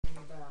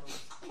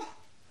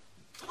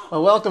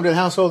Well, welcome to the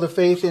Household of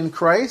Faith in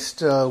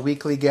Christ,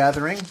 weekly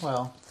gathering.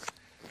 Well,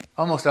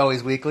 almost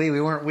always weekly.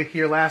 We weren't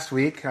here last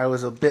week. I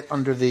was a bit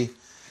under the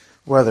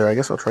weather. I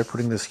guess I'll try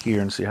putting this here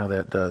and see how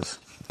that does.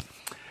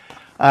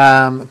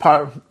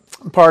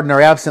 Pardon our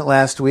absent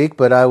last week,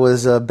 but I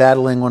was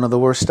battling one of the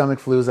worst stomach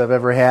flus I've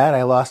ever had.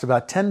 I lost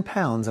about 10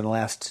 pounds in the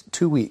last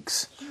 2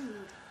 weeks.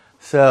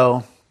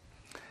 So,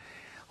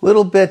 a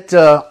little bit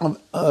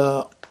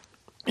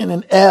in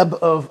an ebb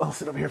of, I'll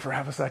sit over here for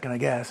half a second, I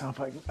guess. I don't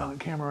know if I'm on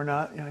camera or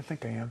not. Yeah, I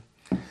think I am.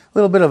 A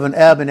little bit of an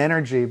ebb in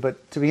energy,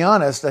 but to be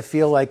honest, I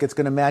feel like it's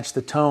going to match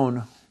the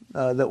tone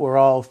that we're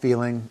all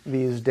feeling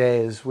these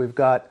days. We've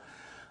got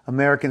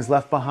Americans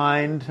left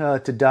behind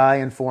to die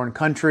in foreign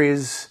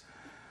countries.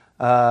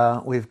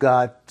 We've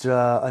got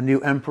a new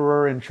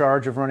emperor in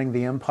charge of running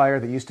the empire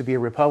that used to be a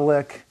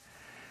republic.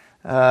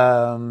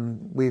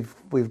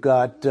 We've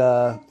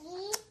got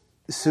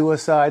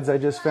suicides, I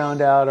just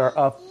found out, are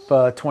up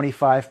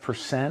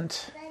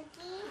 25%.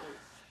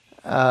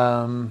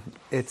 And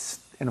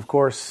of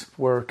course,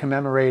 we're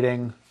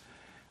commemorating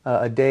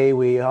a day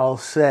we all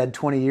said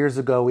 20 years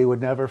ago we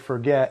would never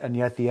forget, and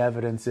yet the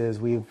evidence is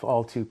we've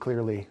all too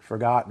clearly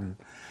forgotten.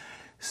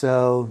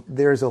 So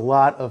there's a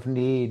lot of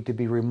need to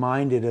be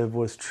reminded of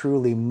what's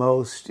truly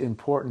most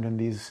important in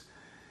these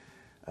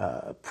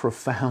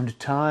profound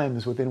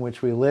times within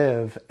which we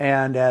live.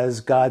 And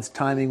as God's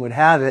timing would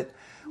have it,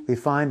 we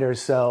find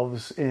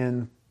ourselves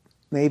in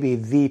maybe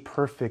the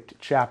perfect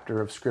chapter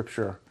of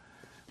Scripture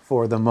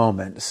for the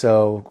moment.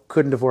 So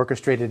couldn't have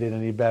orchestrated it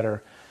any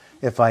better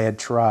if I had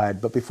tried.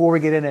 But before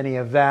we get into any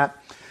of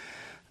that,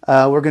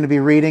 we're going to be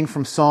reading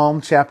from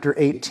Psalm chapter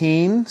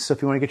 18. So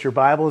if you want to get your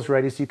Bibles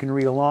ready so you can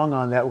read along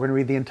on that, we're going to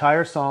read the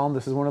entire Psalm.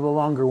 This is one of the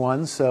longer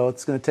ones, so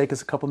it's going to take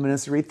us a couple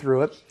minutes to read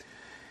through it.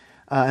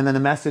 And then the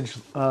message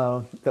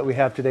that we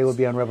have today will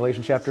be on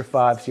Revelation chapter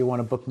 5, so you want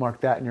to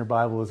bookmark that in your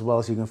Bible as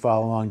well so you can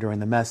follow along during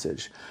the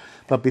message.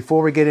 But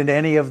before we get into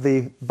any of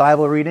the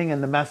Bible reading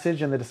and the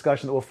message and the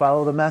discussion that will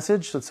follow the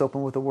message, let's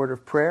open with a word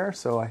of prayer.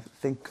 So I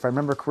think, if I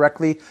remember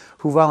correctly,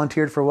 who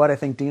volunteered for what? I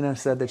think Dina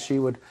said that she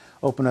would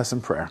open us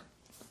in prayer.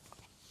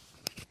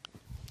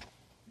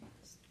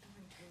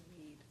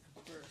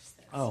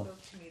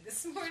 Spoke to me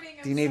this morning.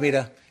 Do you need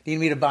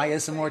me to buy you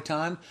some more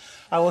time?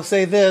 I will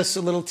say this,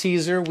 a little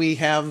teaser. We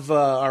have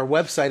our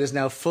website is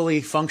now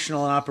fully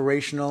functional and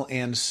operational,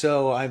 and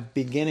so I'm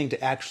beginning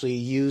to actually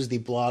use the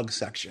blog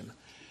section.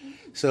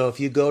 So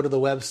if you go to the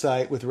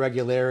website with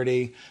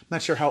regularity, I'm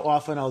not sure how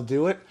often I'll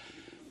do it.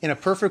 In a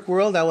perfect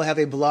world, I will have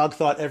a blog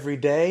thought every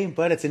day,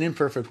 but it's an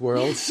imperfect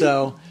world,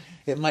 so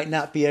it might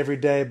not be every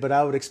day, but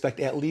I would expect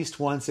at least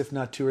once, if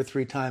not 2 or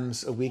 3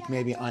 times a week,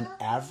 maybe on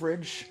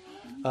average.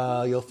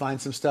 You'll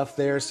find some stuff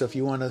there. So if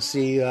you want to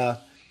see,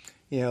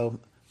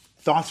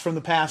 thoughts from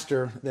the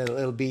pastor,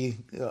 it'll be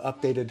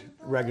updated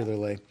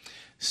regularly.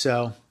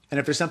 So, and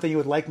if there's something you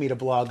would like me to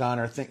blog on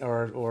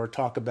or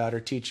talk about or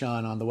teach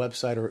on the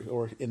website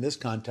or in this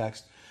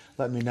context,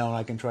 let me know and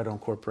I can try to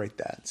incorporate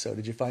that. So,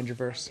 did you find your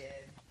verse? I did.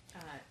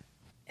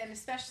 And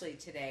especially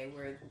today,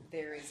 where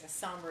there is a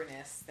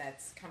somberness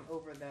that's come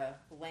over the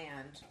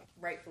land,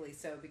 rightfully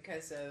so,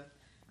 because of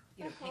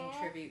paying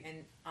tribute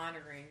and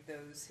honoring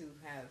those who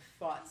have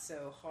fought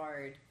so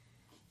hard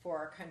for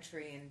our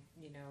country, and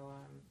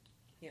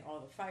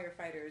all the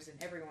firefighters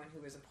and everyone who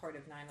was a part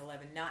of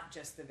 9/11, not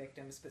just the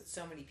victims, but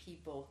so many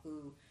people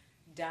who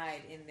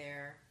died in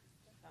their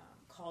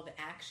call to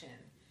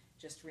action,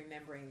 just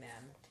remembering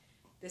them.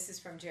 This is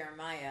from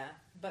Jeremiah.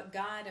 But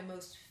God, a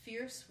most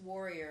fierce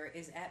warrior,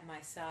 is at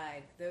my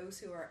side. Those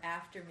who are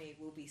after me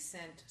will be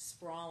sent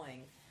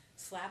sprawling.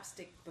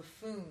 Slapstick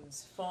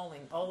buffoons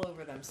falling all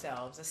over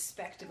themselves, a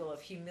spectacle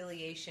of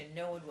humiliation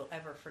no one will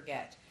ever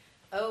forget.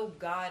 Oh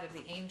God of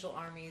the angel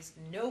armies,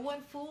 no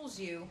one fools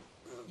you.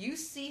 You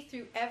see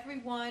through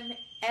everyone,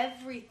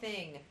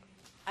 everything.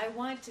 I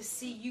want to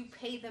see you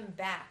pay them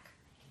back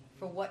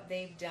for what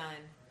they've done.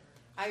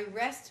 I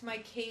rest my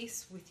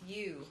case with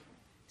you.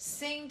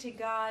 Sing to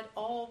God,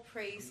 all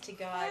praise to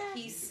God.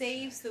 He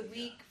saves the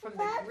weak from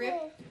the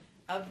grip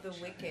of the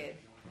wicked.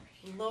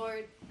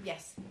 Lord,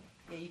 yes.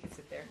 Yeah, you can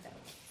sit there.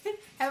 No.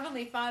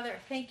 Heavenly Father,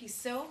 thank you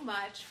so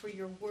much for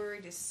your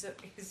word is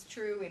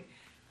true and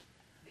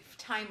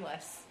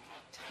timeless,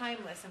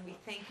 and we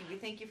thank you. We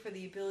thank you for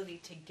the ability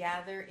to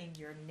gather in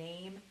your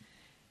name.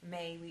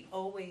 May we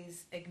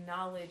always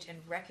acknowledge and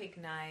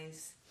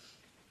recognize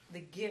the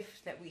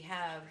gift that we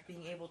have,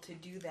 being able to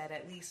do that,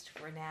 at least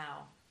for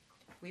now.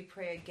 We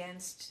pray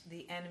against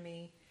the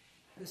enemy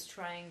who's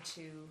trying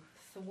to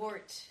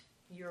thwart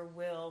your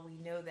will. We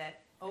know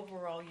that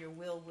overall your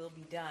will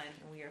be done,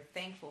 and we are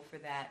thankful for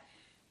that.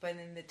 But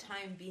in the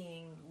time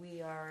being,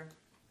 we are,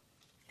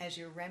 as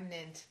your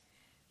remnant,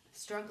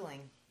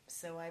 struggling.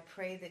 So I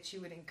pray that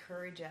you would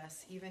encourage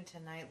us even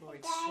tonight,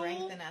 Lord.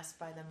 Strengthen us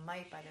by the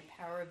might, by the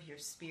power of your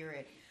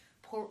Spirit.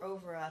 Pour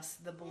over us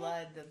the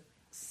blood, the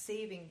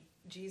saving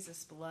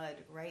Jesus blood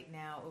right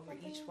now over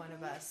each one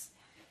of us,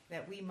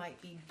 that we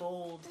might be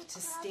bold to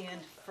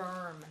stand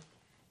firm,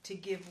 to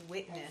give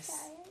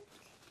witness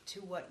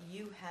to what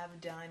you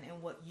have done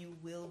and what you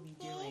will be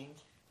doing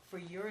for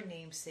your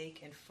name's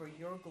sake and for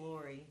your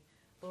glory.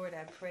 Lord,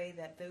 I pray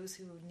that those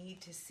who need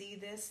to see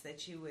this,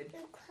 that you would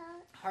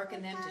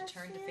hearken them to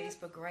turn to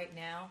Facebook right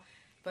now.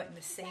 But in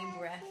the same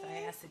breath,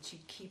 I ask that you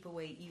keep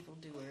away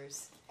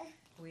evildoers.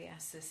 We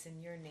ask this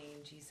in your name,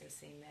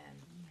 Jesus.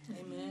 Amen.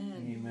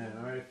 Amen. Amen.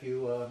 All right, if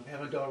you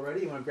haven't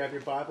already, you want to grab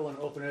your Bible and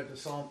open it to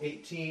Psalm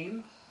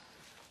 18.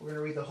 We're going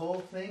to read the whole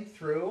thing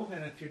through.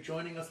 And if you're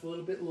joining us a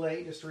little bit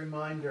late, just a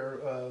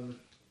reminder,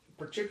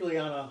 particularly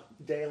on a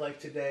day like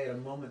today, at a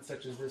moment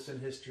such as this in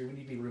history, we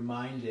need to be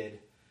reminded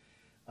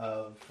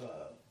of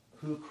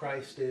who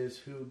Christ is,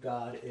 who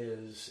God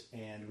is,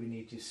 and we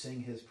need to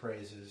sing his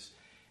praises.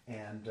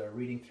 And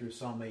reading through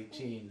Psalm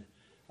 18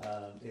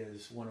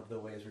 is one of the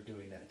ways we're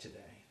doing that today.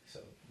 So,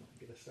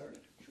 get us started?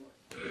 Sure.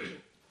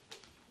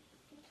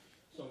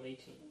 Psalm 18.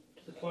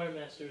 To the choir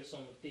master, a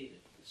psalm of David,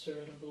 the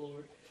servant of the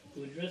Lord,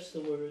 who addressed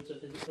the words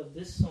of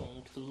this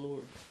song to the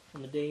Lord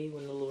on the day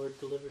when the Lord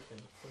delivered him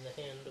from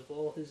the hand of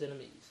all his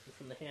enemies and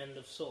from the hand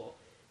of Saul.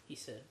 He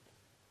said,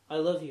 I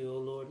love you, O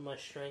Lord, my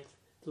strength.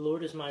 The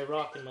Lord is my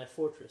rock and my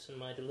fortress and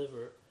my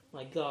deliverer,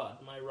 my God,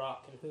 my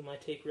rock, in whom I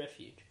take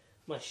refuge,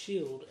 my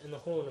shield and the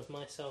horn of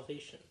my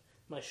salvation,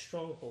 my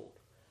stronghold.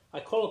 I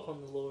call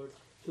upon the Lord,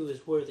 who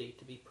is worthy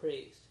to be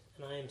praised,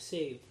 and I am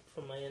saved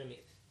from my enemies.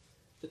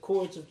 The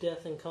cords of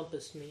death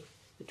encompassed me,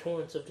 the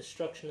torrents of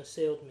destruction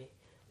assailed me,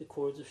 the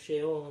cords of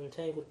Sheol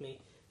entangled me,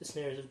 the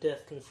snares of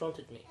death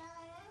confronted me.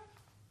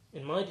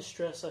 In my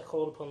distress I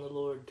called upon the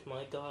Lord, to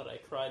my God I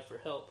cried for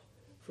help.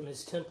 From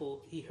his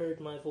temple he heard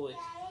my voice,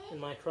 and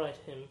my cry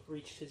to him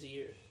reached his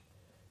ears.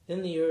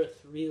 Then the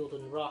earth reeled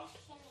and rocked.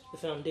 The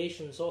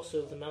foundations also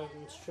of the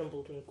mountains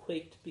trembled and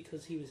quaked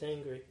because he was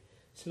angry.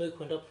 Smoke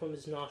went up from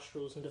his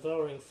nostrils, and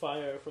devouring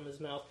fire from his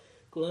mouth.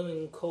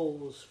 Glowing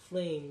coals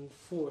flamed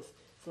forth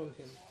from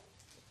him.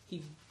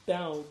 He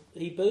bowed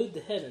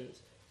the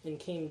heavens and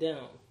came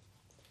down.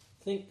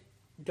 Thick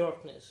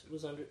darkness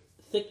was under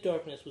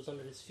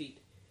his feet.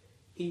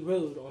 He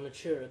rode on a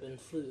cherub and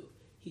flew.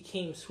 He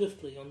came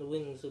swiftly on the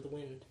wings of the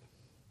wind.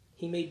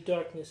 He made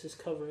darkness his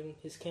covering,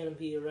 his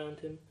canopy around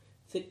him,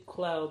 thick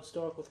clouds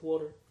dark with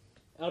water.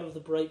 Out of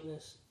the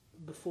brightness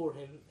before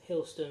him,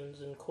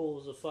 hailstones and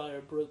coals of fire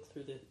broke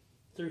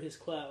through his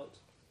clouds.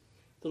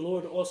 The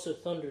Lord also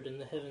thundered in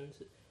the heavens,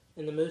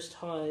 and the Most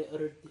High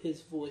uttered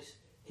his voice,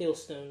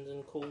 hailstones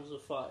and coals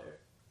of fire.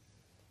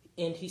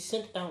 And he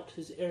sent out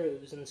his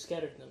arrows and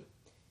scattered them.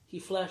 He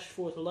flashed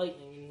forth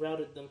lightning and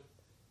routed them.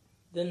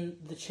 Then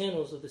the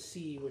channels of the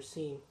sea were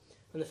seen,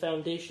 and the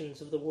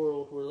foundations of the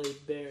world were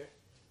laid bare.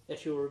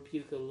 At your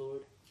rebuke, O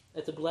Lord,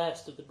 at the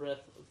blast of the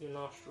breath of your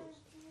nostrils.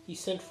 He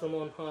sent from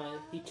on high,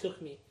 he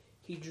took me,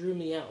 he drew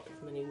me out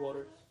of many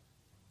waters.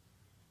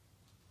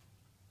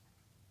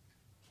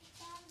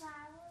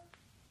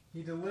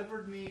 He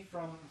delivered me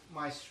from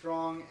my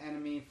strong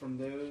enemy, from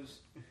those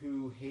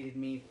who hated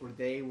me, for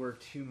they were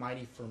too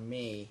mighty for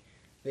me.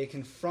 They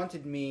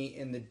confronted me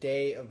in the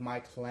day of my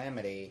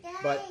calamity,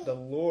 but the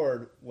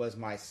Lord was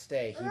my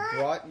stay. He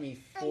brought me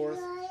forth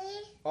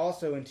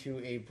also into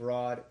a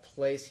broad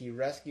place. He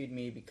rescued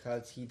me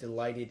because he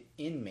delighted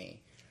in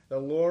me. The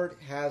Lord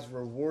has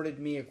rewarded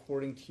me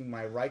according to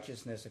my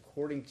righteousness,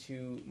 according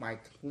to my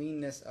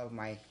cleanness of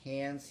my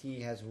hands. He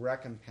has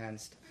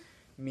recompensed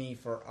me,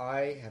 for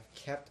I have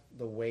kept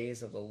the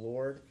ways of the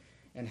Lord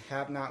and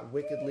have not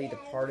wickedly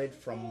departed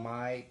from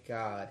my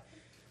God.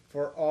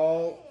 For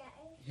all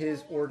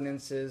his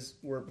ordinances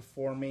were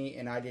before me,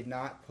 and I did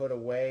not put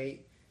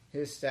away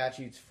his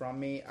statutes from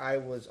me. I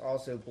was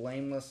also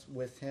blameless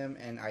with him,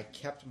 and I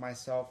kept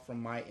myself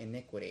from my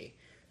iniquity.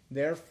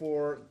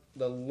 Therefore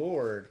the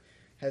Lord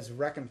has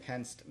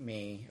recompensed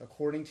me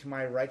according to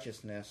my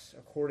righteousness,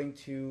 according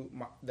to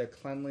the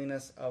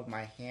cleanliness of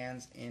my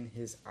hands in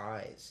his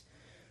eyes.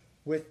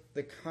 With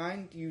the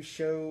kind you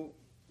show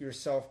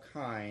yourself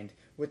kind,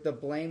 with the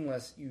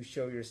blameless you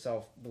show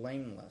yourself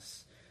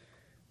blameless.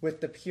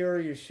 With the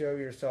pure you show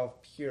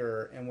yourself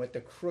pure, and with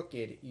the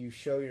crooked you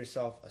show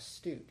yourself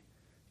astute.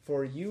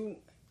 For you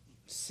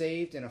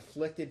saved an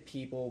afflicted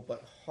people,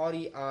 but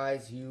haughty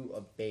eyes you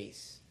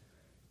abase.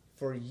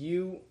 For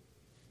you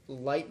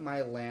light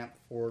my lamp,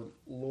 for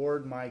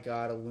Lord my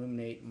God,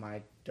 illuminate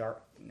my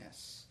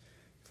darkness.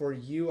 For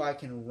you I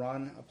can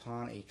run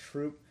upon a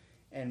troop,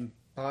 and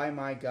by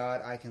my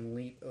God I can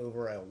leap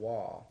over a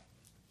wall.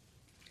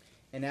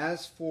 And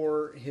as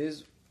for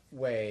his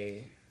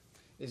way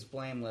is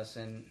blameless,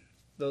 and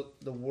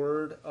the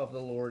word of the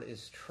Lord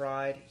is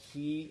tried.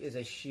 He is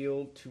a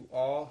shield to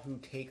all who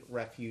take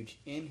refuge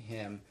in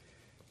him.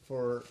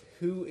 For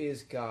who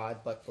is God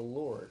but the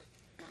Lord?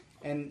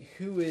 And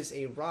who is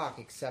a rock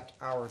except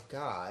our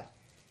God?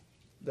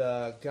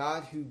 The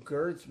God who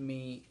girds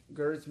me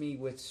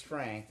with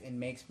strength and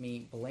makes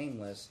me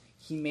blameless.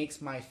 He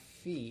makes my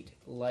feet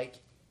like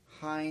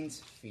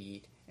hinds'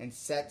 feet and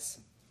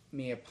sets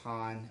me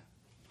upon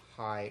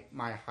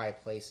my high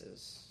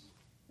places.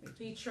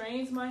 He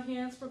trains my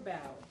hands for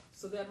battle,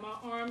 so that my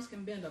arms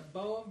can bend a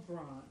bow of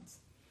bronze.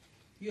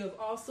 You have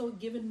also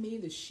given me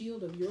the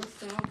shield of your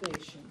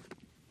salvation,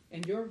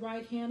 and your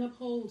right hand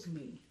upholds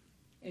me.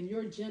 and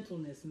your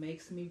gentleness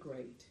makes me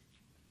great.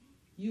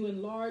 You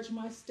enlarge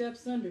my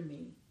steps under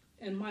me,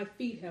 and my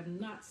feet have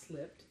not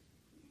slipped.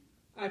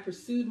 I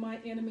pursued my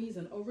enemies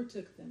and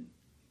overtook them,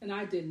 and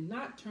I did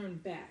not turn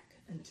back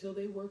until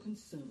they were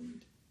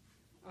consumed.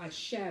 I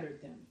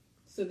shattered them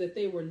so that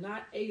they were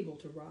not able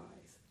to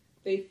rise.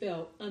 They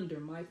fell under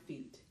my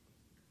feet.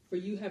 For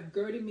you have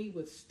girded me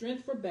with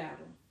strength for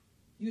battle.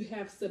 You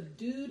have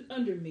subdued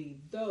under me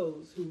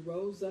those who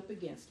rose up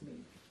against me.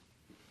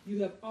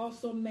 You have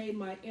also made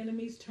my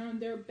enemies turn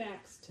their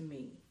backs to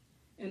me,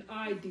 and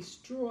I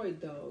destroyed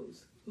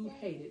those who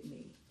hated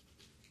me.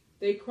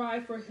 They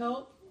cried for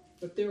help,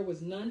 but there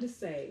was none to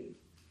save,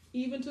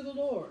 even to the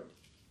Lord,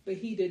 but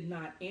he did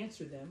not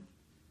answer them.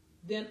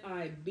 Then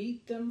I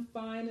beat them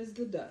fine as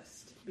the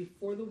dust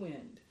before the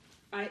wind.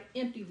 I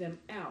emptied them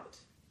out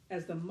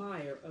as the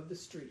mire of the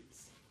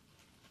streets.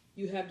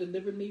 You have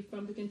delivered me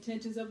from the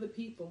contentions of the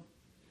people.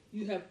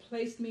 You have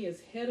placed me as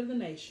head of the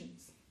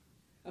nations.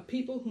 A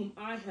people whom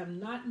I have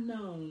not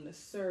known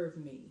serve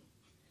me.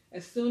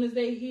 As soon as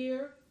they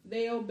hear,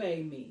 they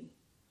obey me.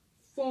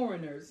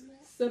 Foreigners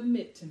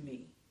submit to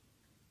me.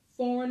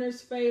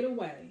 Foreigners fade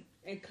away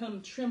and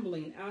come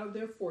trembling out of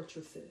their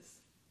fortresses.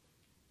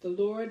 The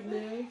Lord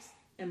lives,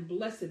 and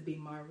blessed be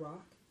my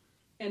rock,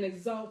 and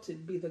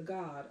exalted be the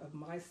God of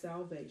my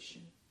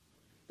salvation,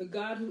 the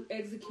God who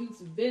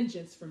executes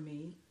vengeance for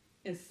me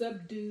and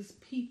subdues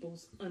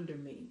peoples under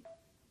me.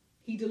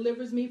 He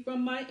delivers me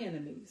from my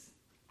enemies.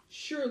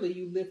 Surely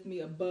you lift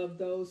me above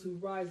those who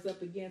rise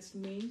up against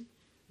me.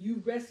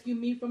 You rescue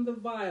me from the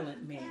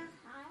violent man.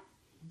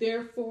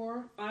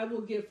 Therefore, I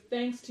will give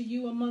thanks to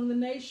you among the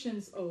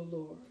nations, O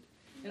Lord,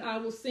 and I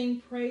will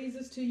sing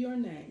praises to your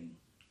name.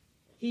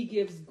 He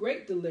gives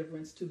great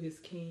deliverance to his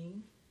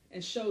king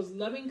and shows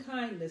loving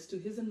kindness to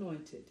his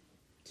anointed,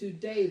 to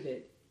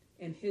David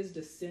and his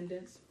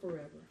descendants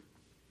forever.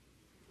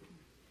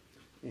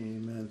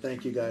 Amen.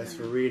 Thank you guys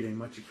for reading.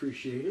 Much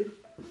appreciated.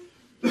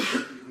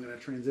 I'm going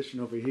to transition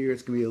over here.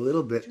 It's going to be a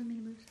little bit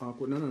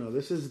awkward. No.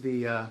 This is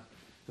the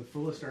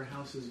fullest our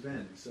house has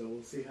been. So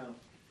we'll see how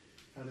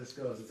this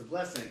goes. It's a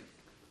blessing.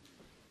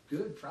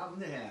 Good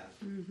problem to have.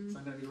 Mm-hmm. So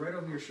I'm going to be right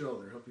over your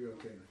shoulder. Hope you're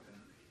okay with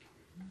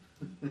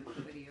that. What,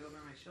 are you over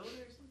my shoulder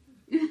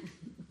or something?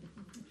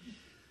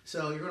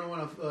 So you're going to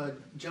want to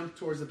jump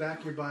towards the back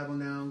of your Bible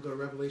now and go to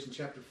Revelation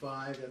chapter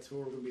 5. That's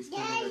where we're going to be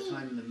spending our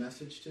time in the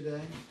message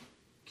today.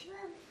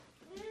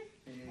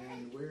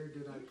 And where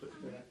did I put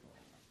that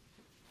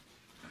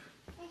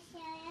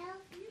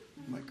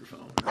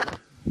microphone?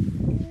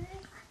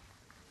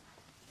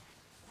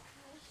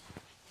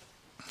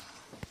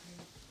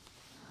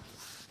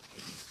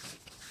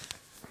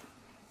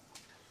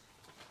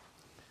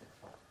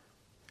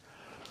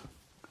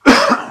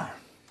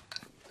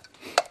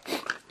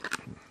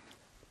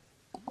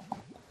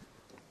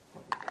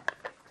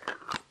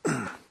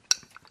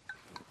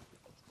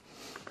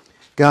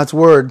 God's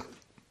Word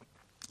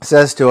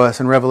says to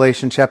us in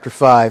Revelation chapter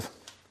 5,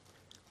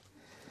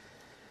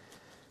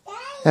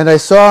 "And I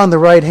saw on the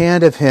right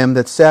hand of him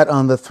that sat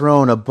on the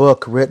throne a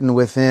book written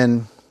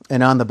within,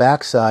 and on the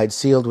backside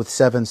sealed with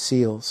 7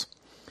 seals.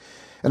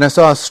 And I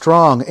saw a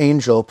strong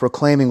angel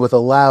proclaiming with a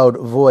loud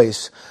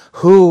voice,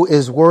 'Who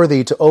is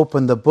worthy to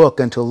open the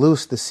book and to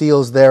loose the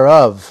seals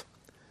thereof?'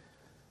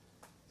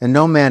 And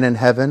no man in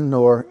heaven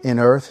nor in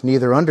earth,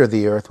 neither under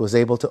the earth, was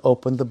able to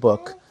open the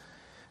book,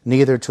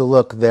 neither to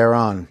look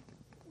thereon.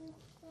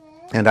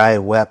 And I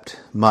wept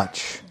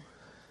much,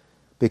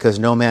 because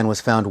no man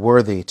was found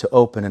worthy to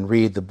open and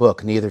read the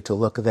book, neither to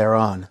look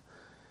thereon.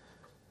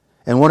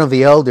 And one of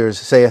the elders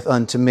saith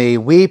unto me,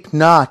 Weep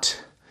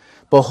not,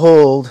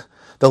 behold,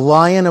 the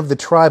Lion of the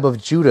tribe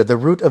of Judah, the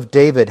Root of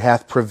David,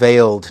 hath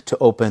prevailed to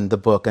open the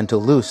book, and to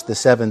loose the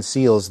 7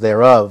 seals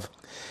thereof.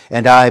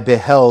 And I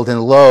beheld,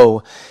 and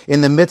lo, in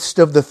the midst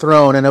of the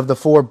throne and of the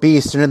 4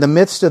 beasts, and in the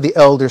midst of the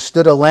elders,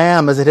 stood a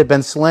lamb as it had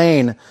been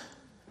slain,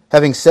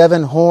 having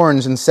 7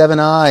 horns and 7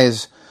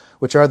 eyes,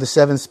 which are the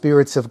 7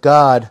 spirits of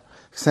God,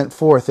 sent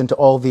forth into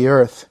all the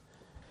earth.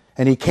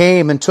 And he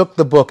came and took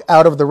the book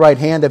out of the right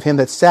hand of him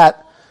that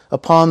sat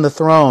upon the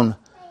throne.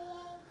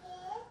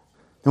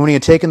 And when he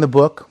had taken the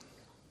book,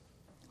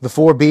 the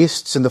 4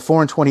 beasts and the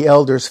 24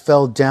 elders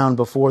fell down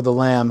before the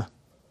Lamb,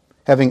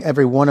 having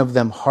every one of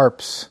them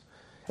harps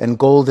and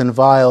golden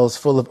vials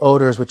full of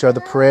odors, which are the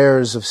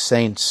prayers of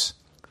saints.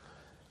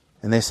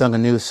 And they sung a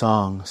new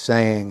song,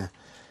 saying,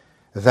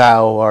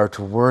 Thou art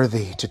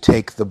worthy to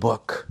take the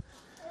book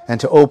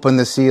and to open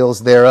the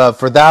seals thereof.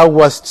 For thou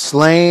wast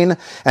slain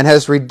and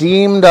hast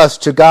redeemed us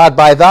to God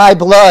by thy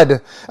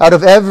blood out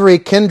of every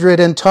kindred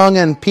and tongue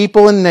and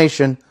people and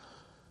nation,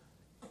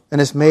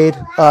 and hast made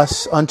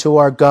us unto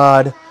our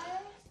God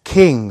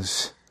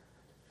kings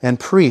and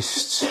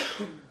priests,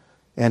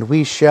 and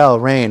we shall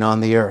reign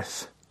on the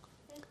earth.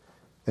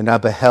 And I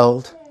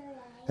beheld,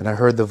 and I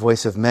heard the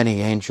voice of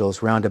many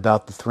angels round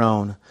about the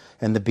throne,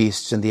 and the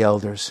beasts and the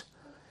elders.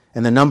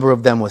 And the number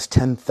of them was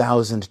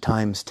 10,000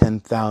 times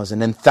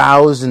 10,000. And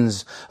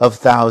thousands of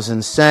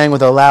thousands sang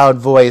with a loud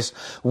voice,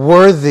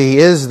 "Worthy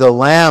is the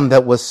Lamb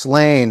that was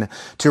slain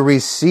to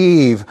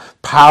receive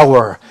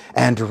power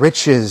and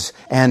riches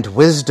and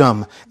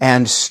wisdom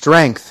and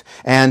strength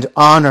and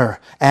honor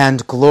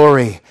and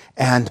glory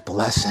and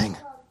blessing."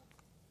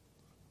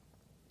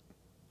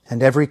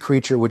 And every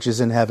creature which is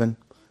in heaven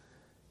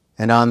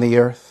and on the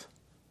earth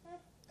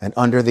and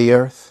under the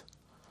earth,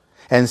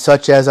 and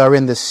such as are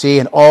in the sea,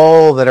 and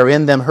all that are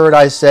in them, heard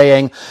I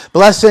saying,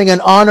 "Blessing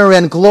and honor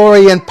and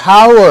glory and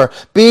power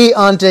be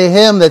unto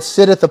him that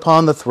sitteth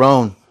upon the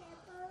throne,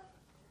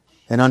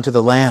 and unto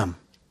the Lamb,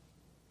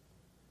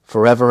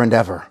 forever and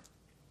ever."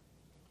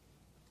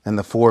 And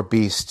the four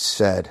beasts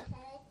said,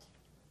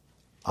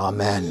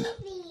 "Amen."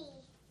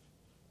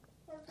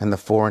 And the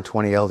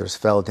 24 elders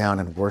fell down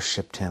and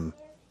worshipped him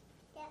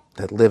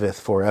that liveth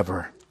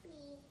forever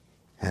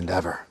and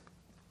ever.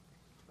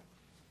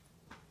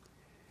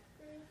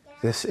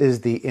 This is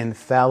the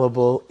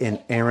infallible,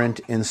 inerrant,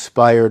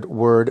 inspired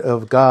Word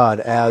of God,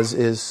 as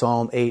is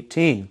Psalm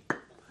 18.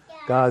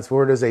 God's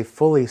Word is a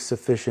fully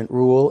sufficient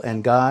rule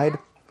and guide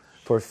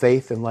for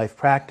faith and life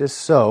practice.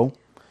 So,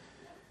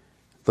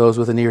 those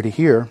with an ear to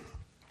hear,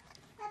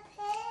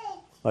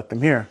 let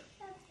them hear.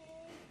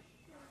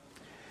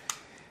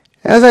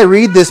 As I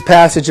read this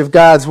passage of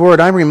God's Word,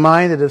 I'm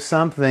reminded of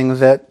something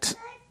that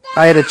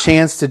I had a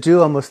chance to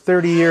do almost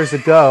 30 years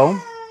ago.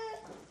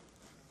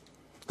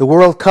 The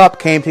World Cup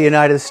came to the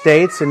United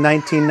States in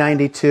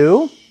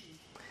 1992.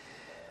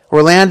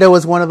 Orlando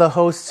was one of the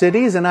host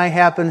cities, and I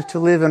happened to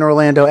live in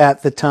Orlando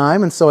at the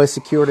time, and so I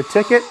secured a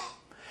ticket,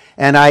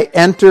 and I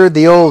entered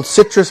the old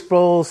Citrus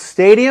Bowl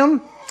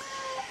Stadium,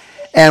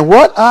 and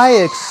what I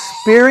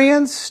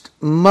experienced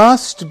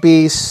must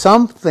be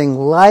something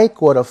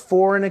like what a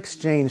foreign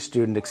exchange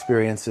student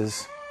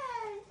experiences.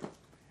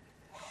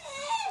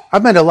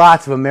 I've been to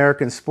lots of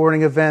American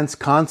sporting events,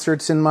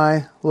 concerts in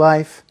my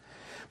life,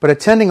 but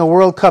attending a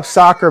World Cup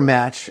soccer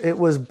match, it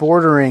was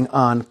bordering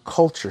on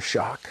culture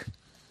shock.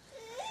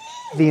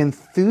 The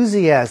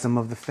enthusiasm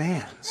of the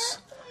fans,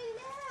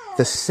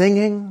 the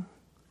singing,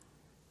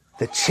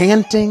 the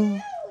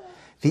chanting,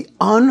 the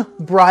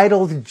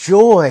unbridled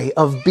joy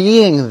of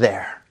being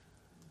there.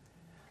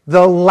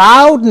 The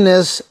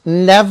loudness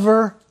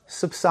never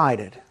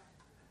subsided.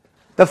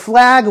 The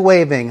flag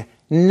waving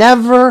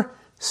never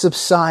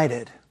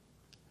subsided.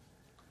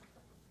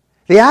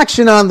 The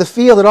action on the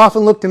field, it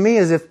often looked to me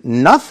as if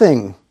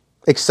nothing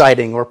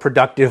exciting or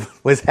productive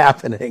was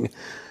happening.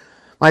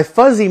 My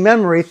fuzzy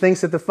memory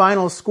thinks that the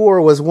final score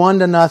was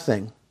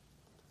 1-0.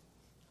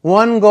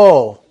 One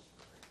goal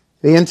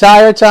the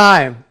entire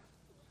time.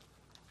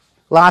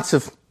 Lots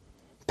of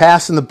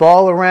passing the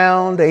ball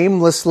around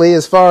aimlessly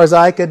as far as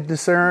I could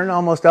discern,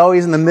 almost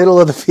always in the middle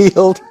of the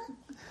field.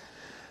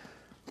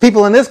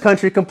 People in this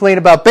country complain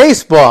about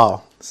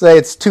baseball. Say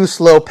it's too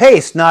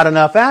slow-paced, not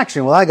enough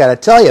action. Well, I got to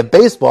tell you,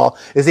 baseball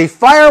is a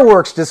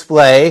fireworks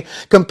display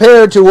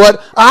compared to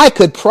what I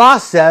could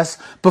process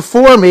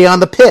before me on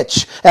the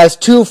pitch as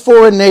two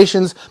foreign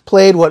nations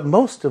played what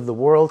most of the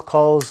world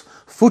calls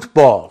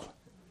football.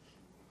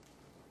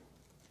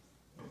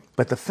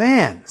 But the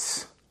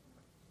fans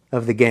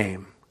of the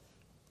game,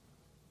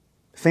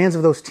 fans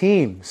of those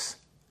teams,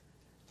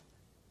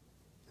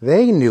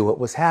 they knew what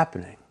was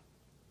happening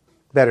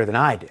better than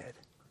I did.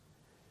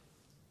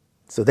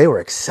 So they were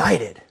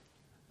excited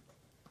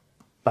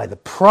by the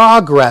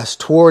progress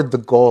toward the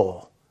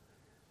goal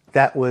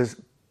that was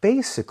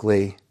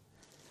basically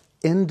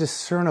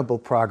indiscernible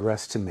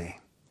progress to me.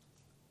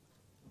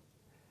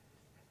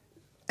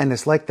 And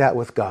it's like that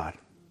with God.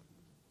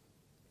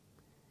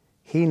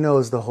 He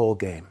knows the whole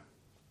game.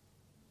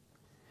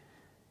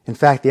 In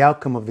fact, the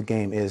outcome of the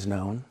game is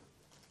known.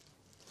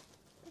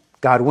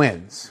 God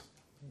wins.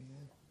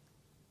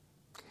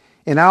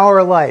 In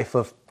our life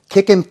of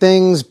kicking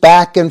things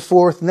back and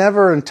forth,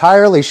 never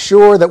entirely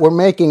sure that we're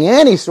making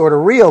any sort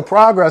of real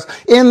progress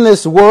in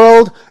this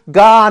world,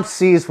 God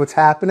sees what's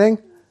happening,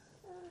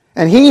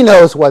 and He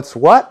knows what's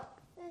what.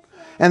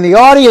 And the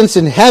audience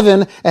in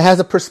heaven has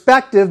a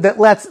perspective that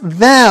lets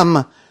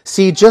them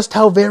see just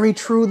how very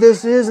true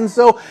this is, and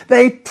so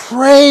they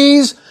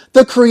praise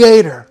the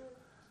Creator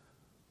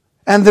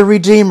and the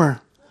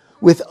Redeemer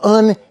with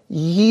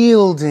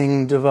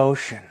unyielding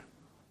devotion.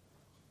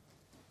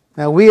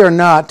 Now, we are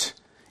not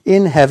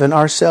in heaven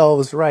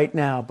ourselves right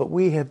now, but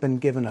we have been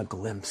given a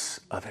glimpse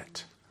of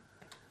it.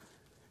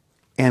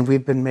 And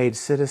we've been made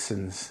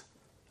citizens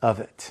of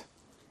it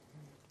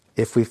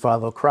if we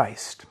follow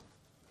Christ.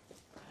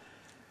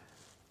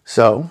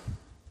 So,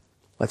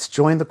 let's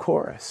join the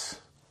chorus.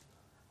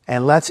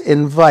 And let's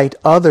invite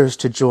others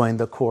to join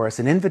the chorus.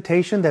 An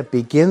invitation that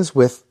begins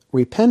with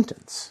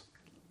repentance.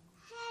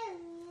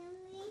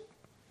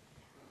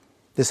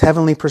 This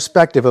heavenly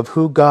perspective of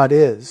who God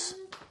is,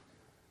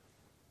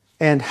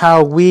 and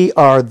how we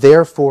are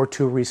therefore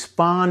to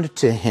respond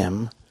to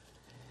Him,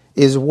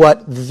 is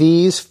what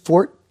these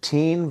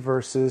 14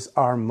 verses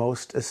are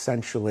most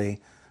essentially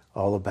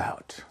all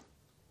about.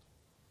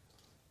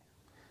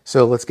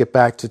 So let's get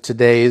back to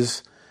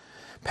today's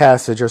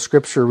passage, our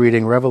scripture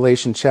reading,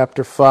 Revelation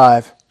chapter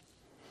 5.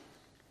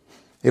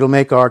 It'll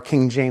make our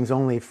King James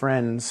only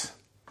friends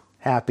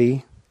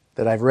happy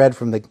that I've read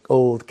from the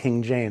old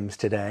King James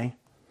today.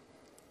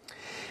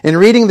 In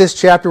reading this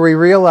chapter, we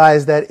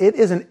realize that it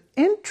is an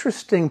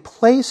interesting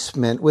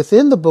placement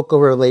within the book of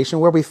Revelation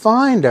where we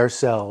find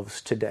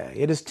ourselves today.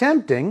 It is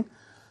tempting,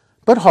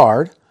 but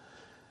hard,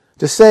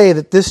 to say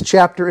that this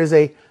chapter is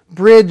a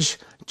bridge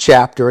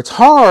chapter. It's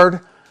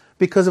hard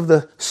because of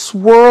the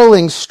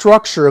swirling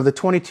structure of the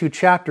 22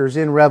 chapters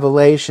in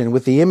Revelation,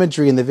 with the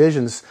imagery and the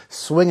visions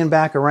swinging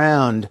back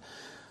around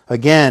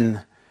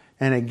again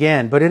and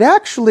again. But it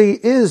actually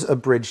is a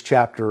bridge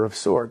chapter of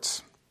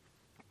sorts.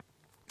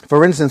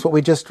 For instance, what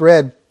we just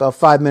read about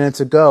 5 minutes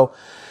ago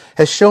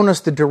has shown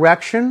us the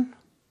direction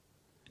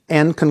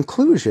and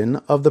conclusion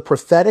of the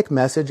prophetic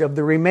message of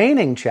the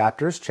remaining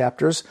chapters,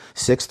 chapters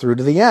 6 through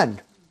to the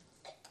end.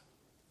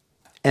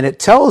 And it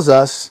tells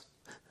us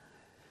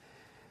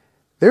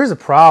there's a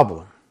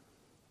problem,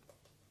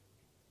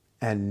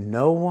 and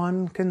no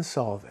one can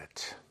solve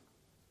it.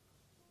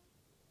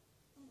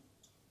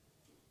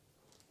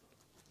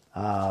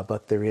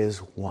 But there is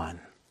one.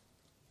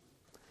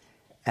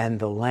 And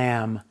the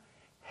Lamb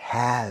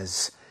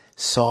has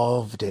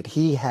solved it.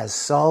 He has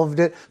solved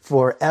it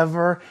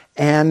forever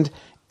and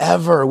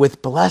ever,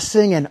 with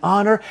blessing and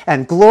honor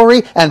and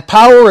glory and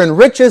power and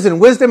riches and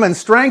wisdom and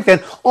strength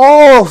and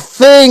all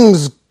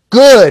things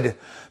good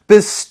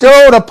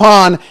bestowed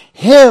upon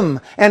Him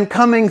and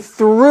coming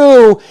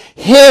through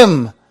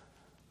Him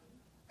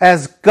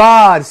as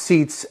God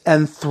seats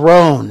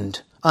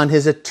enthroned on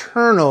His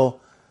eternal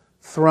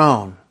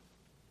throne.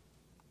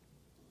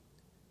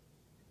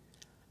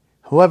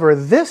 However,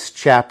 this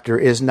chapter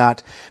is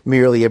not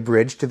merely a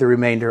bridge to the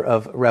remainder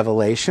of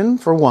Revelation.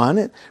 For one,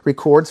 it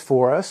records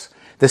for us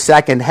the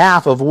second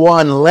half of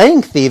one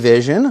lengthy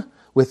vision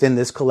within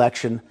this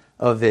collection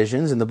of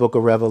visions in the book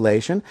of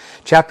Revelation.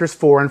 Chapters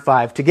 4 and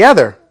 5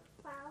 together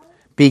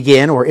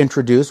begin or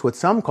introduce what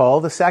some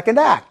call the second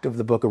act of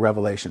the book of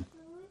Revelation.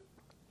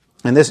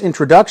 And this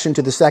introduction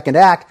to the second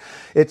act,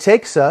 it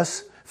takes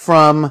us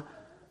from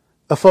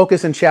a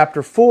focus in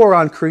chapter 4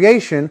 on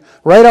creation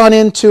right on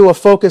into a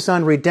focus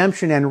on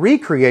redemption and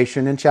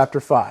recreation in chapter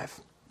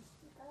 5.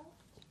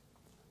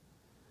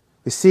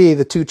 We see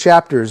the two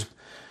chapters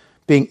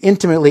being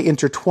intimately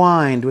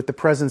intertwined with the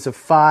presence of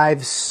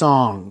 5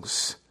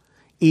 songs,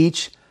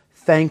 each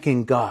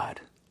thanking God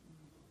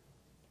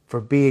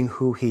for being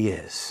who He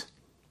is.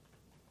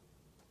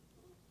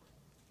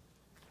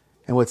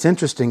 And what's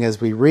interesting as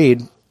we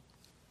read,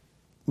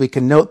 we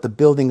can note the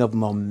building of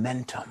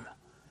momentum,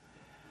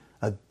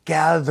 a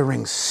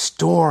gathering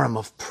storm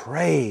of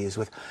praise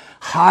with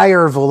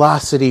higher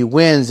velocity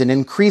winds and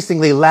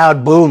increasingly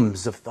loud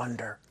booms of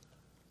thunder.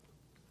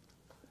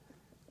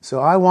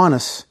 So I want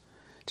us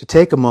to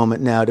take a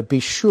moment now to be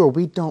sure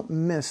we don't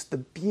miss the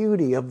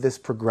beauty of this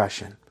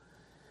progression.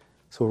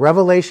 So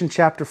Revelation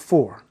chapter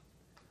 4,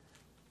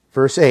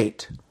 verse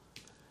 8,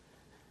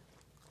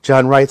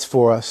 John writes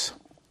for us,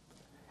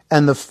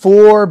 "And the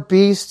 4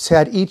 beasts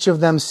had each of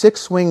them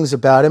 6 wings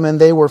about him,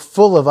 and they were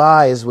full of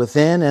eyes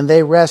within, and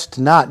they rest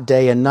not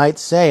day and night,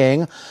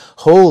 saying,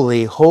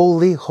 Holy,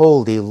 holy,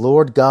 holy,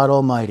 Lord God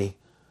Almighty,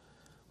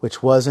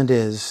 which was and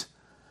is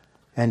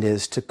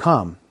to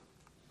come."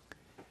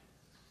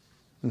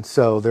 And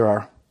so there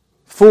are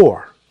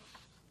 4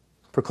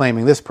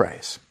 proclaiming this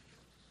praise.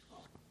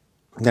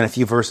 And then a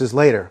few verses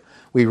later,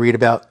 we read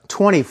about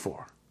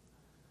 24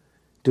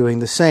 doing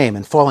the same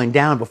and falling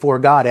down before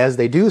God as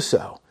they do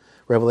so.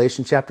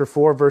 Revelation chapter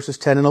 4, verses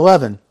 10 and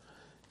 11.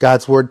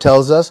 God's word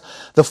tells us,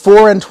 "The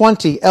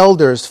 24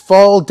 elders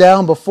fall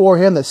down before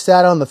Him that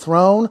sat on the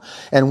throne,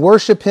 and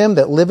worship Him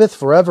that liveth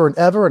forever and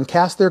ever, and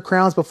cast their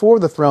crowns before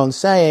the throne,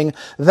 saying,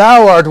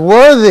 Thou art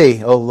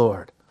worthy, O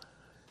Lord,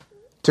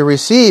 to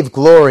receive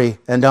glory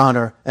and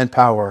honor and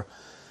power.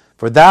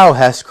 For Thou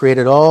hast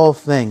created all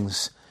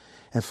things,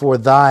 and for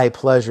Thy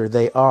pleasure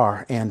they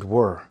are and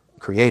were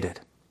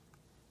created."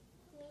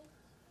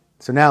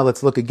 So now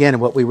let's look again at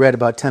what we read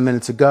about 10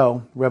 minutes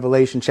ago,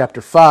 Revelation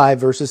chapter 5,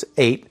 verses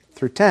 8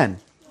 through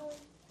 10,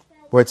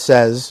 where it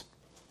says,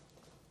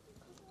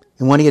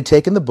 "And when He had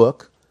taken the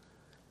book,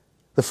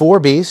 the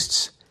 4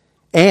 beasts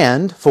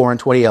and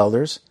 24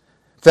 elders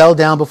fell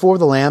down before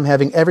the Lamb,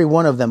 having every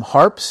one of them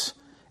harps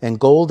and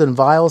golden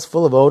vials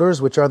full of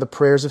odors, which are the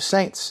prayers of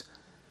saints.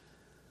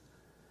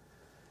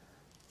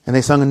 And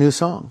they sung a new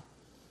song,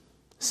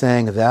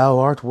 saying, Thou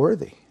art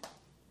worthy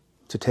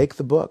to take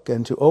the book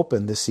and to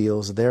open the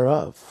seals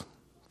thereof.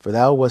 For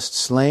Thou wast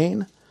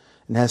slain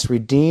and hast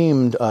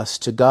redeemed us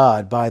to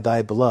God by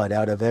Thy blood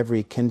out of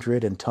every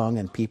kindred and tongue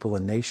and people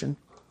and nation,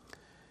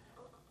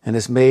 and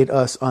hast made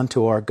us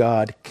unto our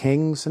God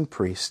kings and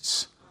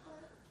priests,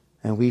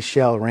 and we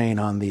shall reign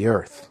on the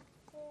earth."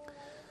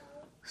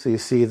 So you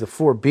see, the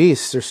 4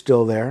 beasts are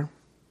still there.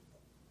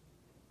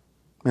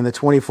 And the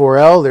 24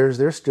 elders,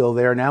 they're still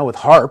there now with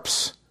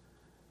harps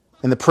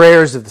and the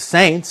prayers of the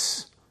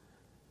saints.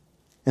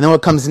 And then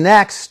what comes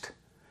next?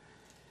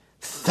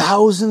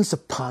 Thousands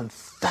upon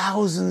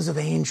thousands of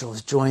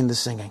angels join the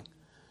singing.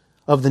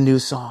 of the new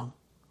song.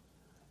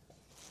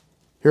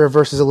 Here are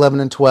verses 11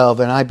 and 12.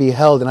 And I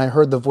beheld, and I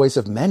heard the voice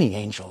of many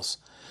angels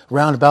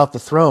round about the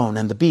throne,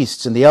 and the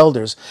beasts, and the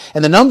elders.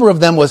 And the number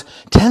of them was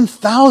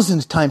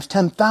 10,000 times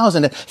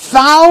 10,000, and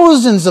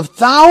thousands of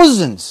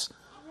thousands,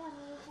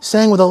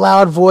 saying with a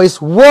loud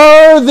voice,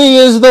 Worthy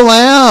is the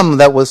Lamb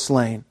that was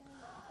slain,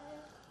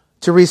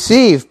 to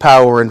receive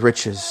power and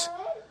riches,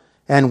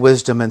 and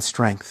wisdom and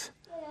strength,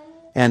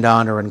 and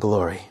honor and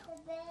glory,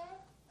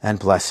 and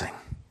blessing.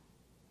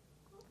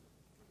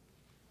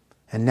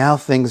 And now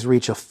things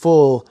reach a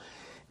full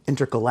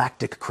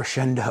intergalactic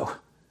crescendo.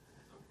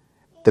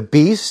 The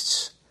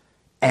beasts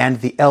and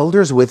the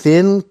elders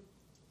within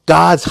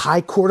God's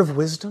high court of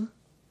wisdom,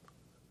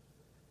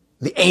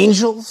 the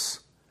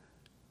angels,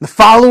 the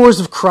followers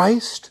of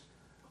Christ,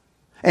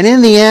 and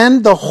in the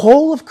end, the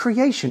whole of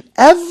creation,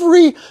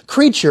 every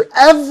creature,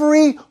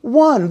 every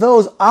one,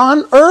 those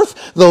on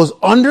earth, those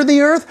under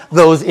the earth,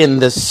 those in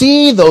the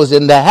sea, those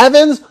in the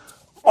heavens,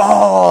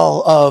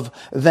 all of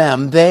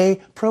them,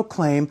 they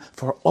proclaim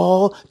for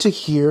all to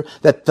hear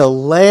that the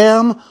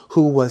Lamb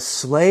who was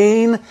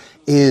slain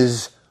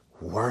is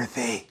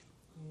worthy.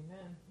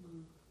 Amen.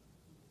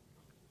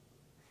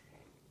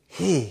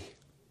 He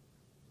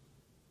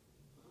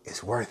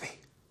is worthy.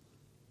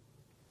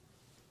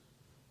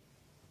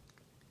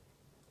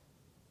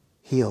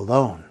 He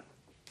alone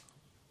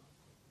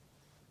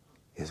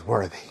is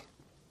worthy.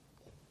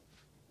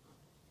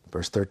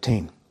 Verse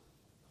 13.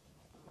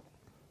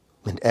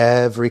 And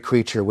every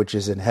creature which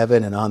is in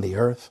heaven and on the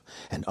earth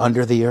and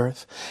under the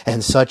earth,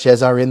 and such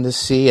as are in the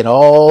sea, and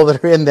all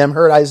that are in them,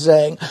 heard I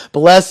saying,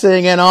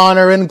 Blessing and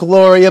honor and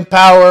glory and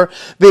power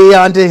be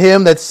unto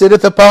him that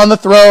sitteth upon the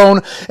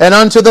throne, and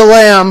unto the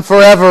Lamb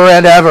forever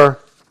and ever.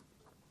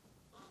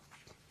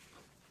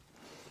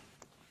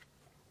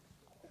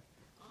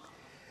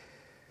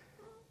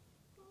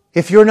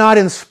 If you're not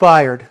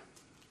inspired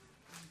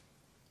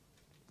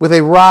with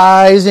a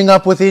rising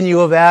up within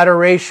you of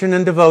adoration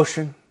and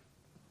devotion,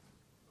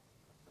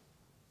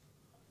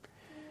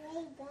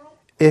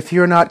 if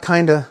you're not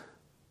kind of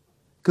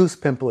goose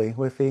pimply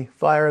with the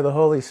fire of the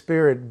Holy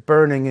Spirit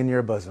burning in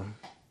your bosom,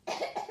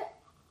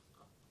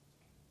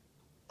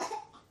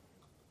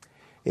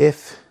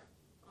 if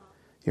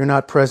you're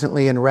not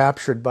presently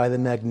enraptured by the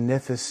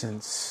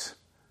magnificence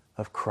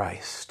of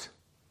Christ,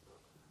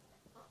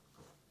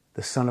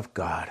 the Son of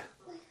God,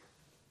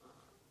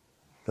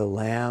 the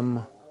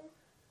Lamb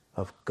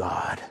of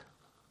God,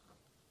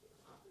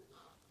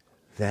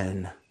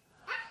 then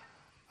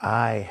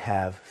I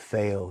have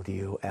failed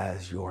you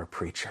as your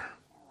preacher.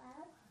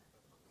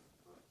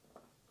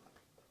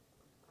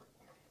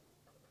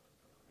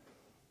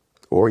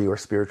 Or you are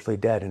spiritually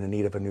dead and in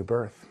need of a new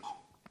birth.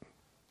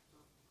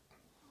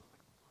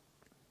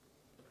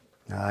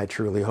 I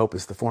truly hope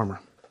it's the former.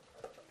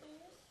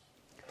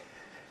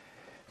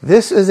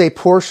 This is a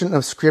portion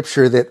of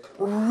Scripture that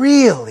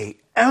really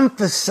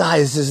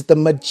emphasizes the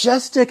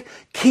majestic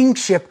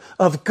kingship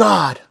of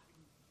God.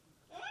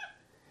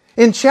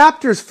 In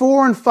chapters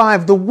 4 and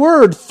 5, the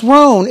word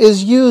throne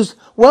is used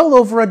well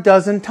over a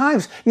dozen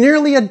times,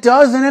 nearly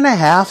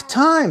 12.5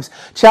 times.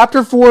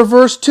 Chapter 4,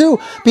 verse 2,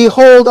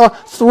 Behold, a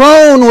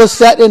throne was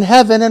set in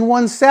heaven, and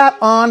one sat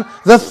on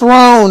the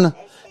throne.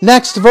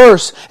 Next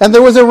verse, And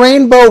there was a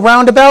rainbow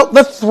round about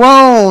the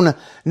throne.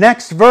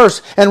 Next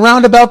verse, And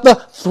round about the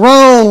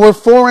throne were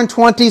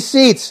 24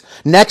 seats.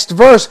 Next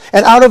verse,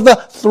 And out of the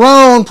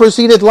throne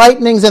proceeded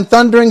lightnings and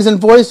thunderings and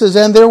voices,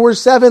 and there were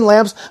 7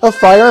 lamps of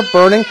fire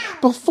burning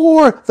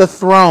before the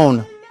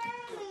throne.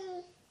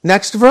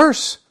 Next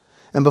verse,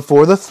 And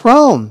before the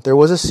throne there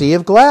was a sea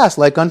of glass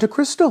like unto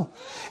crystal.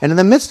 And in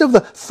the midst of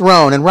the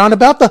throne and round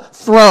about the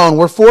throne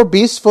were 4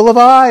 beasts full of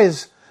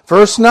eyes.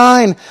 Verse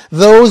 9,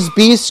 Those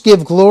beasts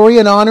give glory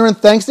and honor and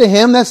thanks to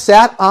him that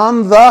sat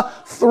on the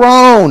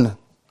throne.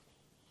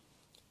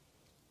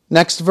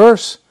 Next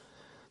verse,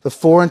 The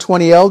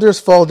 24 elders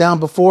fall down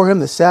before him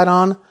that sat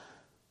on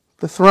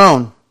the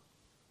throne,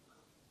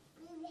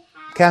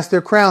 cast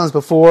their crowns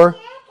before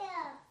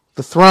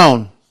the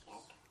throne.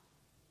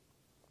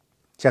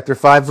 Chapter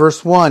 5,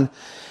 verse 1,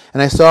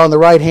 And I saw in the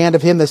right hand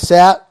of him that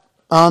sat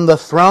on the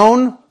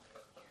throne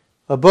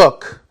a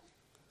book.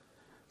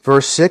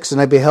 Verse 6,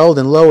 And I beheld,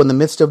 and lo, in the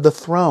midst of the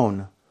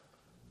throne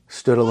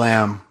stood a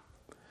lamb.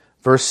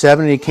 Verse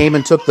 7, And he came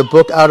and took the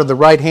book out of the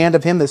right hand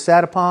of him that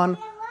sat upon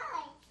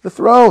the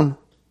throne.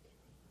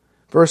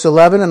 Verse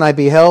 11, And I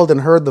beheld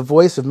and heard the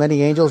voice of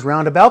many angels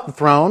round about the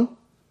throne.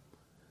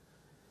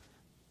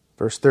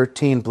 Verse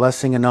 13,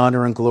 Blessing and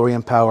honor and glory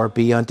and power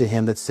be unto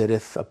him that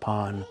sitteth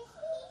upon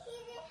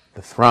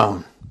the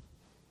throne.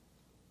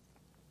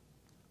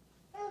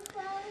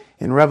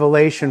 In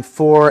Revelation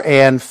 4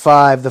 and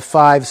 5, the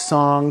 5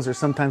 songs, or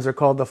sometimes they're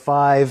called the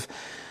 5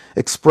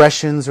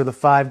 expressions or the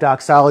 5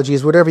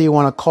 doxologies, whatever you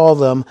want to call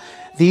them,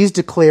 these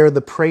declare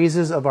the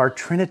praises of our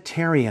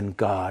Trinitarian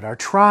God, our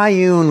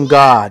triune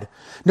God.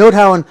 Note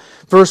how in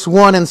verse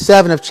 1 and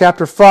 7 of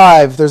chapter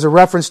 5, there's a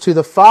reference to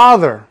the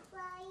Father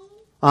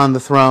on the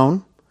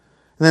throne.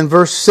 And then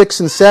verse 6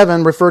 and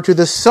 7 refer to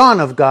the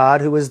Son of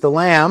God, who is the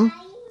Lamb.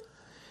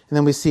 And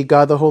then we see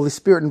God the Holy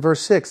Spirit in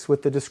verse 6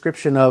 with the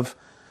description of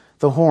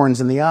the horns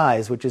and the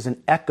eyes, which is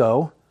an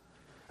echo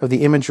of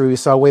the imagery we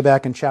saw way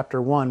back in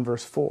chapter 1,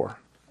 verse 4.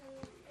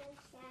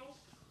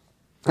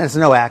 And it's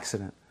no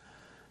accident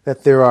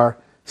that there are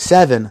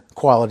 7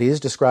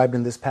 qualities described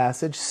in this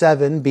passage,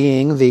 7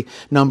 being the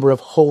number of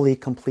holy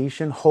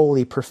completion,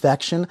 holy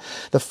perfection.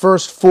 The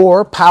first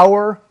 4,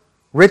 power,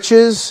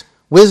 riches,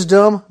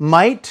 wisdom,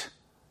 might,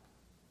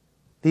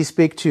 these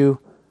speak to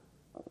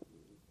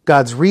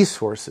God's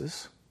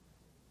resources.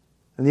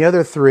 And the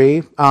other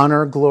 3,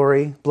 honor,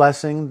 glory,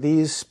 blessing,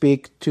 these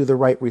speak to the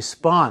right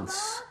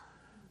response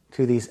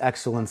to these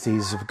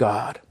excellencies of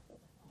God.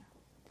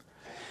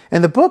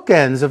 And the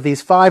bookends of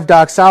these 5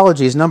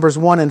 doxologies, Numbers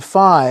 1 and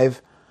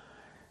 5,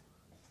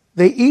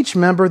 they each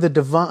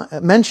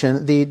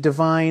mention the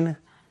divine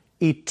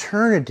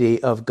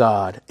eternity of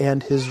God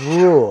and His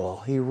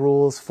rule. He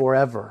rules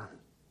forever.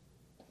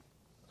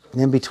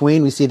 And in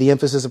between, we see the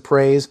emphasis of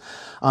praise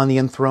on the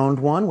enthroned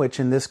one, which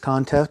in this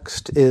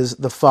context is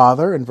the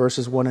Father in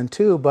verses 1 and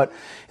 2. But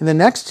in the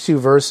next 2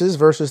 verses,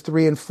 verses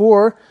 3 and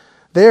 4,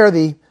 there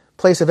the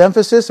place of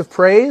emphasis of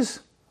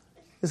praise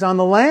is on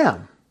the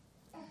Lamb.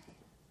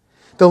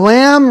 The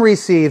Lamb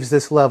receives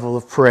this level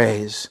of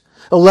praise,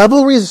 a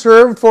level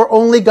reserved for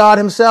only God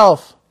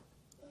Himself.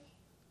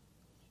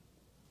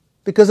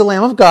 Because the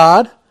Lamb of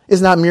God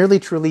is not merely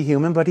truly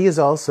human, but He is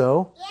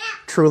also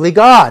truly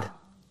God.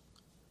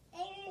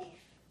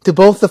 To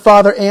both the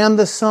Father and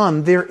the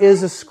Son, there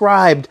is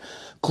ascribed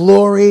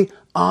glory,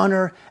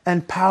 honor,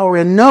 and power.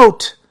 And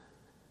note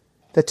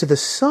that to the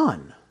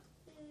Son,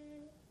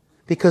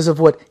 because of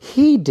what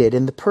He did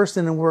in the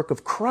person and work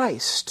of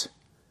Christ,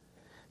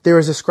 there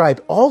is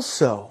ascribed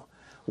also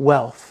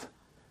wealth,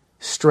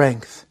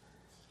 strength,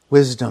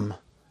 wisdom,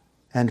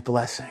 and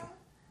blessing.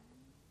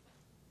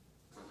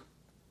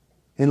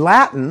 In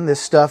Latin, this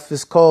stuff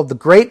is called the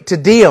Great Te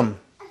Deum,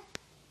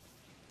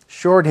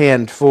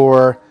 shorthand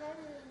for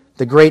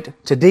the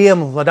Great Te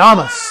Deum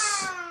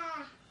Laudamus.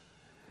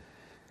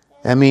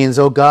 That means,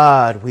 "O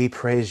God, we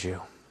praise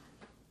you."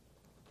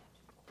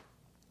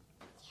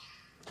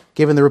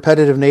 Given the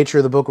repetitive nature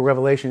of the book of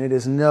Revelation, it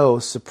is no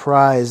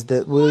surprise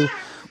that we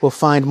will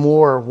find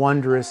more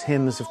wondrous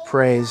hymns of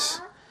praise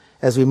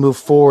as we move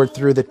forward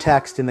through the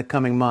text in the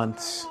coming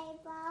months.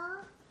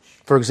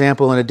 For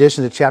example, in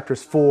addition to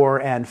chapters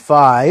 4 and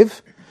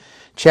 5,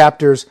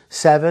 chapters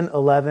 7,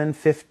 11,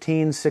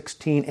 15,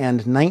 16,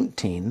 and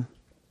 19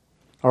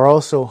 are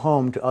also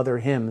home to other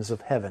hymns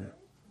of heaven.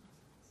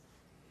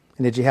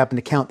 And did you happen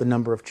to count the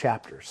number of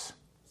chapters?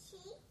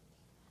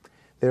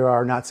 There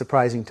are, not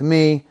surprising to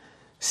me,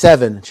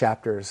 7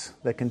 chapters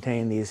that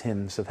contain these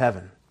hymns of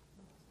heaven.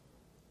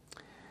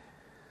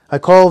 I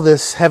call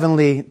this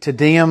heavenly Te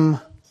Deum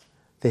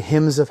the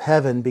hymns of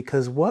heaven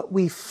because what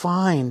we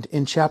find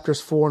in chapters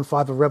 4 and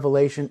 5 of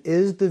Revelation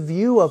is the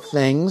view of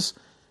things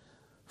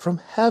from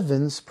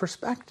heaven's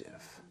perspective.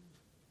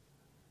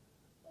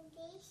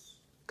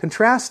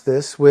 Contrast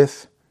this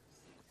with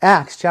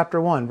Acts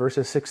chapter 1,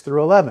 verses 6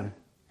 through 11.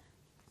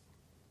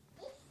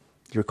 Do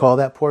you recall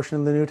that portion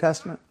of the New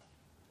Testament?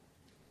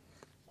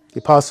 The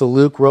Apostle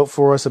Luke wrote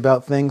for us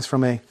about things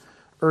from an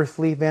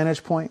earthly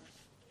vantage point.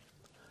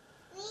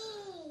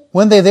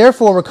 When they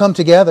therefore were come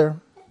together,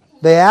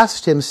 they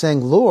asked him,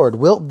 saying, Lord,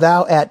 wilt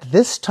thou at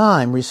this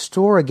time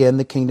restore again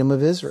the kingdom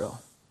of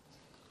Israel?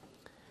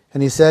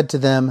 And he said to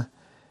them,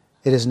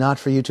 It is not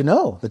for you to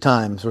know the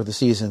times or the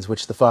seasons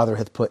which the Father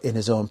hath put in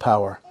his own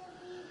power.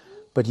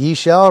 But ye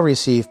shall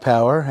receive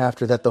power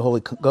after that the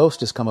Holy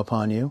Ghost is come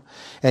upon you,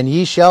 and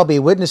ye shall be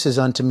witnesses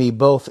unto me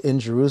both in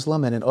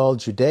Jerusalem and in all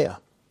Judea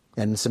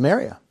and in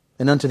Samaria,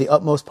 and unto the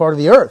utmost part of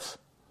the earth.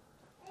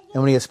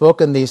 And when he had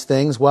spoken these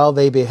things, while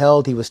they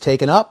beheld, he was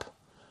taken up,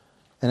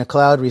 and a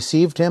cloud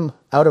received him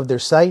out of their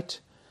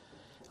sight.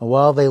 And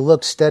while they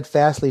looked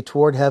steadfastly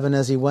toward heaven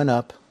as he went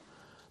up,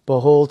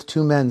 behold,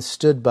 2 men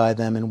stood by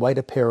them in white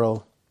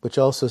apparel, which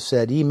also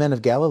said, Ye men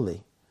of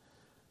Galilee,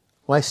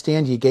 why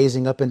stand ye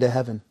gazing up into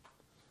heaven?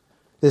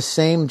 This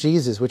same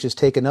Jesus which is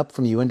taken up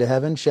from you into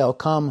heaven shall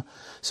come,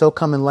 so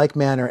come in like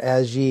manner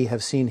as ye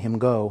have seen him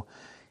go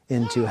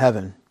into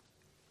heaven.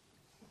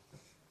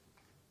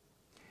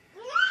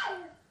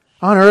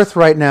 On earth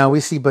right now, we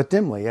see but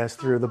dimly as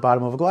through the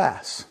bottom of a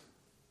glass.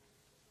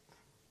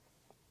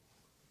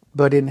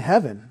 But in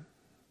heaven,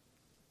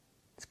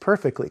 it's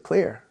perfectly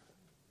clear.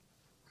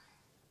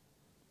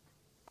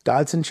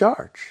 God's in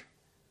charge.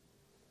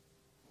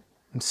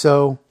 And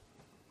so,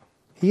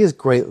 he is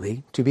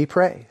greatly to be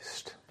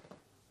praised.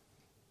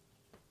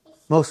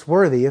 Most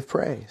worthy of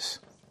praise.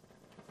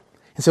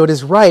 And so it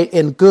is right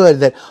and good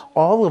that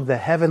all of the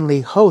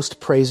heavenly host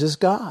praises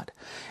God.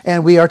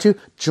 And we are to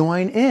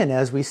join in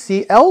as we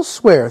see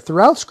elsewhere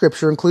throughout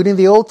Scripture, including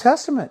the Old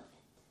Testament.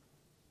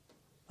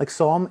 Like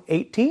Psalm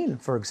 18,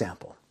 for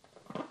example.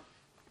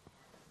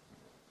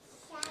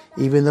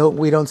 Even though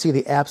we don't see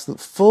the absolute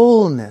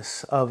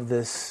fullness of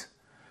this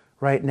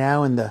right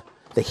now in the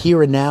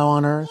here and now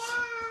on earth,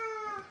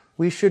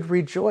 we should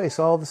rejoice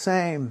all the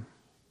same.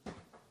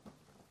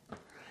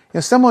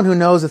 Someone who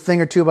knows a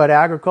thing or two about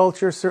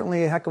agriculture,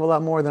 certainly a heck of a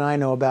lot more than I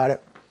know about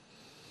it,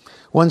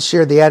 once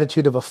shared the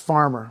attitude of a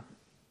farmer.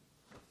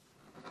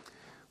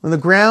 When the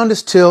ground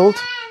is tilled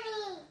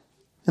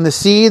and the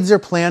seeds are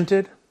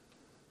planted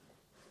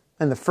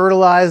and the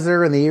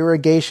fertilizer and the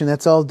irrigation,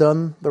 that's all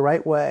done the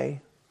right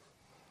way,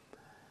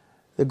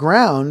 the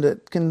ground,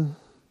 it can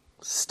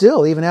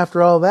still, even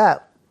after all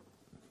that,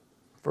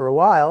 for a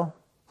while,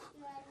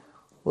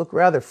 look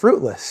rather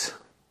fruitless.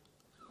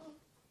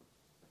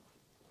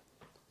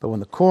 But when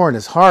the corn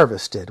is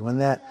harvested, when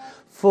that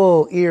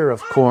full ear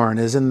of corn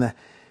is in the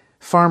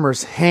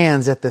farmer's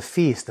hands at the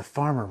feast, the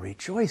farmer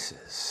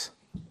rejoices.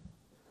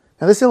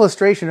 Now, this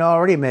illustration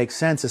already makes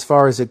sense as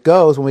far as it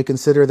goes when we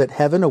consider that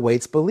heaven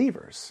awaits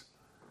believers.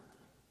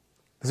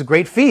 There's a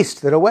great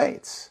feast that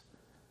awaits.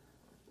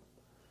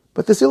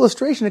 But this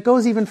illustration, it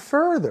goes even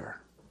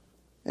further.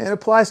 It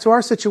applies to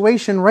our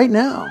situation right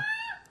now.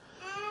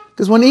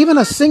 Because when even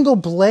a single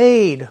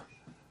blade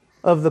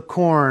of the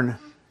corn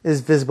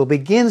is visible,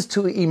 begins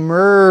to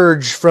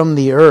emerge from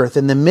the earth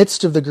in the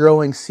midst of the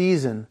growing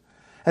season,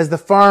 as the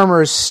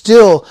farmer is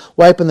still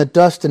wiping the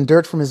dust and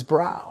dirt from his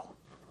brow,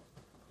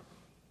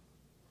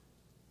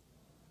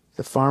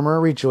 the farmer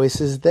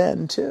rejoices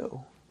then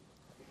too.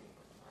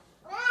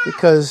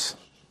 Because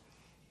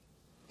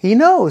he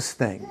knows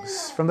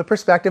things from the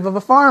perspective of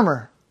a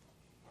farmer.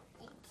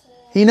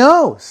 He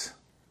knows.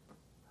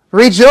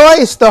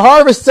 Rejoice, the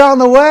harvest's on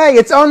the way,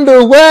 it's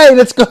underway, and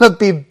it's going to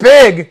be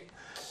big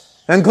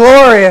and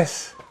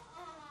glorious.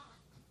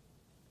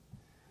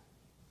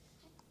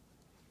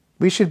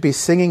 We should be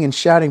singing and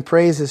shouting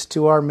praises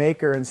to our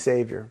Maker and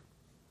Savior,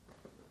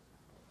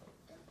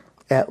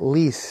 at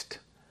least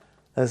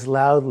as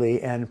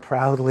loudly and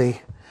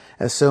proudly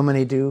as so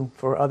many do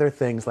for other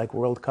things like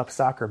World Cup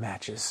soccer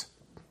matches.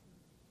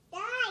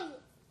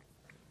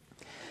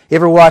 You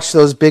ever watch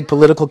those big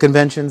political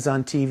conventions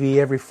on TV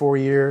every 4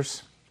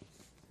 years?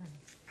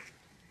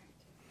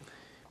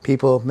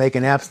 People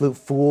making absolute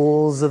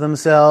fools of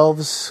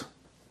themselves,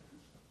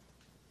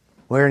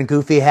 wearing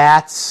goofy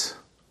hats.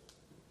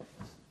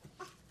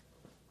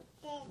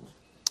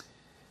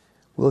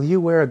 Will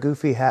you wear a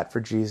goofy hat for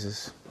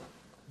Jesus?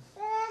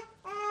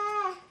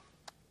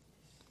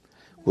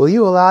 Will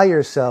you allow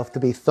yourself to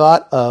be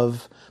thought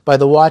of by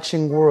the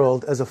watching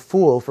world as a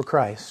fool for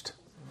Christ?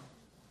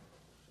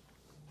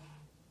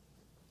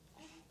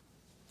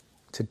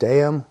 Te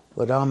Deum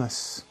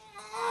laudamus.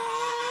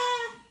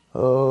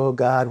 Oh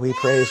God, we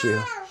praise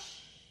you.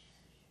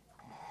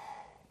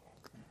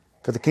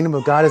 For the kingdom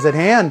of God is at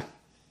hand.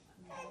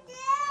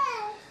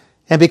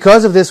 And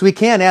because of this we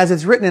can, as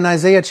it's written in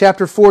Isaiah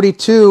chapter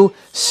 42,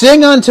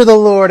 sing unto the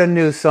Lord a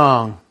new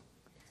song,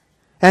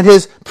 and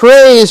his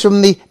praise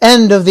from the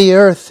end of the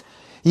earth.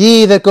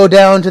 Ye that go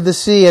down to the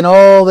sea and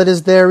all that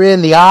is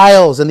therein, the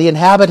isles and the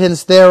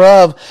inhabitants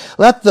thereof,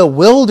 let the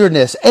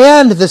wilderness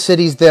and the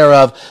cities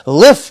thereof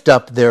lift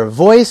up their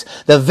voice.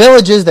 The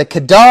villages that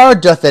Kedar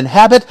doth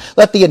inhabit,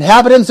 let the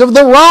inhabitants of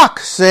the rock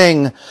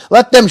sing.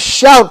 Let them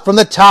shout from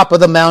the top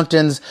of the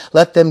mountains.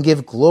 Let them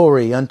give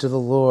glory unto the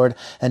Lord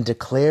and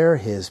declare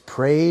his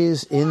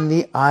praise in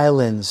the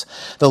islands.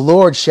 The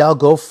Lord shall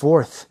go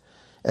forth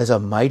as a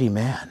mighty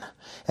man,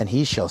 and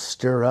he shall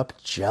stir up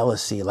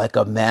jealousy like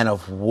a man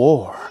of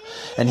war.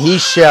 And he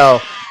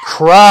shall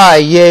cry,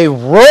 yea,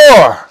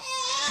 roar.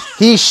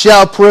 He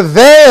shall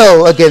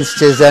prevail against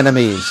his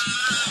enemies.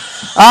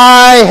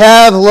 I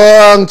have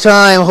long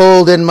time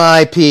holden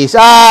my peace.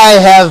 I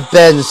have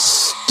been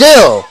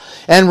still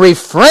and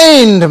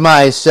refrained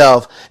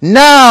myself.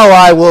 Now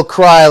I will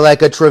cry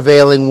like a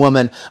travailing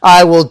woman.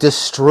 I will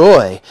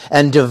destroy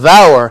and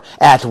devour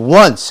at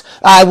once.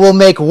 I will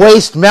make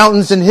waste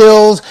mountains and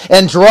hills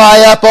and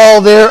dry up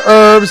all their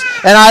herbs.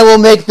 And I will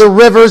make the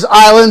rivers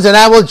islands, and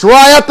I will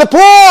dry up the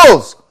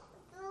pools.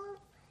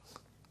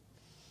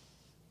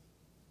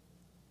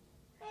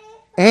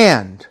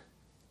 And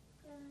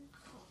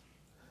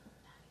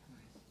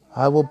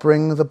I will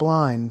bring the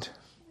blind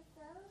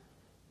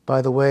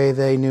by the way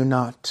they knew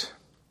not.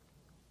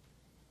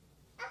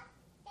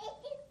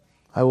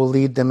 I will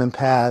lead them in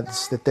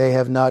paths that they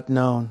have not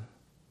known.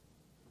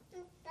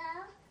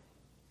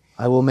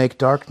 I will make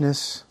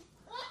darkness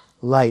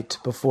light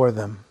before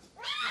them,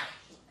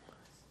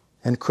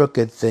 and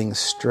crooked things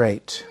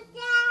straight.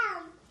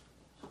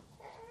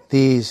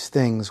 These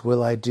things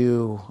will I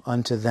do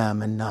unto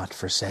them, and not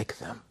forsake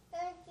them.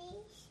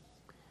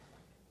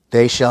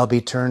 They shall be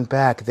turned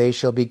back. They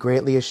shall be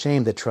greatly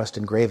ashamed that trust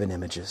in graven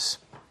images,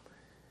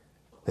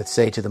 that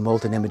say to the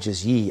molten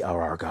images, ye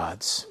are our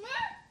gods.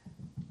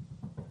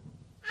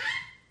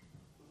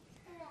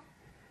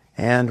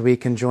 And we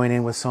can join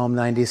in with Psalm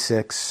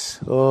 96.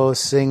 Oh,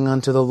 sing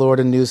unto the Lord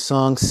a new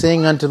song.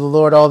 Sing unto the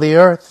Lord all the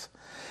earth.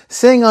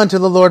 Sing unto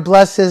the Lord,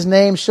 bless his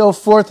name. Show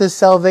forth his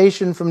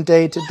salvation from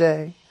day to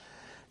day.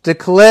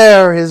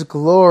 Declare his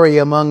glory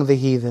among the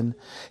heathen,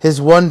 his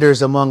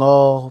wonders among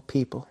all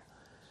people.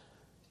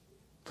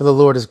 For the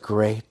Lord is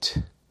great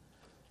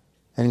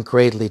and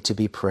greatly to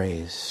be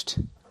praised.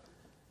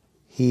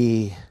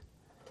 He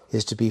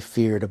is to be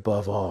feared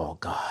above all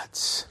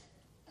gods.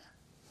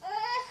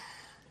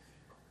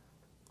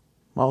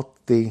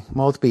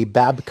 Maltby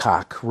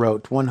Babcock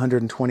wrote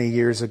 120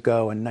 years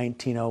ago in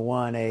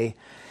 1901 a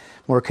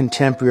more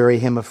contemporary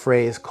hymn of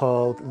praise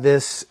called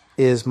 "This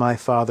is My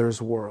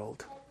Father's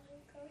World."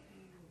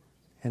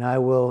 And I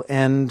will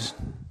end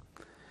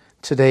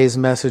today's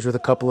message with a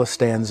couple of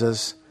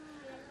stanzas.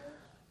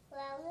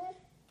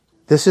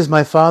 This is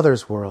my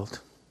Father's world.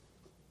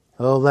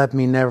 Oh, let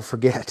me never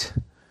forget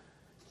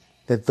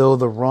that though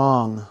the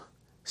wrong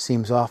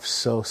seems oft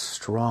so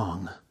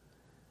strong,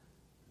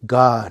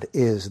 God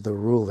is the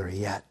ruler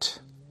yet.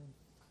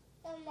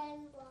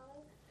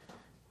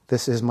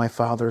 This is my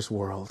Father's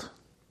world.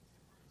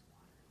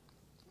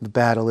 The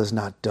battle is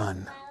not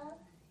done.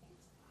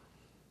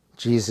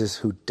 Jesus,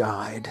 who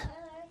died,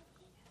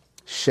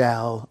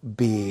 shall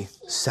be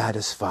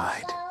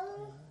satisfied,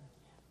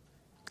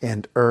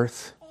 and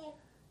earth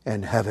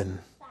and heaven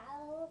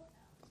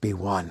be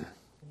one.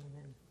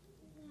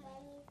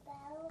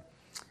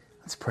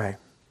 Let's pray.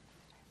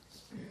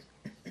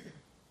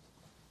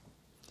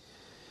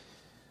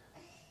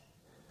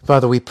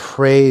 Father, we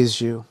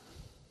praise you.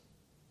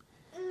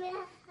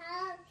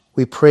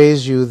 We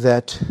praise you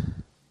that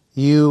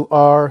you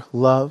are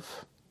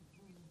love.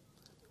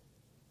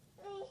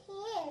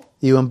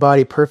 You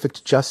embody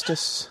perfect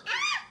justice.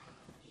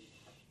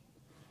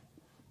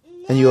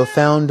 And you have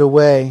found a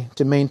way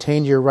to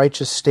maintain your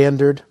righteous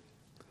standard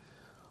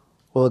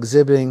while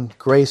exhibiting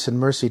grace and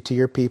mercy to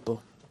your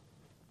people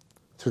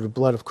through the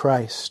blood of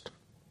Christ.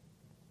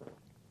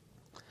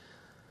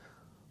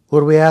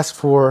 Lord, we ask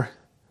for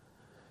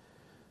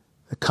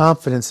the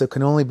confidence that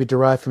can only be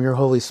derived from your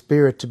Holy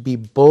Spirit to be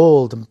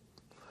bold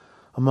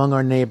among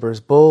our neighbors,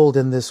 bold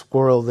in this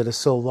world that is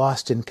so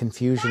lost in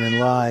confusion and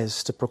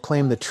lies, to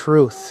proclaim the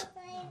truth.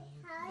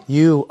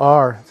 You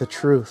are the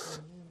truth.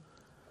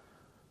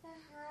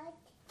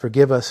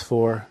 Forgive us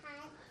for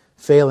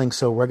failing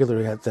so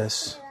regularly at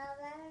this.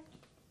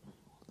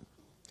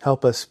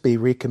 Help us be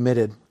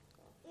recommitted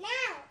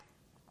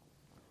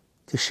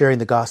to sharing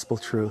the gospel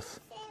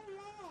truth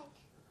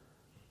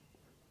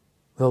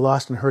with a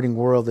lost and hurting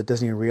world that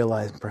doesn't even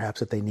realize perhaps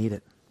that they need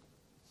it.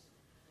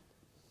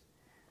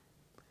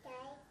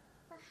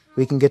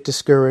 We can get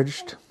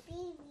discouraged.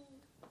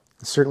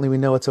 Certainly we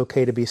know it's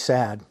okay to be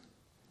sad.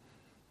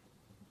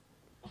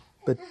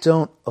 But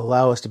don't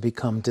allow us to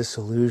become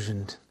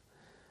disillusioned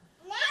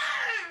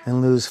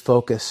and lose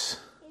focus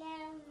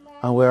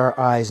on where our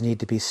eyes need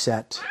to be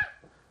set.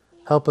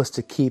 Help us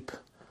to keep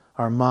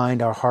our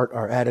mind, our heart,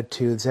 our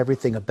attitudes,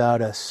 everything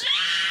about us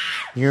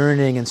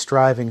yearning and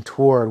striving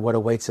toward what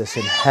awaits us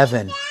in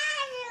heaven,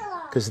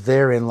 because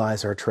therein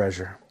lies our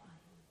treasure.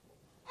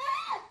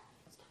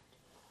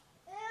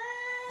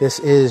 This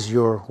is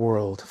your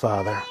world,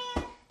 Father.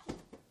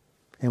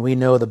 And we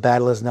know the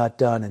battle is not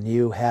done, and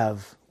you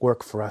have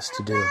work for us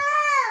to do.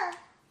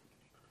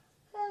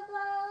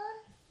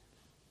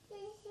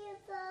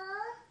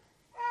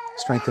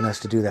 Strengthen us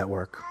to do that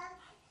work.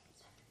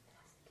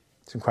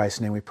 It's in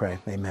Christ's name we pray.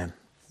 Amen.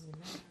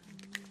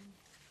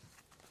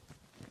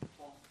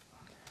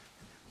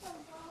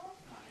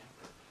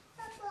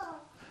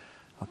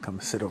 I'll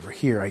come sit over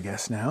here, I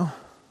guess, now.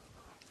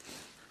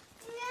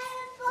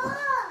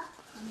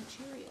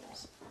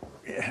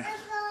 Yeah.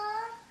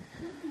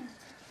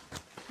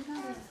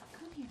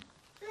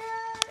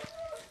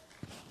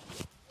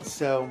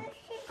 So,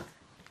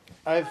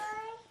 I've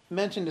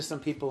mentioned to some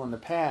people in the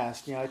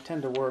past, I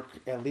tend to work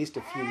at least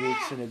a few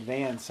weeks in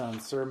advance on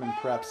sermon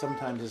prep,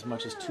 sometimes as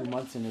much as 2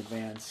 months in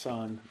advance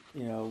on,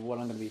 what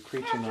I'm going to be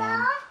preaching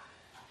on.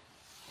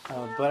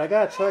 But I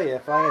got to tell you,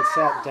 if I had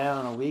sat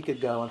down a week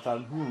ago and thought,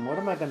 what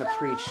am I going to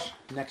preach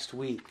next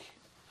week?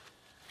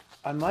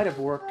 I might have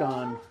worked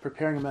on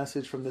preparing a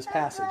message from this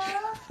passage.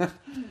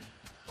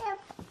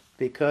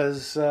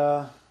 Because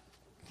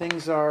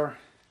things are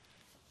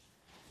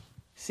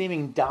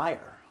seeming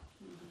dire.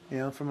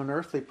 From an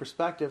earthly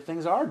perspective,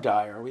 things are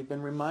dire. We've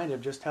been reminded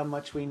of just how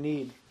much we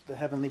need the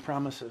heavenly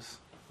promises.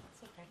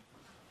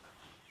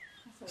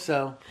 That's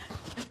okay.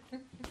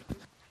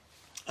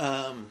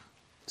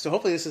 So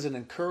hopefully this is an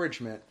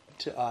encouragement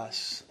to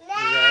us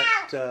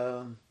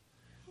that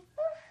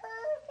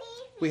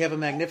we have a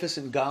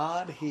magnificent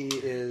God. He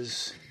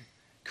is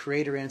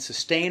creator and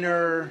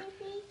sustainer.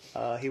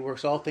 He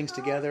works all things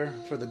together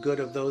for the good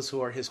of those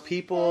who are his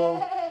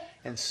people.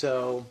 And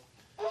so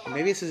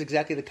maybe this is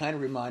exactly the kind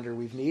of reminder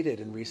we've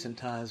needed in recent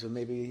times. But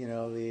maybe, in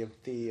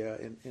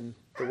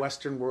the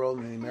Western world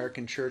and in the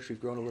American church, we've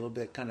grown a little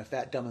bit kind of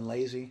fat, dumb, and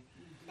lazy.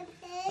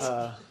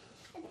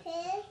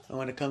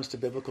 When it comes to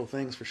biblical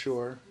things, for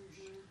sure.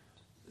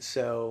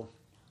 So,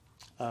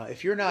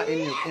 if you're not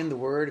in the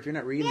Word, if you're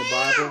not reading the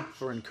Bible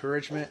for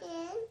encouragement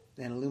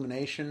and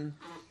illumination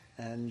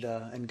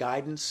and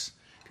guidance,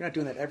 if you're not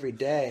doing that every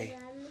day,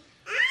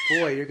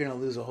 boy, you're going to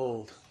lose a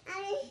hold.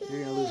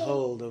 You're going to lose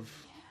hold of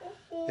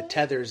the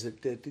tethers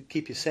that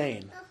keep you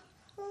sane.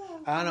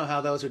 I don't know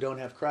how those who don't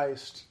have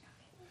Christ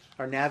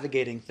are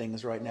navigating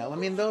things right now. I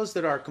mean, those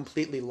that are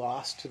completely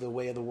lost to the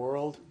way of the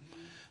world,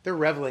 they're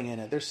reveling in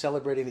it. They're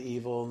celebrating the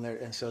evil,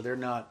 and so they're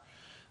not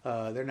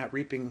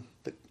reaping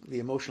the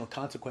emotional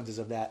consequences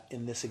of that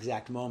in this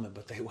exact moment,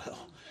 but they will.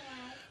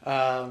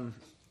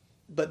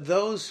 But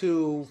those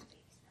who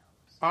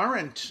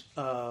aren't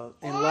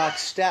in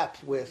lockstep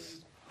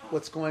with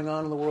what's going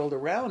on in the world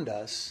around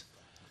us,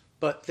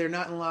 but they're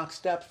not in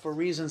lockstep for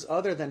reasons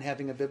other than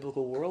having a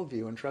biblical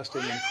worldview and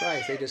trusting in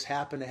Christ. They just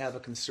happen to have a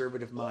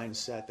conservative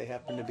mindset. They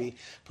happen to be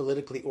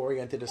politically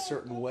oriented a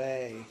certain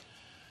way.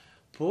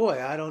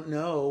 Boy, I don't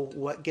know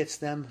what gets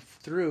them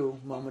through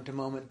moment to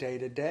moment, day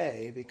to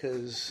day,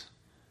 because,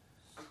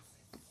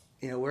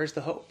 where's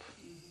the hope?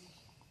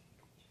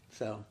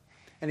 So,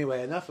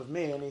 anyway, enough of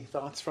me. Any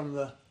thoughts from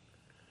the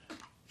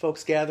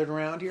folks gathered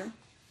around here?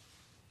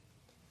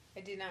 I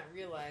did not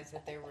realize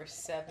that there were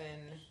 7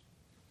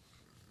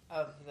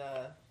 of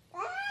the,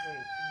 what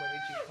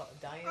did you call it,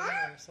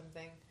 Diana or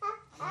something?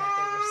 And that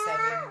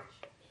there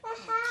were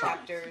 7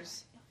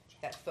 chapters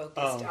that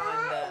focused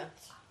on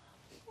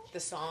the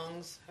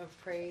songs of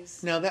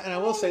praise. Now, and I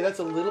will say that's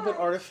a little bit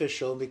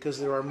artificial because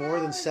there are more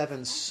than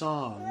 7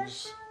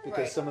 songs,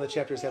 because some of the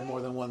chapters have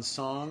more than one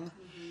song,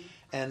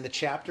 and the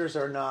chapters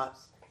are not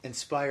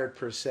inspired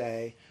per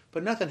se,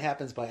 but nothing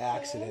happens by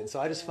accident. So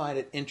I just find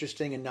it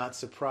interesting and not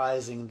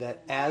surprising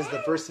that as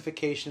the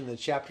versification and the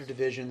chapter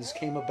divisions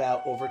came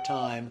about over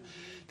time,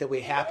 that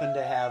we happen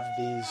to have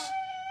these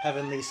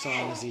heavenly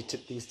songs, these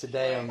Te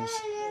Deums,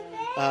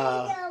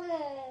 Well,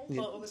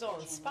 it was all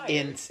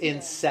inspired.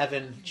 in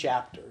 7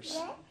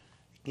 chapters,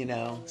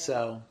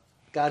 So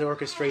God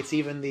orchestrates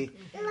even the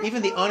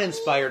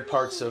uninspired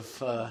parts of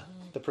the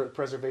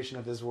preservation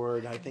of His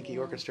Word. I think He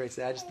orchestrates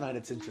that. I just find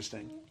it's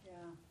interesting.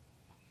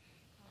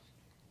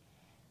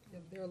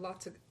 There are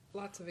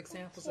lots of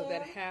examples of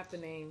that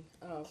happening.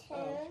 Of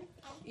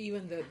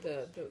even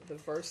the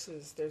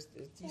verses.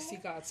 You see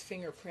God's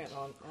fingerprint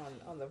on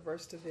the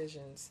verse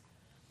divisions.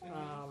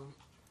 I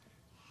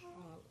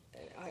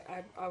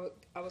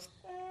was,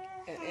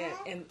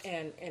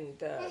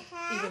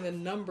 even the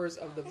numbers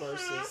of the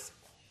verses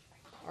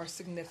are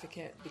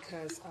significant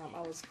because I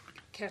was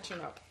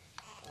catching a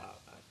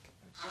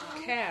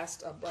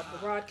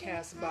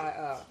broadcast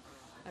by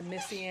a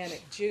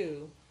Messianic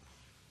Jew,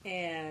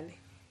 and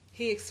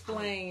he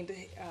explained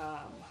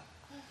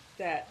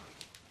that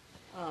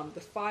the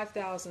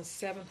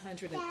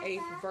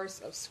 5,708th verse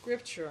of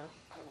Scripture.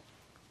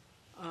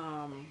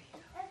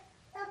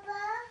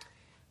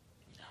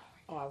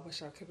 I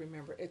wish I could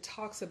remember. It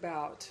talks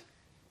about,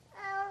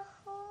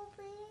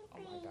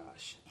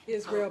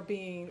 Israel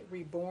being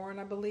reborn,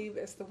 I believe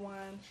is the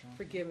one.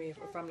 Forgive me if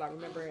I'm not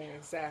remembering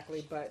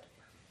exactly, but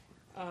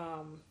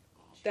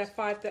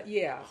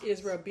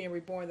Israel being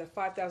reborn, the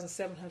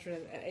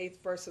 5,708th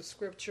verse of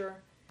Scripture.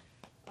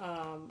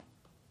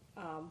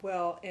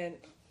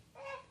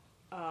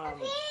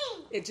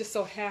 It just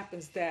so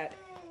happens that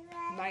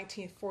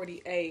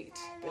 1948,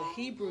 the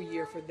Hebrew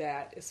year for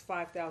that is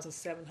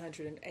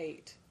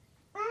 5,708.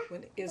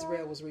 When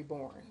Israel was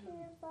reborn.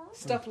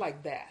 Stuff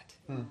like that.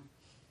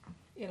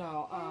 You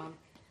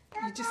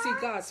just see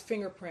God's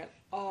fingerprint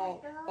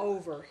all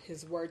over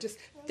His Word. Just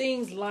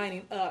things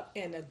lining up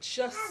in a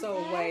just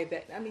so way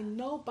that,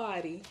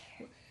 nobody,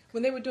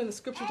 when they were doing the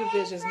scripture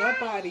divisions,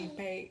 nobody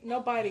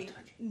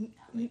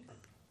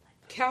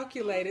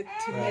calculated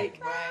to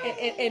make,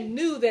 and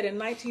knew that in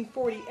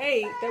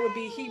 1948, that would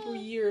be Hebrew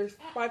year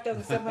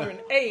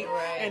 5,708,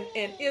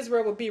 and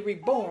Israel would be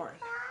reborn.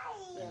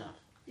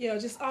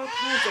 Just all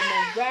kinds of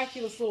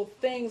miraculous little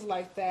things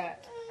like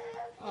that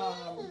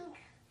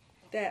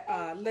that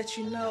let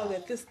you know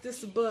that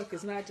this book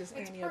is not just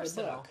any other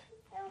book.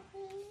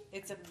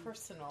 It's a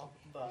personal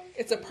book.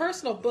 It's a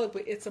personal book,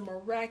 but it's a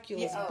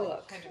miraculous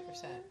book.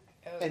 100%.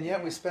 And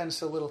yet we spend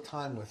so little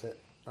time with it,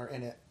 or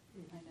in it.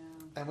 I know.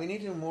 And we need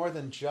to do more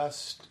than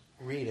just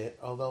read it,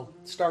 although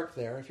start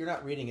there. If you're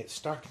not reading it,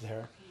 start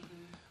there.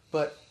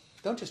 But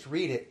don't just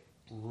read it,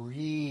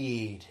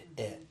 read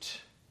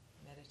it.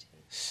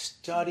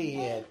 Study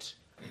it,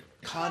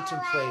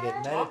 contemplate it,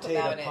 meditate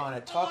upon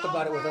it, talk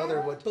about it with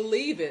others.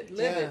 Believe it,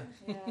 live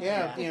it.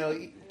 Yeah,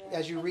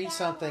 as you read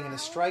something and it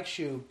strikes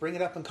you, bring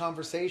it up in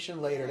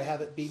conversation later to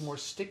have it be more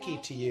sticky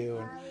to you.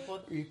 And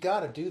you've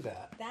got to do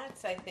that.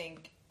 That's, I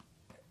think,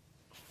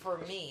 for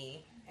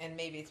me, and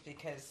maybe it's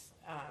because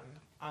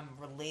I'm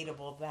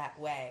relatable that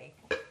way,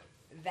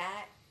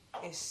 that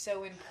is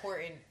so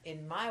important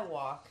in my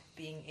walk,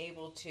 being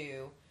able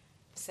to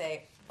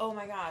say, oh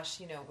my gosh,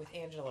 with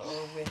Angela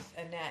or with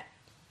Annette,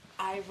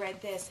 I read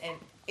this and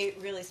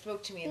it really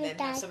spoke to me, and then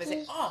have somebody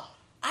say, oh,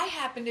 I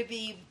happen to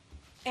be,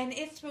 and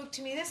it spoke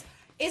to me this.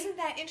 Isn't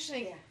that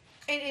interesting? Yeah.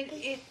 And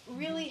it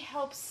really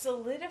helps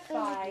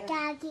solidify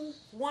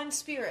one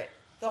Spirit,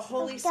 the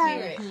Holy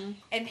Spirit,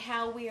 and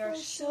how we are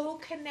so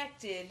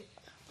connected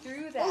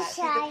through that.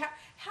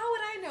 How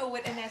would I know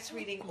what Annette's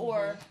reading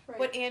or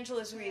what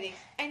Angela's reading?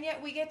 And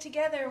yet we get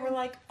together and we're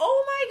like,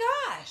 oh my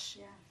gosh.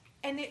 Yeah.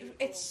 And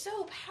it's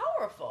so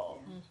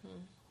powerful.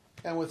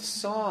 And with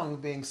song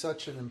being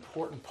such an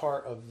important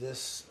part of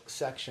this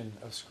section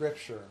of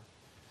Scripture,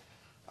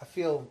 I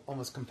feel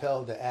almost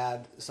compelled to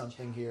add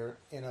something here.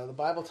 The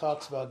Bible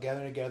talks about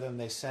gathering together and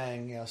they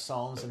sang,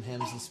 psalms and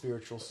hymns and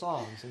spiritual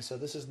songs. And so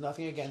this is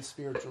nothing against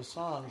spiritual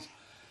songs.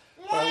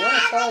 But I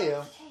want to tell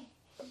you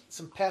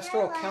some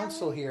pastoral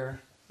counsel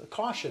here, a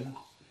caution.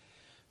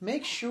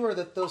 Make sure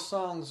that those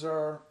songs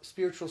are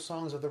spiritual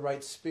songs of the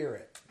right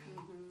spirit.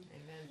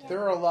 Amen.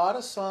 There are a lot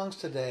of songs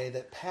today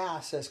that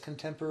pass as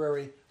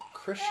contemporary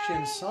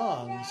Christian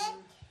songs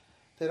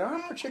that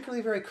aren't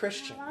particularly very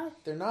Christian.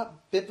 They're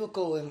not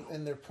biblical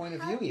in their point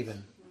of view,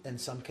 even in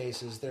some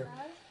cases.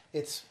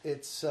 It's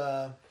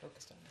the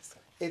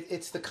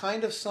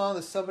kind of song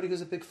that somebody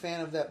who's a big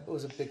fan of, that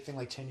was a big thing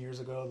like 10 years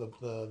ago,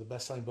 the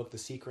best-selling book, The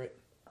Secret.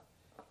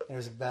 It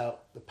was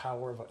about the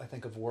power of, I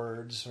think, of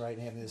words, right?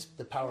 And having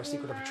the power,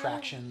 secret of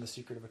attraction, the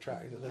secret of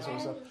attraction, this sort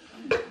of stuff.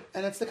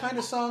 And it's the kind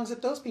of songs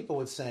that those people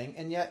would sing,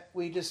 and yet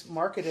we just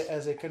market it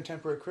as a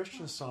contemporary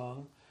Christian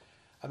song.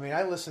 I mean,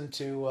 I listen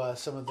to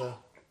some of the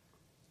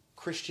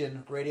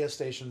Christian radio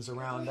stations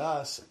around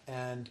us,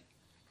 and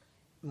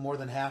more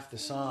than half the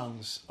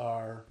songs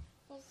are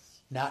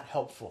not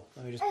helpful.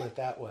 Let me just put it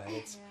that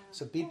way.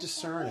 So be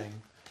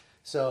discerning.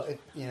 So,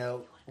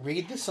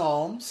 read the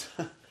Psalms.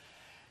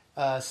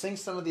 Sing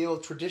some of the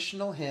old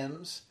traditional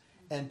hymns,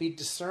 and be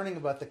discerning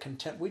about the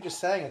We just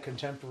sang a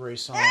contemporary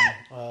song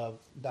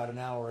about an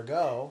hour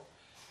ago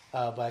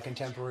by a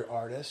contemporary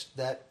artist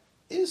that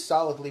is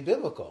solidly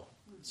biblical.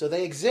 So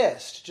they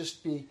exist.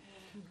 Just be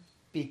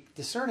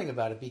discerning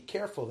about it. Be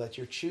careful that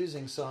you're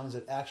choosing songs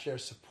that actually are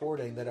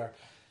supporting, that are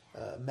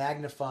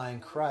magnifying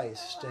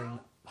Christ and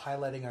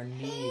highlighting our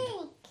need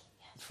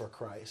for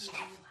Christ.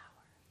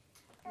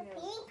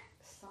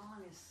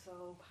 Song is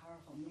so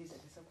powerful. Music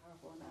is so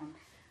powerful. And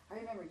I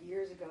remember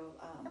years ago,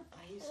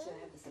 I used to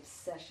have this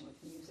obsession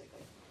with music.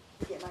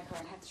 I'd get in my car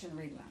and have to turn the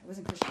radio on. It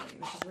wasn't Christian radio,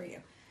 it was just radio.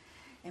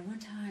 And one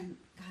time,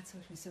 God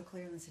spoke to me so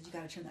clearly and said, "You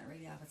got to turn that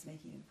radio off. It's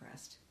making you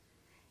depressed."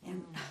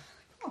 And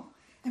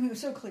it was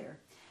so clear.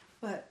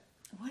 But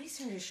what he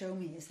started to show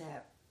me is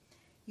that,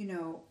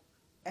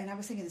 and I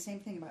was thinking the same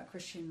thing about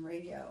Christian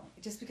radio.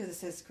 Just because it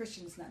says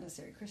Christian is not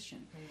necessarily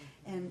Christian.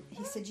 And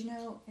he said,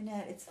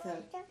 Annette, it's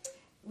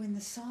when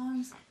the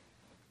songs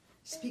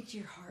speak to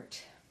your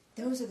heart.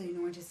 Those are the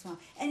anointed songs.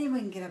 Anyone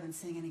can get up and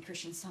sing any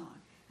Christian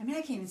song. I mean,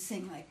 I can't even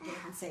sing, like, get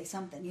up and say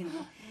something,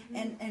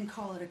 and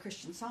call it a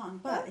Christian song.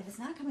 But if it's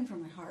not coming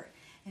from my heart,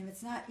 and if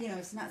it's not,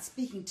 it's not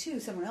speaking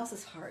to someone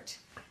else's heart,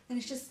 then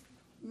it's just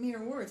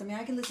mere words. I mean,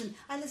 I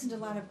listen to a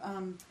lot of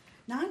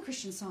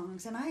non-Christian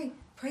songs, and I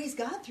praise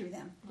God through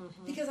them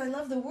because I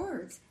love the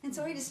words. And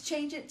so I just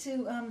change it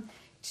to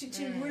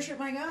worship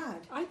my God.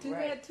 I do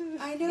that too.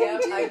 I know you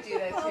do. I do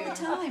that all too. the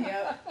time.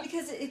 Yep.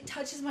 Because it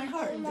touches my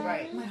heart.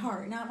 Right. My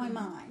heart, not my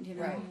mind,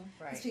 Right.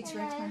 It speaks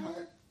right to my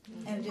heart.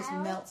 And it just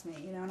melts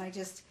me, and I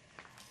just...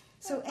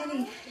 So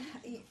that's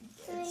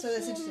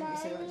interesting what you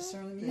say about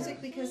discerning the music,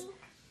 because,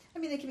 I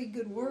mean, they can be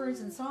good words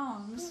and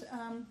songs,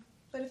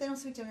 but if they don't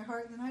speak to my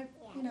heart, then I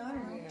don't know,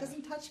 it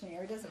doesn't touch me,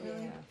 or it doesn't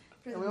really...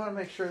 And we want to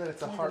make sure that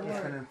it's a heart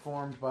that's been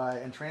informed by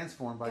and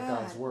transformed by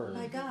God's word.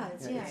 By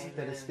God's,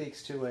 That it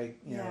speaks to a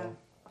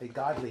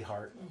godly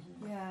heart.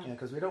 Yeah.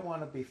 Because we don't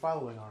want to be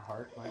following our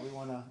heart, right? We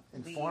want to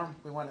inform.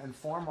 We want to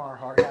inform our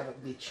heart, have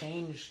it be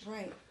changed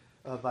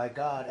by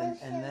God,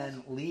 and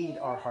then lead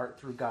our heart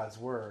through God's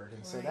word.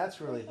 And so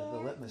that's really the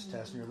litmus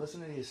test. When you're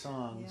listening to these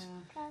songs,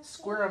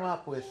 square them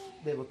up with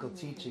biblical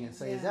teaching and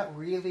say, is that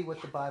really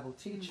what the Bible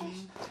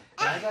teaches?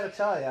 And I got to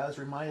tell you, I was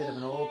reminded of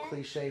an old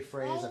cliche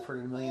phrase. I've heard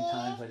it a million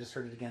times. I just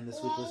heard it again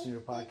this week listening to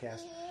a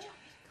podcast.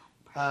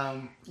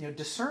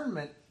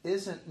 Discernment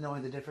isn't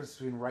knowing the difference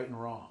between right and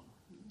wrong.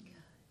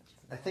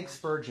 I think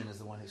Spurgeon is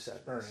the one who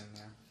said this.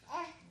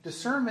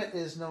 Discernment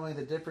is knowing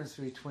the difference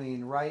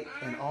between right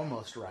and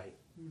almost right.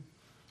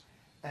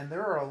 And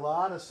there are a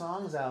lot of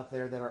songs out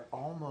there that are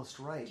almost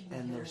right,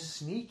 and they're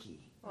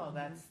sneaky. Well,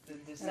 that's the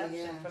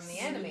deception from the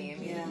enemy. I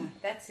mean,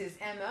 that's his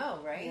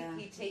MO, right? Yeah.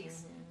 He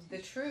takes the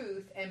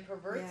truth and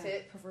perverts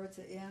it.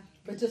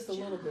 But just a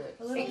little bit.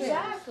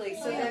 Exactly,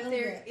 so that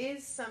there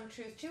is some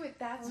truth to it.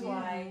 That's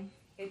why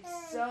it's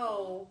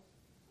so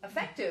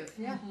effective.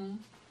 Yeah.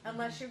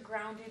 Unless you're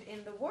grounded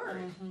in the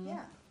Word.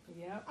 Yeah.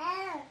 Yep.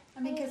 I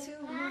mean, because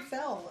who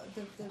fell?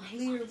 The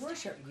leader of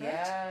worship, correct?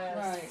 Yes.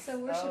 Right. So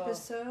worship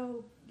is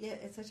so,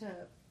 it's such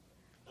a,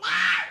 what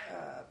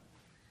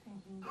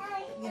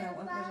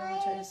was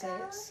I trying to say?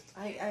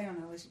 I don't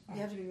know.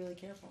 You have to be really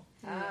careful.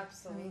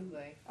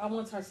 Absolutely. I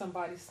once heard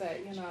somebody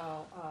say,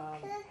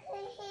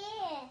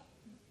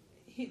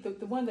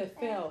 the one that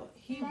fell,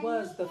 he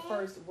was the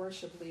first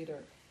worship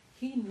leader.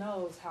 He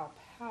knows how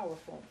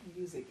powerful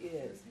music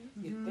is.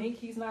 You think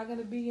he's not going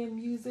to be in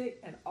music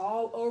and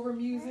all over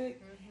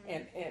music,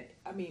 and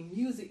I mean,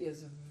 music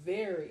is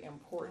very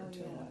important to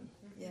him.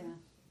 Yeah.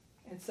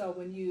 And so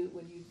when you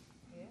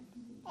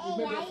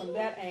remember it from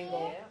that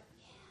angle,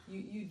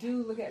 you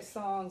do look at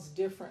songs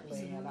differently.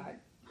 And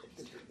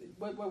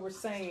what we're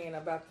saying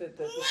about the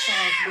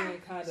songs being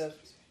kind of,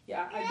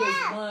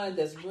 there's one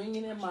that's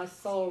ringing in my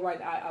soul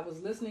right now. I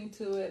was listening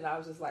to it and I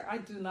was just like, I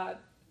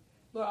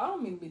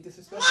don't mean to be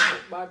disrespectful,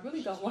 but I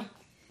really don't want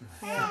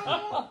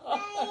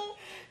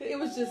It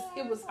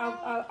was.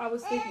 I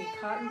was thinking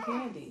cotton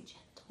candy.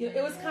 You know,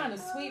 it was kind of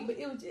sweet, but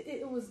it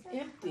was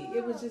empty.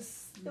 It was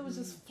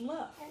just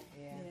fluff.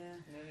 Yeah.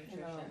 No You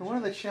know. nutrition. And one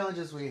of the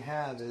challenges we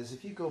have is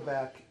if you go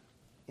back,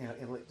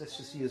 let's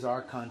just use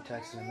our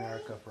context in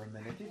America for a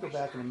minute. If you go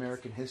back in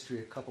American history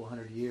a couple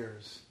hundred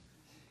years,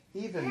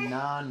 even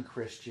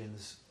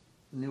non-Christians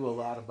knew a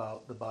lot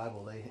about the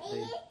Bible.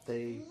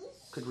 They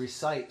could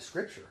recite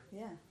Scripture.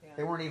 Yeah.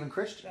 They weren't even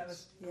Christians. That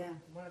was Yeah.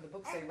 one of the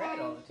books they read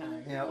all the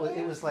time.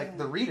 It was like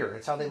the reader.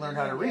 It's how they learned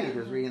how to read. It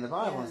was reading the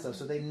Bible and stuff.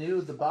 So they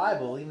knew the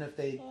Bible, even if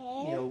they,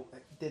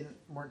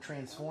 weren't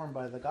transformed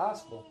by the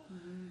gospel.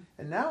 Mm-hmm.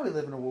 And now we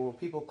live in a world where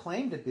people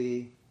claim to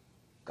be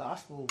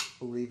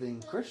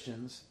gospel-believing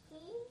Christians.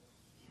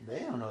 They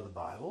don't know the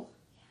Bible.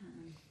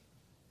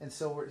 And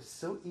so it's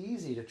so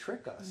easy to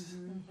trick us.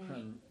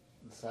 And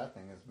the sad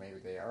thing is maybe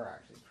they are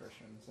actually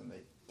Christians and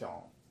they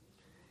don't.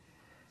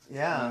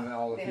 Yeah. And then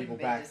all the They people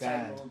haven't back been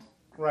then, discipled.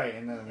 right?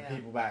 And then the Yeah.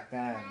 people back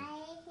then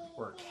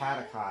were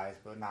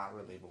catechized but not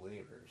really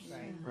believers.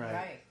 Right. Right.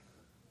 Right.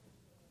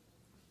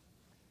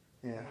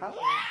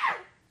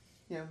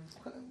 Yeah.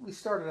 We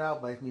started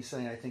out by me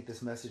saying I think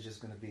this message is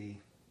going to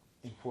be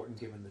important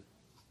given the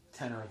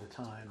tenor of the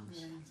times.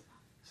 Yeah.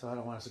 So I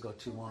don't want us to go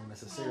too long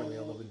necessarily,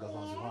 although we can go as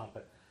long as we want.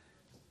 But,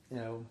 you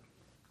don't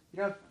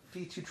have to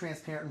be too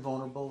transparent and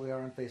vulnerable. We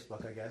are on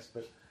Facebook, I guess.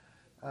 But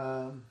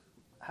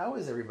how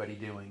is everybody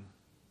doing?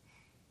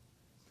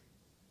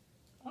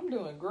 I'm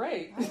doing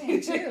great. I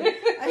am too.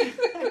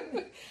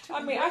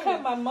 I mean, I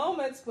have my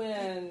moments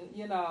when,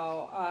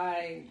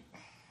 I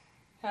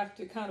have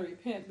to kind of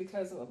repent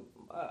because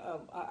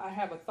I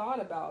have a thought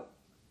about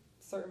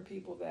certain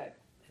people that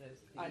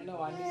I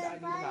know I need to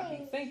not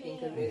be thinking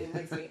because it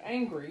makes me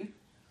angry.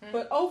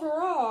 But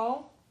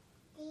overall,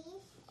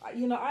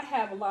 I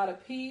have a lot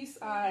of peace.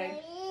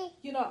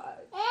 If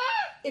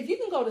you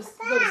can go to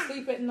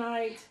sleep at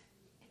night,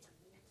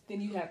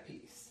 then you have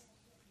peace.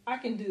 I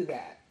can do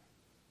that,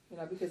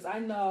 because I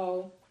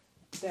know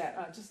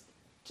that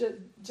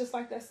just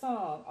like that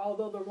song,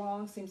 although the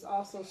wrong seems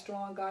also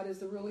strong, God is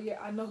the ruler. Yeah,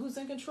 I know who's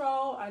in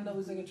control. I know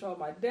who's in control of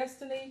my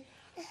destiny,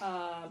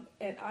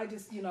 and I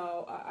just,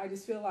 I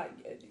just feel like.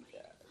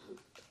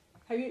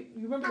 You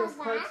remember those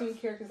cartoon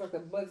characters like the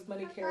Bugs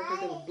Bunny characters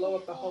that would blow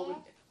up the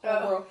whole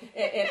world,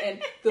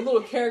 and the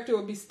little character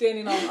would be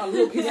standing on a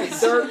little piece of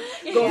dirt.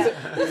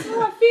 That's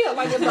how I feel.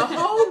 Like if the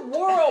whole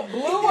world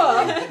blew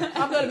up,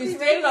 I'm going to be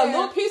standing on a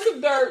little piece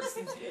of dirt,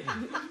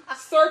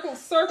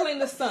 circling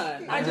the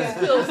sun. I just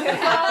feel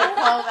I'll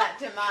call that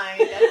to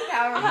mind. That's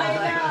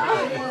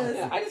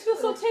powerful. I just feel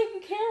so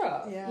taken care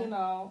of.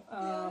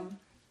 Yeah.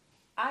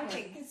 I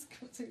think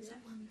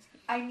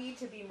I need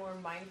to be more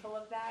mindful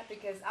of that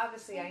because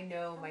obviously I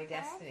know my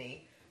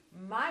destiny.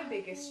 My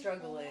biggest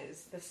struggle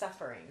is the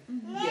suffering.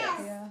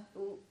 Yes. Yeah.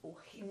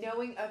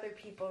 Knowing other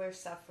people are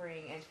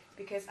suffering, and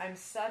because I'm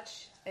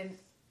such an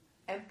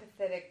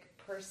empathetic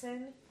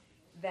person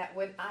that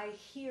when I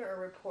hear a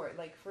report,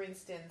 like for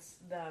instance,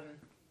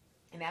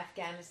 in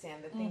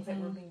Afghanistan, the things that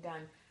were being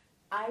done,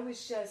 I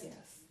was just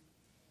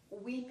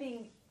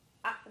weeping,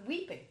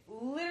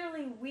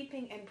 literally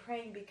weeping and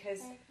praying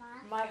because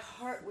my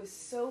heart was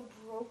so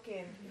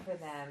broken for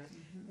them,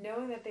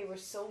 knowing that they were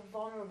so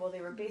vulnerable. They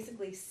were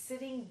basically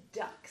sitting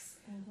ducks,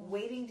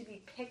 waiting to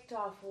be picked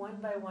off one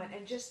by one,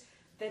 and just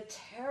the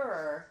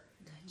terror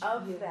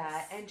of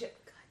that,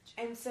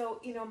 and so,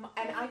 and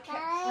I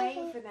kept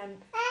praying for them,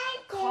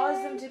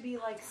 cause them to be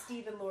like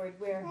Stephen, Lord,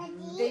 where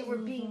they were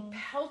being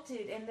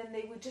pelted, and then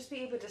they would just be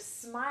able to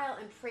smile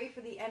and pray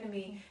for the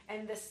enemy,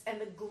 and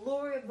the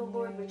glory of the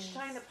Lord would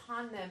shine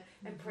upon them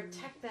and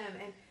protect them,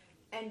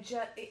 and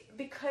just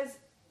because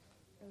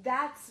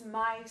that's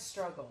my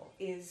struggle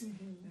is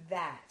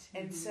that,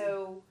 and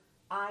so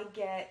I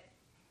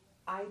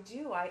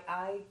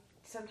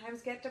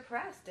sometimes get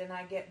depressed, and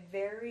I get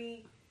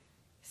very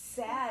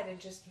sad and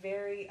just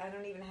very, I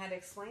don't even know how to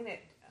explain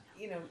it,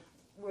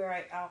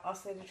 where I'll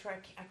say to Troy,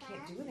 I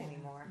can't do it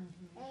anymore.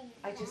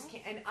 I just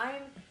can't. And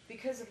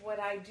because of what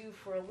I do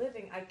for a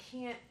living, I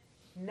can't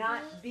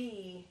not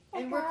be,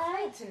 and we're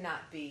called to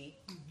not be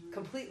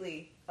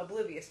completely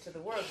oblivious to the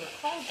world. We're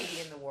called to be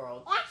in the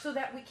world so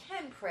that we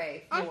can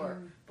pray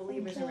for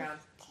believers around.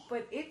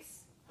 But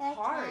it's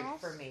hard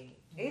for me.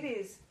 It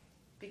is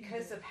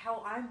because of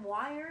how I'm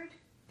wired.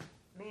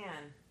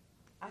 Man,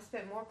 I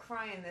spent more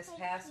crying this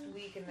past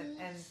week and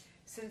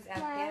since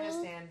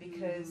Afghanistan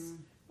because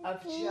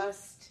of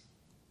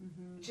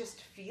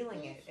just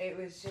feeling it. It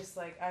was just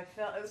like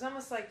it was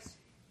almost like,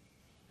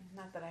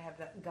 not that I have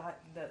that God,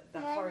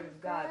 the heart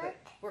of God, but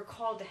we're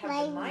called to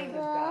have the mind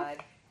of God,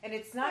 and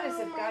it's not as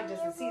if God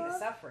doesn't see the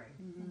suffering.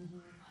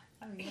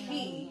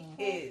 He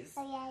is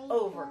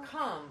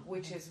overcome,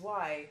 which is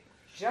why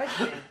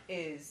judgment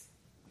is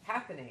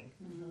happening.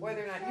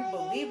 Whether or not you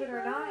believe it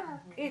or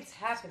not, it's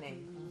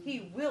happening.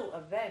 He will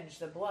avenge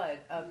the blood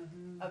of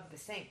the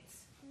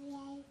saints.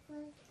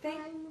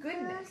 Thank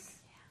goodness.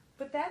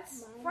 But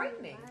that's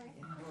frightening.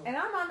 And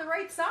I'm on the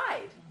right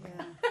side.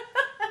 Yeah.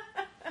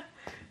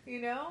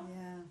 Yeah.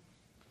 Yeah.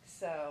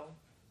 So,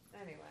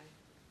 anyway.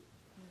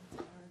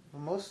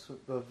 most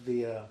of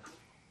the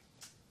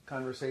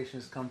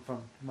conversations come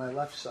from my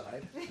left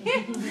side.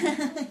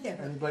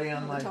 Anybody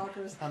on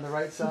the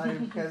right side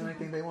who has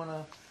anything they want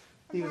to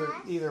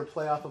either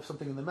play off of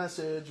something in the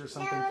message or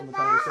something from the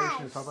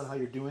conversation, or talk about how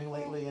you're doing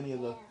lately? Any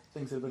of the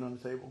things that have been on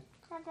the table?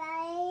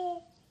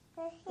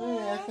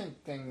 Yeah, I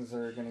think things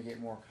are going to get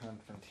more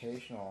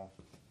confrontational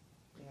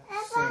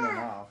soon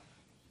enough.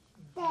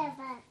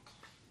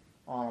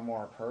 On a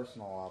more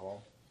personal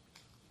level.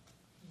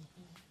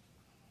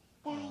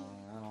 I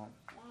don't.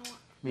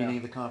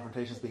 Meaning the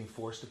confrontations being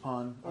forced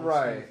upon us,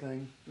 Right. kind of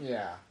thing.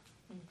 Yeah.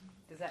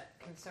 Does that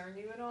concern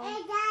you at all?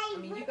 I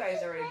mean, you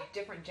guys are a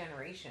different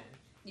generation.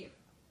 You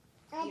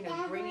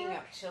know, bringing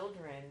up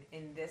children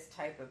in this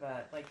type of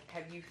a, like,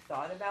 have you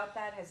thought about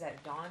that? Has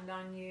that dawned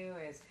on you?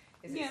 Is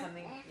it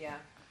something? Yeah.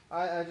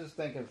 I just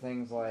think of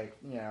things like,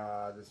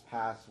 this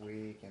past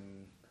week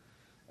and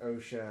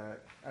OSHA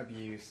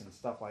abuse and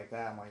stuff like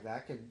that. I'm like,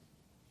 that could,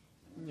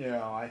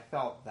 I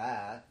felt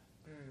that.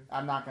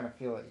 I'm not going to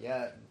feel it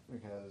yet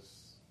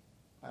because,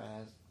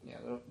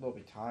 there'll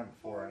be time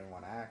before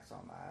anyone acts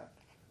on that.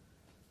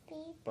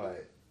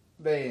 But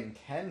they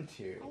intend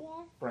to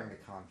bring the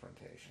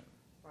confrontation.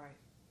 Right.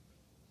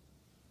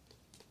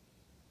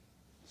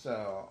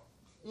 So,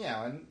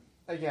 and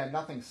again,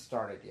 nothing's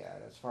started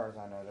yet. As far as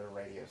I know, they're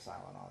radio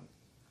silent on.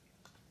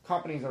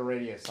 Companies are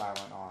radio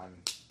silent on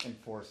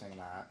enforcing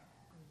that.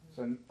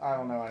 So I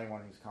don't know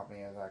anyone whose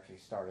company has actually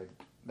started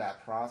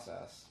that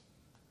process.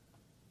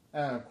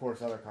 And of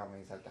course, other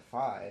companies have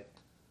defied,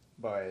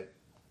 but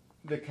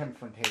the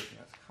confrontation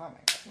is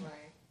coming.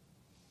 Right.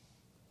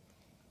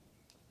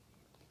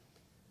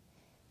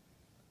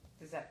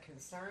 Does that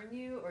concern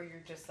you, or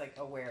you're just like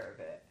aware of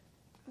it?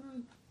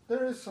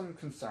 There is some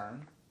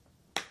concern.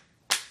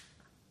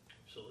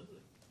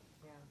 Absolutely.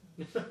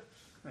 Yeah.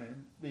 I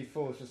mean, it'd be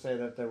foolish to say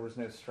that there was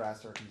no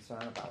stress or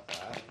concern about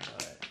that.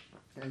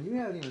 But And you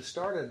haven't even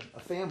started a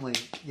family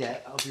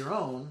yet of your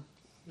own.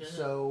 Yeah.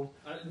 So,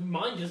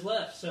 Mine just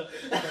left, so.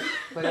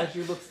 but as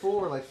you look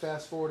forward, like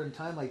fast forward in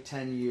time, like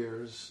 10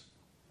 years,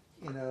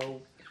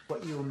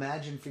 what you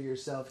imagine for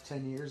yourself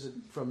 10 years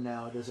from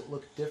now, does it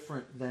look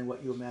different than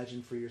what you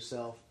imagined for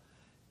yourself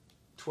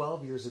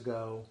 12 years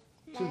ago,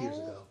 2 years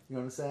ago? You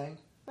know what I'm saying?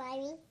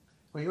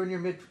 When you were in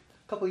your a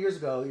couple of years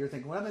ago, you were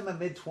thinking, when I'm in my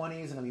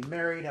mid-20s, I'm going to be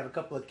married, have a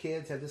couple of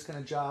kids, have this kind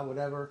of job,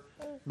 whatever.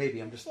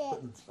 Maybe I'm just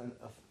putting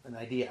an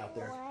idea out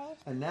there.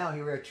 And now,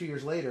 here we are 2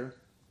 years later.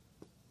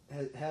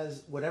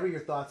 Has whatever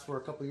your thoughts were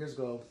a couple of years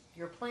ago,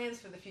 Your plans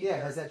for the future.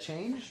 yeah, has that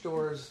changed,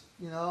 or is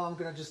I'm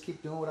going to just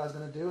keep doing what I was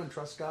going to do and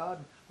trust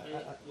God?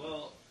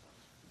 Well,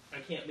 I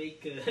can't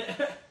make an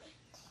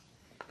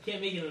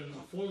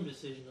informed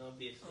decision,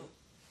 obviously.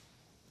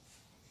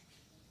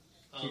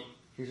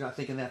 You're not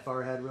thinking that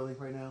far ahead, really,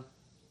 right now.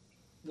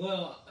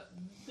 Well,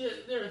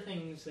 there are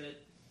things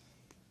that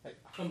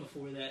come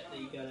before that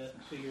you gotta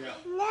figure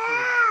out.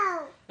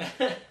 No.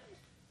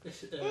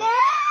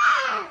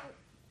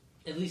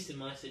 At least in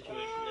my situation,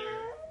 there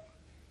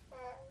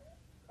are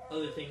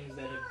other things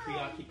that have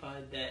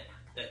preoccupied that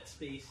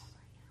space.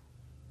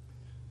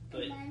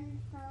 But do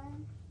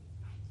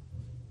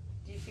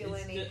you feel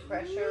any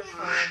pressure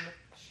from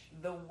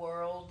the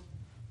world?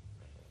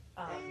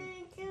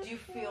 Do you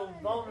feel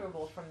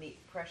vulnerable from the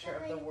pressure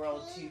of the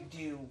world to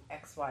do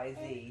X, Y,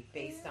 Z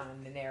based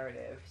on the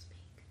narrative?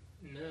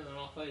 no, and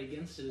I'll fight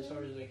against it as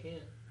hard as I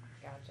can.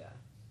 Gotcha.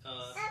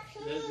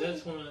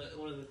 That's one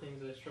of the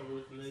things I struggle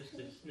with the most,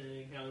 is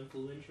knowing how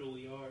influential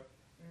we are,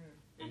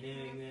 and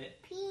knowing that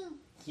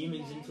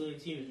humans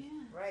influence humans.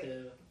 Right.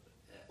 So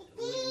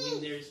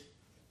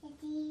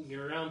when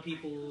you're around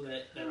people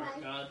that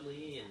aren't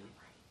godly and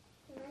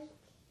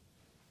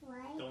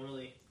don't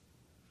really,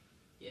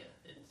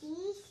 it's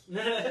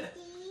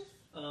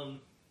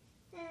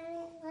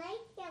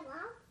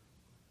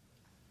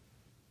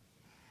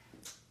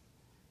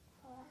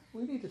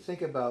We need to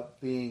think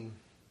about being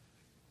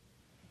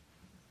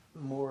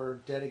more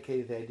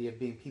dedicated to the idea of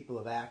being people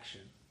of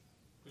action.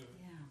 Yeah.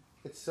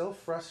 It's so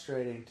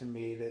frustrating to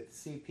me to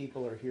see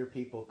people or hear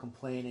people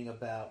complaining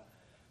about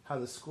how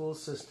the school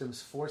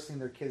system's forcing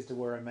their kids to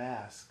wear a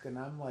mask. And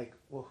I'm like,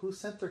 well, who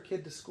sent their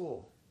kid to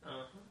school?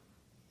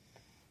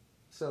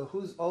 So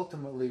who's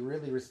ultimately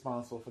really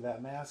responsible for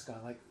that mask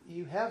on? Like,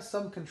 you have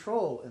some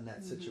control in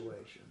that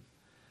situation.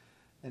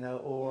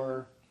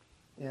 Or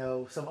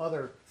some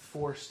other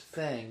forced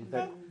thing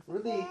that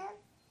really,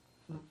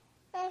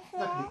 it's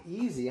not going to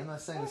be easy. I'm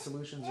not saying the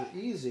solutions are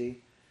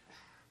easy,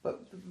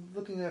 but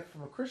looking at it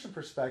from a Christian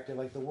perspective,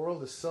 like, the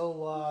world is so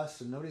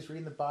lost and nobody's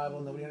reading the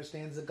Bible, nobody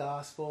understands the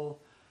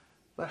gospel.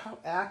 But how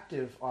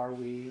active are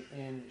we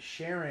in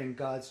sharing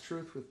God's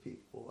truth with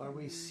people? Are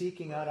we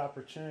seeking out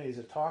opportunities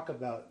to talk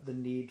about the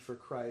need for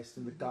Christ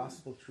and the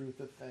gospel truth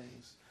of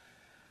things?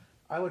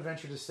 I would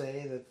venture to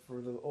say that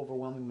for the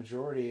overwhelming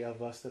majority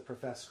of us that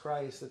profess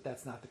Christ,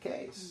 that's not the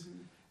case.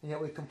 And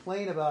yet we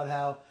complain about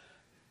how,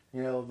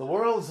 the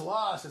world's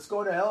lost, it's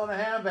going to hell in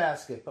a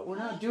handbasket, but we're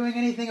not doing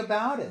anything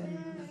about it.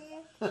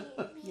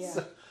 Yeah.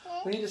 So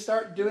we need to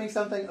start doing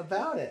something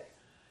about it.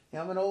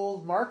 I'm an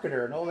old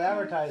marketer, an old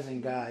advertising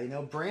guy.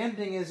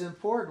 Branding is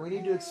important. We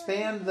need to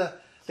expand the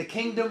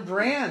kingdom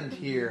brand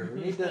here.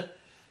 We need to,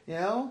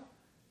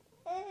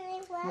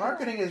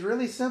 marketing is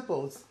really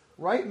simple. It's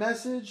right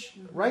message,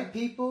 right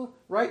people,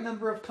 right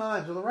number of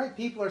times. Well, the right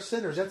people are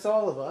sinners. That's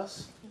all of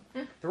us.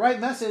 The right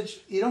message,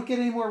 you don't get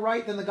any more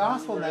right than the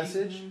gospel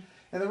message.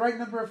 And the right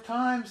number of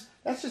times,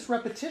 that's just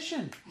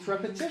repetition. It's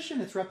repetition.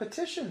 It's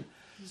repetition.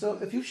 So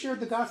if you shared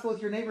the gospel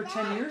with your neighbor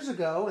 10 years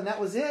ago and that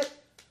was it,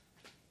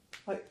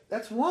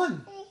 that's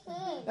one.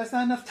 That's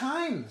not enough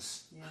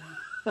times.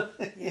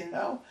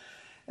 Yeah.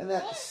 And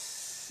that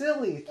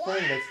silly thing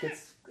that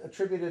gets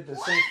attributed to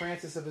St.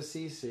 Francis of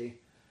Assisi,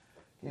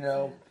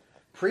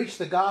 preach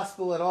the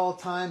gospel at all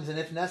times and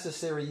if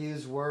necessary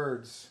use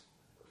words.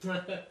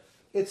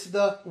 It's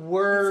the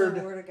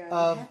word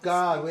of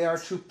God. We are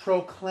to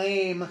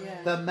proclaim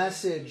the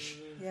message.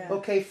 Yeah.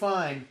 Okay,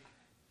 fine.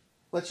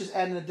 Let's just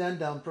add an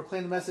addendum.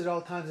 Proclaim the message at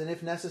all times and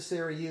if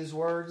necessary use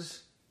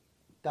words. ...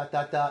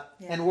 Yeah.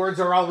 And words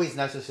are always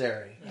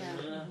necessary.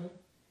 Yeah.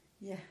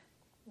 Yeah.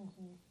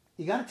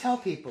 You got to tell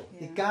people.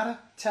 Yeah. You got to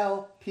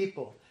tell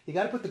people. You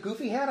got to put the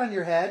goofy hat on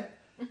your head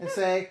and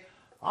say,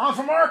 I'm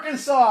from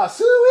Arkansas.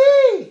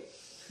 Soo-wee!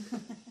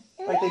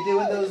 Like they do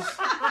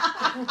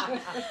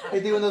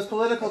in those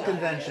political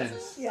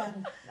conventions. Yeah.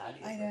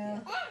 I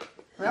know.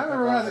 I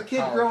remember when I was a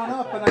kid growing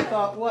up and I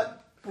thought, what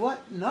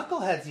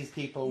knuckleheads these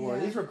people were.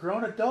 Yeah. These were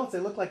grown adults. They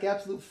looked like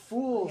absolute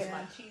fools.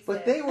 Yeah.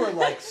 But they were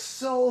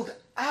sold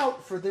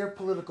out for their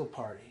political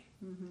party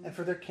and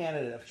for their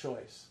candidate of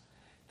choice.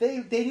 They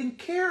didn't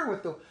care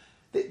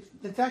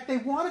in fact, they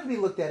wanted to be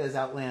looked at as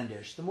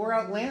outlandish. The more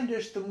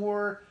outlandish, the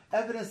more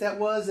evidence that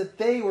was that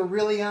they were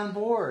really on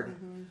board.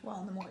 Well,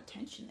 and the more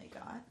attention they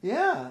got.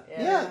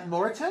 Yeah,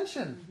 more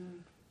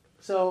attention.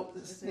 So,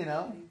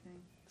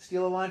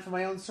 steal a line from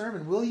my own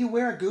sermon. Will you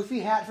wear a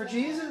goofy hat for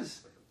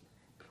Jesus?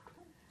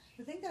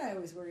 The thing that I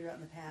always worried about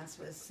in the past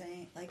was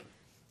saying,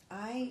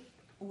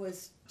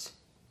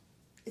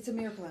 it's a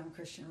miracle I'm a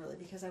Christian, really,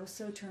 because I was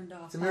so turned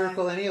off. It's a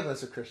miracle any of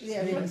us are Christians.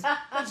 Yeah, it is.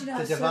 But It's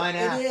a divine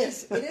act. It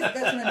is. That's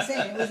what I'm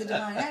saying. It was a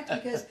divine act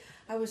because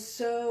I was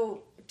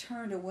so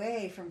turned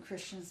away from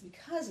Christians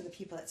because of the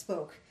people that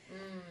spoke.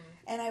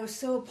 And I was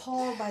so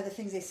appalled by the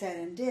things they said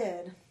and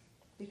did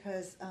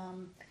because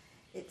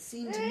it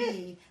seemed to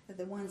me that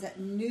the ones that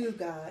knew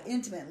God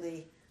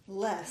intimately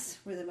less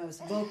were the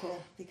most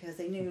vocal because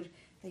they knew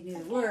the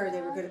word,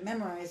 they were good at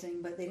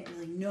memorizing, but they didn't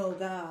really know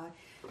God,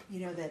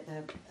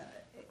 the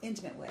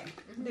intimate way.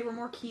 They were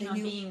more keen They on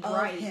knew being of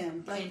right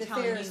him, like and the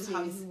telling you how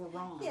Pharisees. you were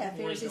wrong. Yeah,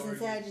 Pharisees and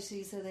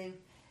Sadducees, so they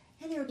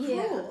were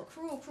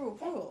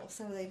cruel.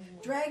 So they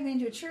dragged me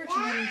into a church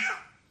and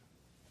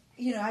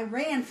then, I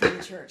ran from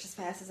the church as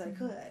fast as I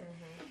could.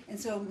 And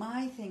so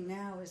my thing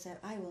now is that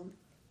I will,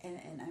 and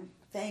I'm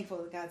thankful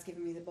that God's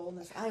given me the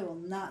boldness, I will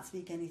not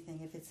speak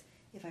anything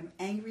if I'm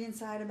angry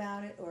inside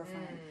about it or if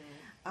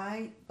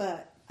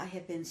but I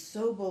have been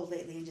so bold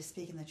lately in just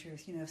speaking the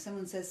truth. If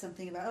someone says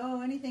something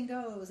about, anything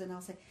goes, and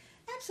I'll say,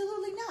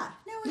 absolutely not.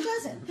 No, it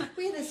doesn't.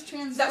 We had this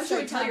Is that what you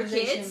would tell your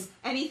kids?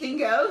 Anything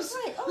goes?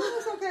 Right. Oh,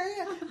 that's okay.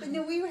 Yeah.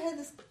 But we had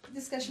this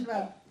discussion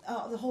about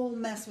the whole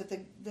mess with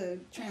the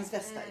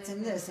transvestites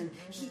and this, and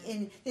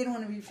and they don't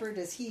want to be referred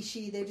to as he,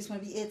 she. They just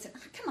want to be it.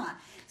 Come on.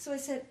 So I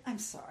said, I'm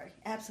sorry.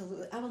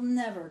 Absolutely. I will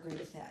never agree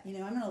with that. I'm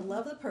going to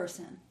love the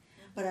person,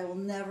 but I will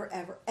never,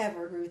 ever,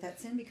 ever agree with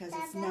that sin because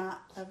it's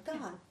not of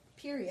God.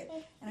 Period.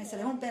 And I said,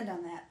 I won't bend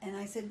on that. And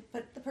I said,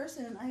 but the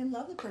person, I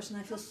love the person.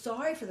 I feel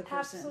sorry for the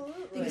person.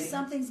 Absolutely. Because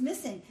something's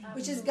missing,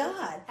 which is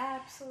God.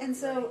 Absolutely. And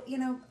so,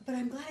 but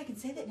I'm glad I can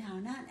say that now.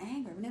 I'm not in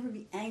anger. I would never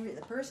be angry at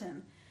the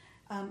person.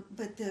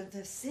 But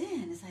the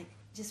sin is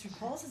just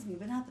repulses me,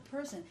 but not the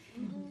person.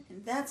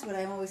 And that's what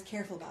I'm always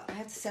careful about. I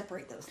have to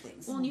separate those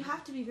things. Well, and you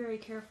have to be very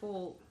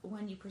careful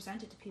when you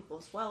present it to people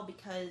as well,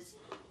 because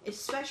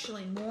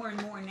especially more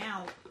and more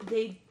now,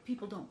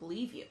 people don't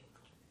believe you.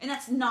 And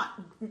that's not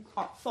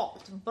our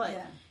fault,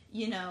 but,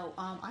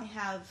 I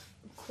have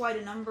quite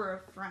a number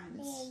of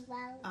friends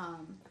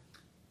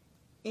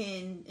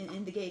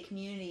in the gay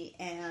community,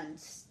 and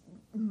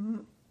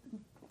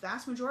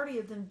vast majority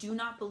of them do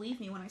not believe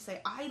me when I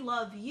say, I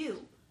love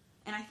you,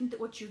 and I think that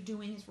what you're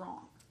doing is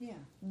wrong. Yeah.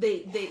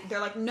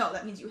 They're like, no,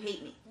 that means you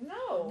hate me.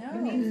 No. No.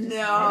 You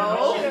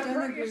Don't shouldn't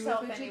hurt agree with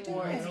yourself what you're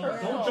anymore. doing. It's Don't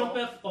hurtful.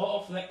 jump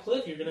off that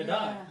cliff. You're gonna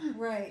die.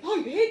 Right. Oh,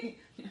 you hate me.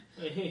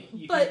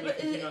 You But-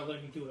 can't make you're not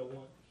letting me do what I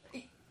want.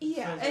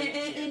 Yeah, Sounds like-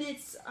 and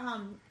it's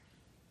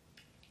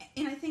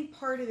and I think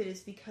part of it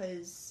is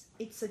because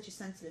it's such a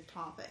sensitive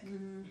topic.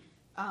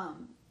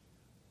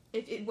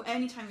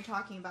 Anytime you're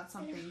talking about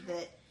something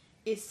that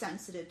is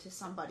sensitive to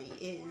somebody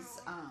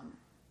is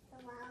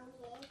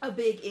a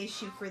big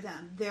issue for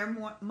them. They're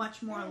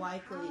much more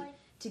likely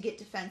to get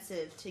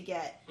defensive, to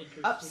get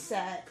Interesting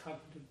upset.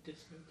 Cognitive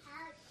dissonance.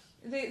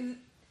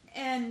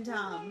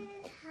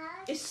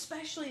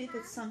 Especially if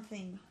it's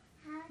something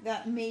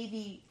that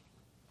maybe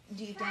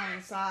deep down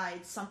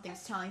inside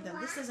something's telling them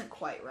this isn't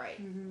quite right.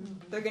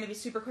 They're going to be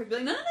super quick to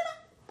be like,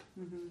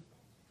 no.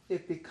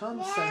 It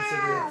becomes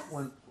sensitive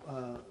when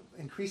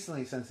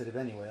increasingly sensitive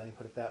anyway, let me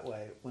put it that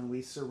way, when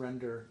we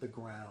surrender the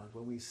ground,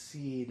 when we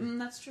seed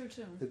That's true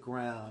too. the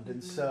ground.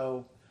 And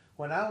so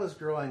when I was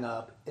growing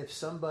up, if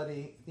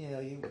somebody, you're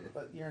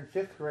in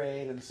 5th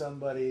grade and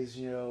somebody's,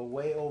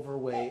 way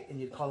overweight and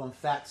you'd call them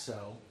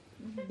fatso,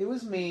 it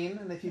was mean.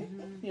 And if you,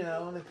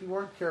 and if you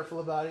weren't careful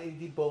about it, you'd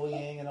be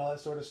bullying and all that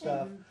sort of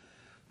stuff.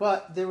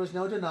 But there was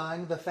no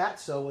denying the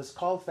fatso was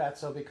called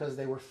fatso because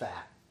they were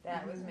fat.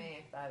 That was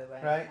me, by the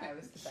way. Right? I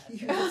was the best.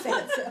 You were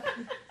fatso.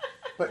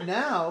 But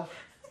now,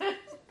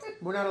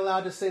 we're not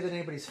allowed to say that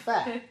anybody's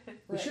fat. We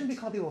Right. shouldn't be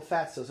calling people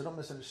fatso, so don't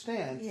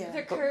misunderstand. Yeah.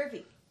 They're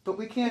curvy. But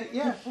we can't,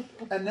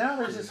 And now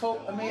there's this whole,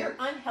 You're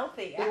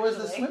unhealthy, it was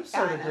the actually.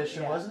 swimsuit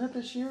edition, wasn't it,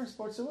 this year in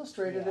Sports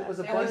Illustrated? Yeah. It was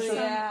a There bunch was of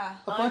Yeah.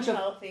 a bunch of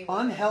unhealthy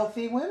women.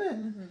 unhealthy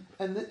women,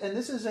 and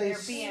this is a Your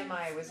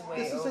BMI was way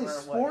this is over a what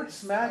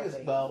sports is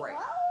magazine. healthy.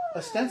 Well,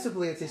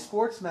 ostensibly it's a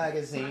sports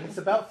magazine. It's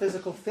about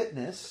physical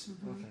fitness,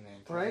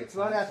 right? It's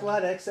about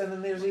athletics, and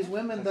then there's these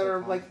women that are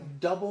like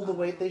double the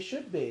weight they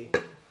should be.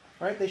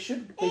 Right? They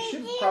should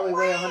probably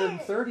weigh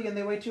 130 and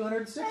they weigh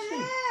 260.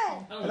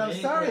 And I'm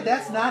sorry,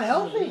 that's not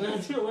healthy.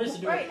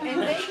 Right,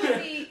 and they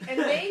could be, and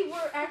they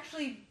were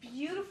actually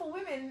beautiful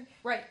women,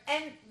 Right.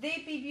 and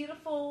they'd be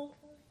beautiful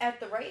at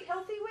the right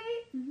healthy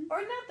weight or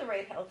not the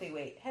right healthy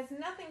weight. Has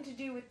nothing to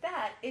do with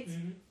that.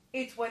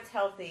 It's what's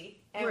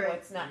healthy and Right.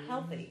 what's not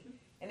healthy.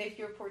 And if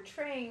you're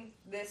portraying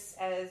this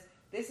as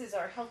this is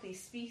our healthy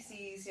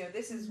species,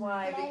 this is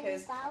why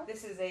because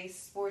this is a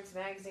sports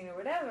magazine or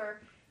whatever,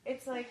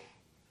 it's like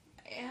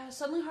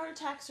Suddenly heart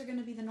attacks are going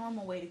to be the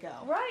normal way to go.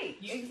 right,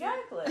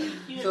 exactly.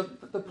 So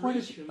the point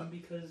is, them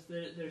because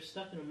they're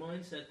stuck in a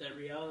mindset that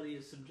reality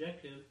is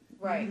subjective.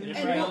 Right. And if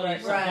And reality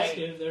is right.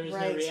 subjective, there is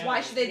Right. no reality.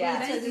 Why should they Yeah.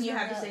 believe anything you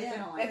have to Yeah. say if they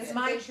don't like That's it?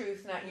 my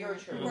truth, not your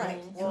truth.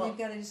 Right. And Well, we've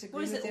got to disagree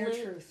what is with it, their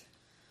Lynn? truth.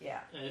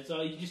 yeah. And it's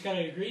all you just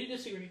gotta agree to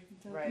disagree.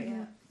 Right.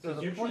 Yeah. so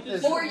the Your point truth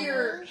is, is- Or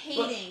you're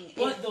hating.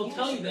 But if they'll you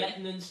tell you disagree. that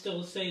and then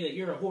still say that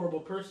you're a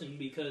horrible person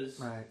because.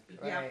 right.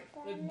 Yeah.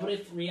 Right. But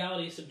if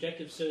reality is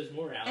subjective, so is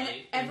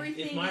morality. And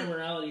everything if my is-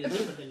 morality is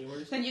different than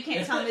yours, Then you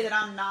can't tell me that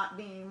I'm not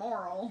being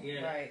moral.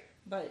 Yeah. Right.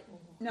 But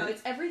no,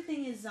 it's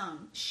everything is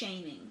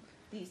shaming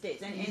these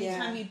days. And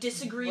anytime Yeah. you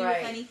disagree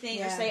Right. with anything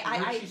or Yeah. say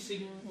Virtue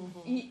signaling.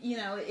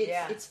 it's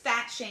Yeah. it's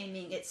fat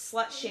shaming, it's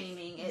slut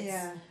shaming, it's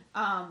Yeah.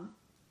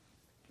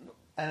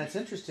 And it's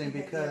interesting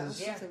because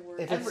Yeah. It's a word.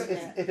 if it's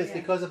Everything. if it's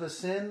Yeah. because of a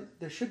sin,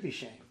 there should be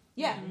shame,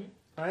 yeah.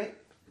 right?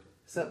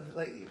 So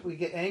like we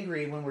get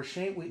angry when we're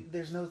shamed.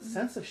 There's no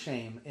sense of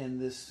shame in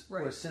this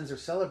where Right. sins are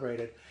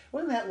celebrated. It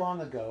wasn't that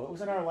long ago. It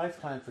was in our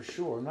lifetime for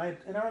sure.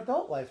 In our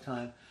adult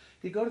lifetime,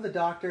 you go to the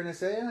doctor and they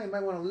say, you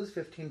might want to lose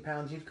 15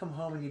 pounds. You'd come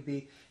home and you'd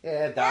be,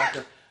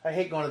 doctor, I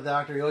hate going to the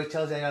doctor. He always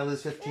tells you I got to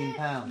lose 15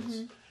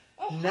 pounds.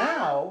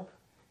 Now,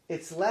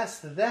 it's less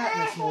than that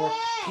and it's more,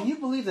 can you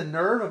believe the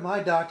nerve of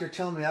my doctor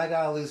telling me I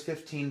got to lose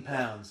 15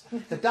 pounds?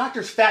 The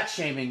doctor's fat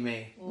shaming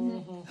me.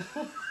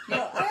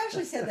 Well, I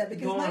actually said that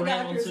because Going my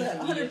around on doctor's a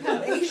social media.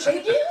 100-pound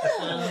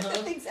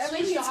Asian. Thinks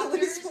everyone Switch needs to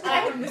lose doctors. weight. I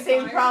have the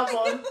same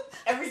problem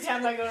every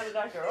time I go to the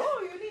doctor.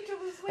 Oh, you need to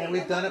lose weight. And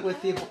we've done it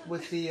with the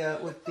What do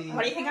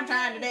you think I'm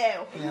trying to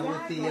do?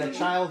 with the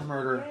child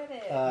murder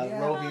Yeah.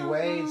 Roe v.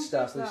 Wade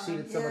stuff. We've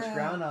ceded so much Yeah.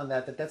 ground on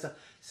that that's a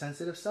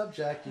sensitive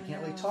subject. You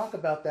can't really talk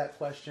about that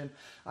question.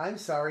 I'm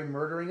sorry,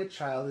 murdering a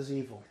child is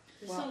evil.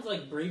 This sounds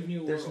like Brave New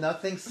World. There's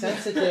nothing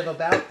sensitive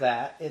about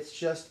that. It's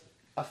just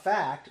a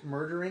fact.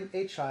 Murdering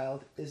a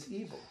child is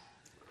evil.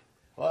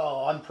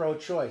 Well, I'm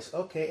pro-choice.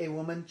 Okay, a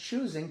woman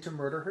choosing to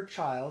murder her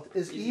child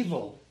is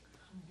evil.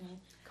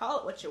 Call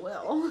it what you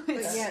will. But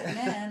yet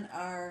men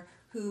are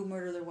who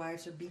murder their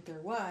wives or beat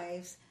their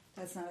wives.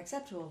 That's not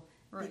acceptable.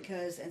 Right.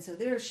 And so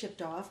they're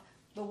shipped off.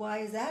 But why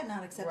is that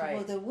not acceptable?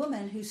 Right. The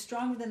woman who's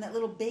stronger than that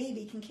little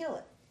baby can kill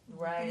it.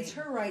 Right. And it's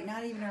her right,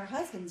 not even her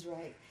husband's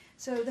right.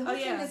 So the whole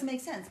thing yeah. doesn't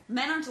make sense.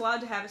 Men aren't allowed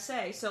to have a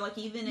say. So like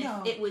even if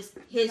No, it was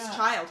his they're not.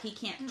 child, he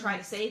can't try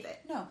to save it.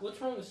 No. What's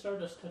wrong with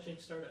Stardust touching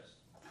Stardust?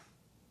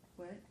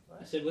 What?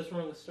 I said, what's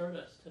wrong with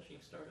Stardust touching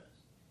Stardust?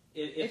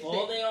 If If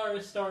all they- they are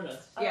is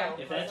Stardust, Yeah.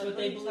 if that's what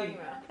they are you talking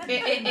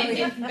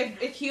believe.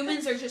 about? If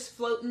humans are just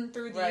floating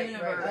through the Right,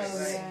 universe, right, Oh,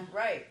 right, yeah.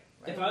 right.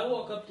 If I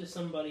walk up to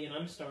somebody and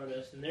I'm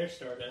Stardust and they're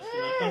Stardust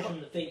and I punch them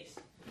in the face,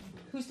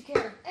 who's to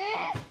care?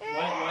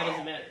 why does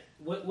it matter?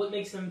 What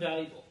makes them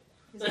valuable?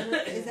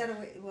 Is that a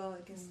way? Well,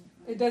 I guess.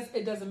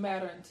 It doesn't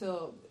matter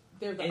until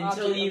they're the object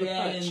Until of you the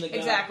add punch. in the God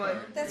Exactly.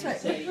 part That's and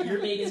right. say,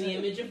 you're made in the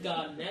image of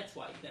God and that's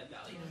why you have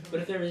value.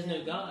 But if there is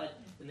no God,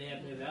 then they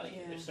have no value.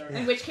 Yeah. They're Stardust.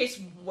 In which case,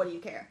 what do you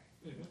care?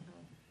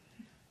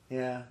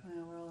 Yeah.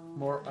 Well, we're all alone.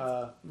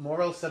 More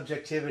moral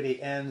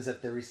subjectivity ends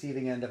at the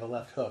receiving end of a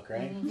left hook,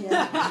 right?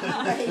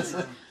 Yeah. Right.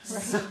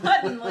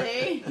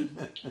 Suddenly,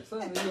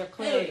 Suddenly you're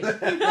clarity.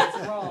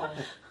 That's wrong.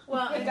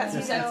 Well, I've got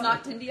some sense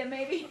knocked into you,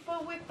 maybe.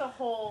 But with the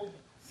whole,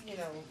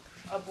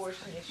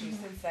 abortion issue,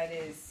 since that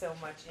is so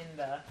much in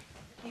the,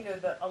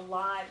 a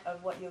lot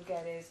of what you'll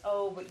get is,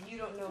 oh, but you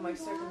don't know my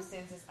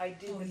circumstances. I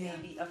did the yeah.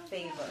 baby a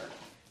favor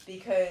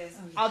because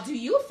I'll do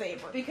you a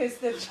favor. the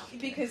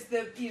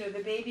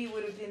baby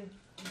would have been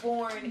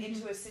born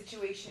into a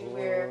situation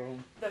where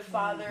the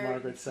father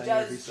Margaret Sanger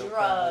would be does so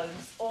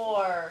drugs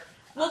or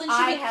Well, then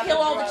I should we have kill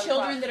a all the drug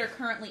children problem. that are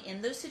currently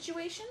in those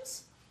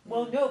situations?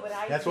 Well, no, but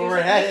That's where there's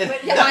we're headed.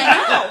 But, Yeah.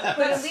 I know.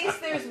 but at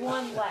least there's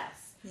one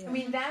less. Yeah. I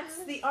mean,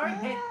 that's the art,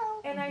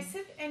 and I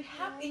sit and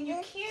you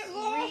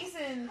can't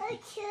reason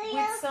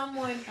with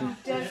someone who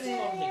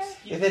doesn't.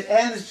 If it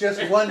ends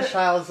just one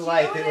child's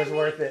life, it was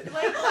worth it.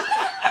 Like,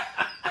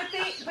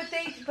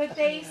 but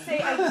they say,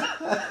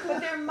 but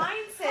their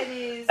mindset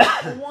is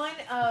one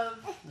of.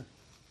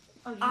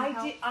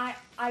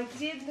 I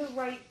did the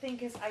right thing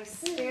because I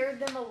spared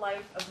them a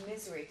life of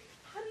misery.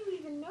 How do you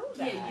even know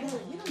that? Yeah,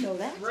 You don't know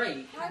that.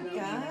 Right. How do you?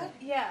 God.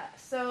 Yeah.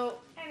 So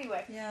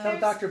anyway, Yeah. Tell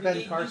there's- Dr. You Ben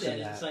can't do Carson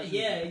It's that. like,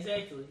 yeah,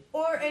 exactly.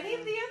 or any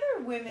of the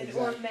other women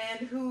or Exactly.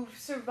 men who've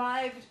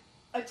survived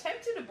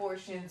attempted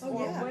abortions Oh,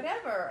 or yeah.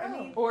 whatever. I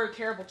mean, Or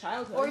terrible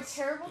childhoods. or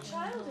terrible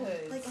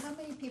childhoods. Like, how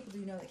many people do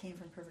you know that came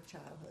from perfect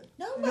childhood?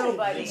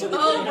 Nobody. So we Oh,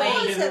 couldn't wait.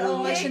 always said,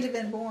 "Oh, I shouldn't have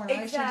been born. Or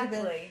I shouldn't have been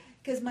Exactly.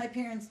 because my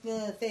parents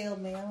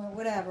failed me, or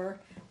whatever."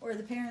 Or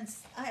the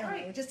parents, I don't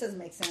Right. know. It just doesn't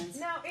make sense.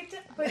 No,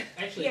 but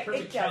Actually, yeah,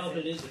 perfect it doesn't.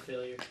 childhood is a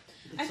failure.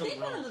 I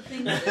think one of the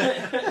things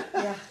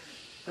Yeah.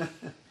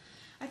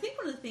 I think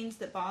one of the things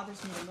that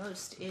bothers me the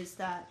most is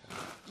that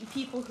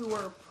people who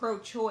are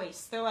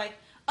pro-choice, they're like,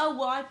 "Oh,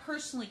 well, I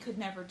personally could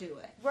never do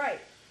it, Right.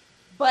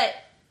 but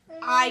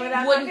I But I'm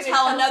not wouldn't gonna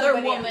tell tell another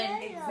somebody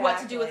woman else. what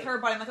to do with Exactly. her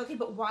body." I'm like, "Okay,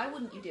 but why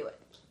wouldn't you do it?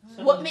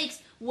 Someone-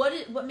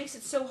 What makes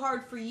it so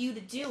hard for you to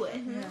do it,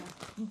 Yeah.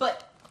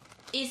 but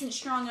isn't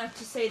strong enough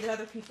to say that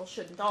other people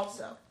shouldn't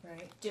also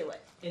Right. do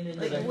it?" And then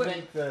Like, They what-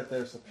 think that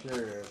they're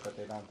superior, but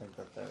they don't think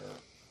that they're,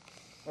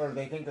 or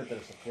they think that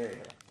they're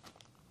superior.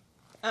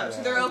 Oh, so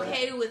Yeah. they're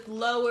okay with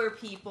lower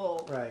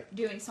people Right.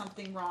 doing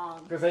something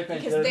wrong. Because they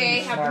think Because they're they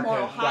too have smart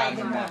moral to have high gotten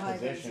in ground. that High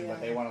position, ground,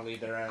 but they yeah. want to leave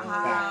their own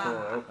Ah. back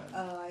door open.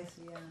 Oh, I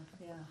see.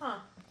 Yeah. Huh.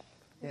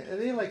 Yeah,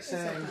 they like It's so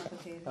saying,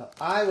 complicated.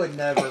 I would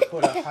never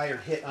put a higher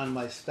hit on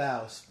my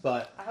spouse,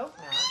 but I hope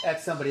not.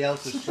 that's somebody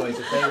else's choice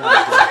if they want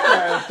to do it.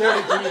 Yeah,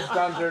 30 degrees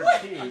done dirt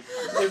cheap.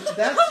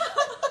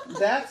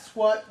 That's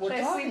what we're Should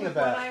I sleep talking with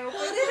one about. eye open?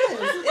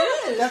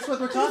 It is. That's what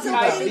we're talking It's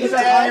about. okay. These It's are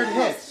okay. hired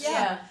hits.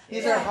 Yeah.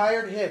 These Yeah. are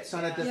hired hits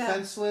on a Yeah.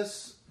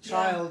 defenseless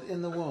child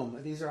in the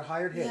womb. These are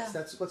hired hits.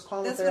 Yeah. Let's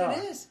call it That's what they what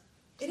are. it is.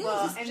 It is.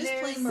 Well, It's and just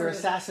there's- plain They're murder.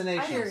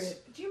 assassinations. Period.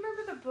 Do you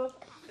remember the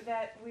book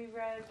that we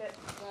read that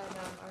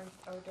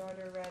our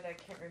daughter read? I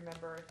can't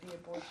remember the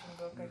abortion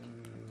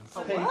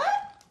book. Pink.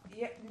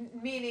 Yeah,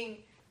 meaning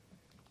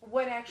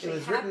what It actually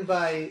was happened. written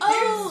by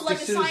Oh, like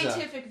a D'Souza.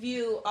 scientific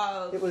view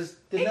of It was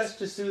Dinesh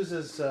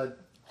D'Souza's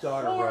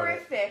daughter wrote it.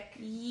 Horrific.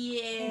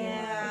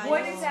 yeah.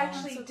 What Yeah. is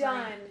actually So great.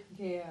 done?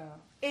 Yeah.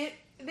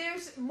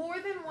 There's more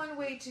than one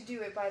way to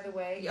do it, by the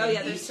way. Oh, yeah,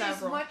 Each there's is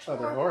several. much Oh,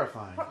 they're more.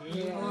 horrifying.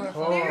 Yeah. There's one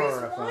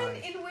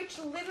Horrifying. in which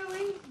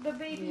literally the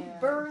baby Yeah.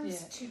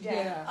 burns Yeah. to death.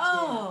 Yeah.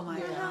 Oh my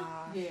Yeah.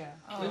 god. Yeah.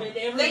 I mean,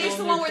 every That is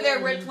the one where they're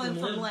ripped limb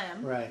limb from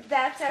limb. Right.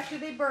 That's after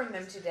they burn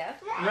them to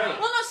death. Right. Well,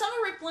 no, some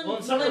are ripped limb,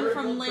 Well, some are limb ripped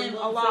from limb limb from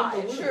the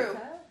alive. womb. True.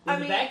 With I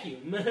the mean-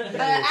 vacuum.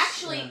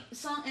 Actually,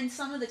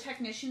 some of the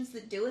technicians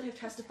that do it have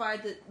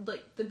testified that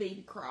like the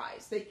baby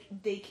cries.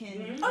 They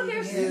can. Oh,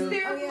 Yeah.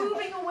 they're Oh, yeah.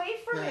 moving away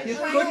from it. You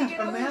trying couldn't to get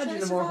away. imagine a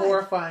to more survive.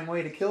 horrifying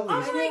way to kill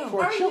I'm these like,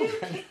 poor are you children.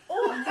 kidding?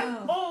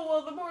 Oh.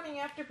 Well, the morning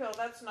after pill,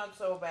 that's not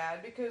so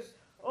bad because,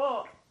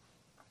 Well,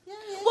 the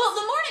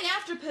morning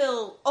after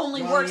pill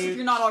only works if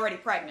you're not already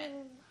pregnant.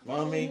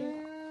 Mommy.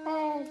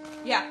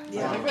 Yeah.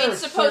 Yeah. There are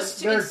It's supposed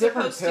to. there are It's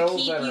different supposed to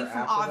pills keep that you are from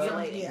after that.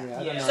 ovulating. Yeah. I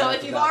don't Yeah. know So enough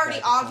if you've about already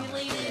that to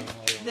ovulated,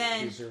 comment.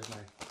 then Reserve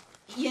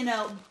my- you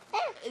know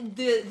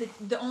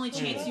the only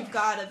chance you've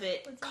got of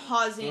it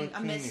causing a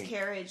Okay.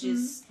 miscarriage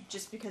is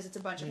just because it's a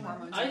bunch of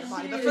hormones I in your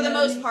body. see But it for the as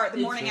most part, the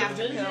it's morning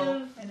after pill.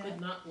 preventative, but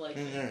not like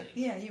anything.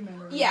 Yeah, you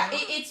remember. Yeah,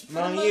 it's for the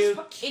Mom, most you-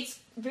 part, it's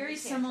very You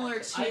can't similar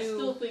touch to. I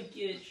still think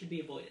it should be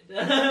avoided.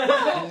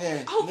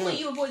 Yeah, Hopefully, yeah.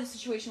 you avoid the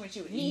situation which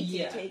you would need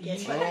yeah, to take you, it.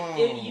 if But,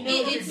 you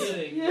know what It's- you're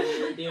doing.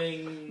 You're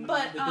doing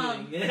but the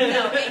no, doing.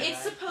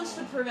 it's supposed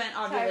to prevent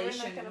Sorry, we're not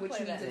ovulation, gonna which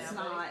play means that it's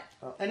now, not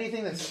Well,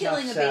 anything that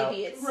killing a snuffs out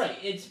baby. It's right.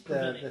 It's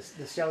preventing.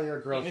 the cellular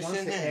growth. Once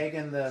the egg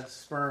and the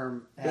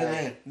sperm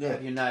have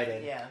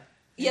united, yeah.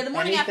 The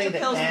morning anything after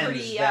that pill's ends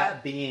pretty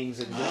that being's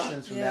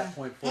existence from Yeah. that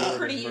point forward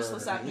pretty is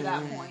useless murder. after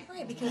that point.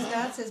 Right, because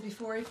God says,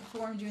 "Before I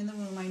formed you in the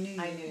womb, I knew you."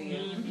 I knew you.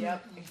 Mm-hmm.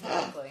 Yep,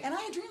 exactly. And I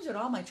had dreams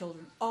about all my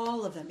children,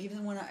 all of them, even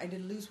the one I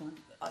did lose one,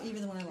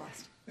 even the one I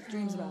lost.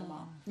 Dreams about them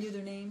all. Knew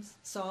their names,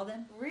 saw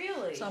them,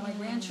 Really? saw my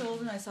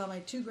grandchildren. I saw my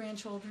 2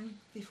 grandchildren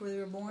before they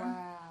were born.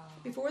 Wow.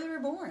 Before they were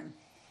born.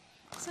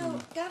 So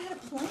God had a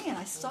plan.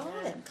 I saw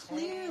them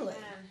clearly.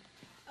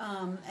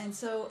 And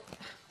so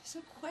there's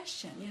no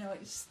question,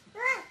 it's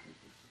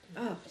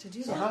to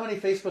do So that. how many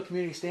Facebook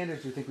community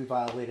standards do you think we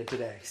violated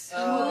today?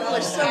 Oh,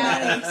 gosh, so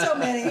many, so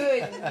many.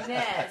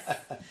 Goodness.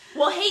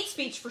 Well, hate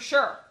speech for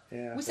sure.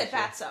 Yeah, We said for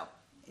sure. fatso.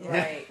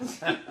 Right.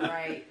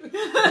 Right.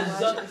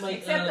 Zuck might,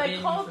 Except I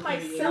ban called you for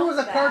myself- There was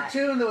a that.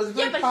 cartoon that was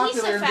very Yeah, but he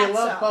popular said and fatso.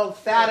 beloved called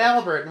Fat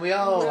Albert, and we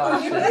all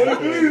watched it.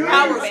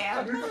 Power I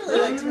band. really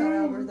liked Matt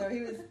Albert, though.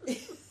 He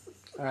was.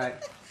 All right.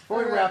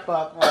 Before we wrap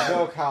up, Well,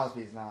 Bill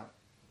Cosby's not.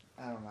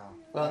 I don't know.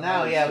 well,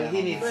 now,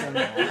 he needs some.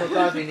 Bill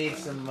Cosby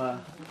needs some. I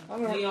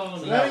don't know. We all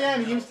know. No, yeah,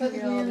 he was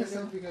technically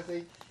innocent because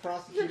they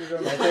prosecuted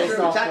him. Yeah, based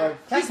off te- of-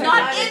 He's technically-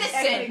 not Technically-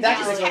 innocent. You just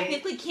technically-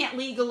 technically can't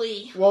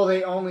legally. Well,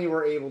 they only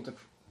were able to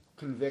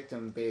convict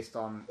him based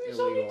on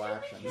illegal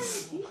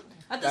actions.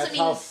 That That's doesn't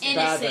how mean he's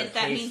bad innocent. that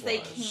That case means they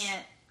was.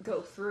 can't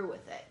go through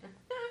with it.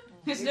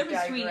 There's a You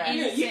difference between digress.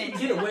 Yeah, you can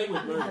innocent. get away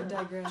with murder.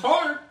 Digress. It's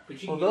hard,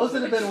 but you Well, can those get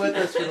that have been with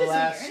us for the Innocent,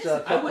 last you're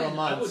innocent. couple of I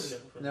months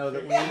wouldn't know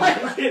that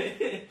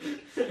away.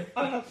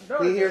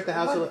 we here at the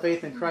Household of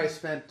Faith in Christ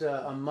spent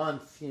a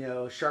month,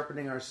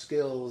 sharpening our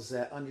skills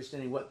at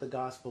understanding what the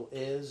gospel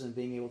is and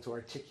being able to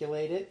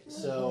articulate it.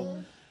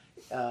 So,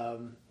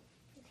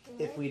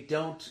 if we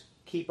don't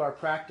keep our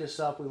practice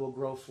up, we will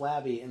grow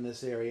flabby in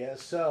this area.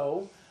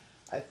 So,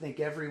 I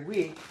think every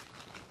week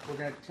we're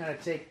going to kind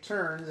of take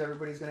turns.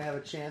 Everybody's going to have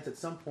a chance at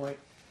some point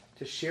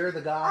to share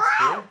the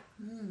gospel.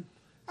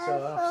 So, I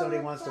don't know if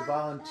somebody wants to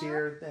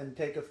volunteer and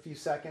take a few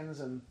seconds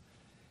and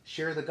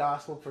share the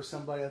gospel for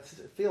somebody. I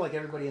feel like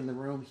everybody in the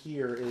room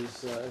here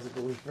is a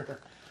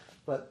believer,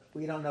 but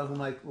we don't know who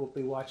will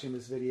be watching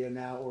this video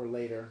now or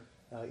later,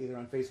 either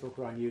on Facebook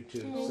or on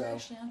YouTube. We're So,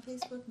 actually on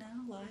Facebook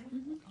now, live.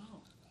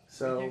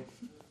 so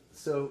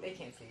They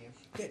can't see you.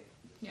 Good.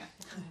 Yeah.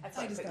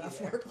 I just got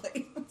off work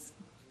late.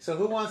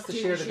 who wants to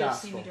Dude, share you the should have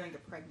seen gospel? me during the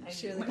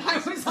pregnancy Share the when I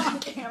was on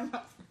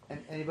camera. And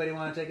anybody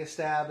want to take a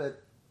stab at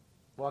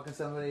walking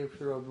somebody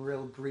through a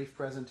real brief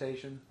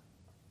presentation?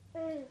 Go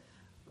ahead.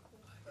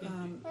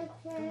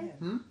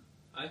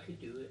 I could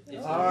do it.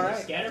 It's All right.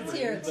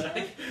 scatterbrained, but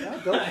No,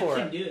 go for I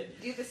can it. do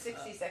it. Do the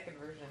 60-second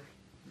version.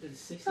 The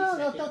 60 No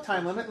second.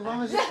 time limit. As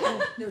long as No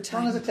as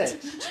long as it takes.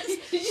 Did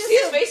you see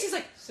his face? He's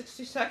like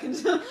 60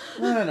 seconds.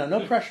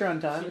 No pressure on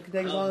time. It can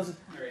take as long as it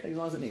Alright. take as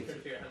long as it needs. Trying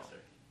to figure out how to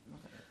start.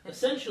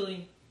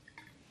 Essentially,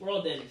 we're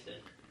all dead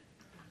instead.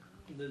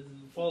 The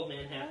fall of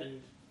man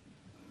happened.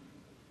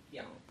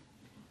 Yeah.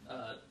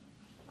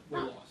 We're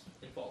lost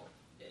and fallen.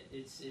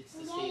 It's the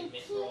state of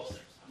man. We're all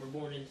sinners. We're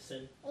born into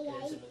sin, and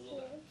in sin we will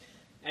die.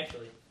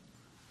 Actually,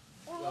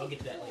 well, I'll get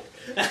to that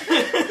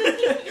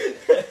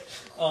later.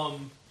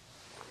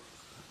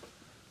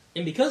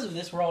 And because of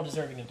this, we're all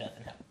deserving of death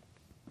in hell.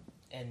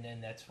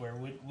 And that's where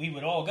we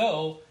would all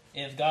go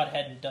if God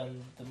hadn't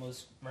done the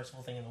most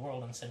merciful thing in the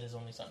world and sent his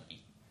only son to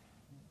be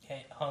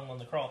hung on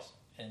the cross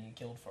and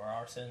killed for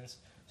our sins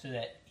so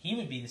that he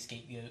would be the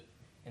scapegoat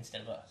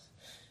instead of us.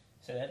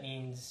 So that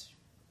means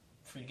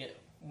free to go.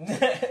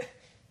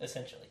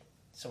 Essentially.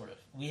 Sort of.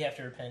 We have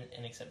to repent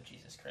and accept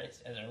Jesus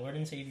Christ as our Lord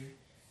and Savior.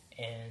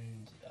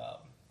 And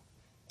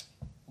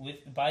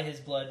by his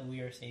blood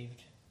we are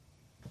saved.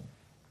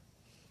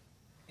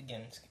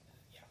 Again,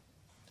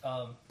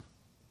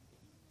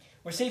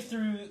 we're saved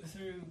through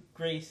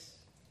grace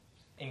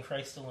in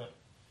Christ alone,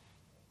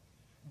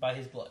 by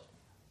his blood,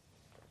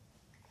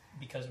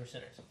 because we're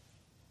sinners.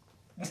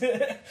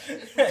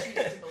 If we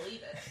choose to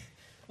believe it.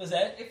 Was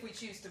that? If we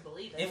choose to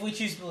believe it. If we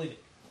choose to believe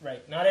it,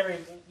 right? Not every.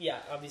 Yeah,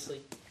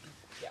 obviously.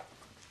 Yeah.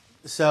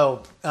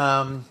 So,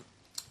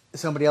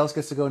 somebody else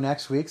gets to go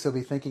next week, so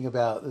be thinking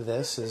about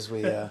this as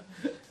we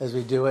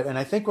do it. And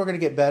I think we're going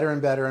to get better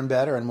and better and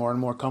better and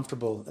more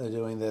comfortable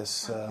doing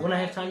this When I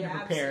have time to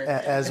prepare.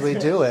 as we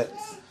do it.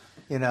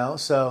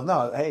 So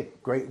no, hey,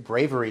 great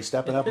bravery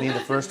stepping up, being the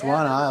first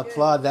one. I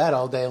applaud that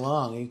all day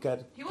long. You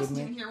got He wasn't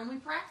even here when we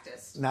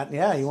practiced. you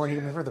weren't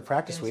even for the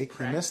practice week.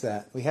 We missed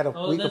that. We had a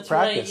Oh, week of that's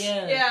practice. right.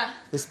 Yeah. Yeah.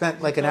 We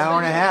spent like an hour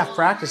and a half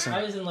practicing.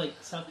 I was in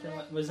South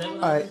Carolina. Was that when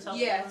All I right. was in South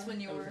Yeah, Carolina? it's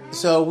when you were.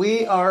 So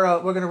we are.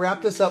 We're going to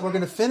wrap this up. We're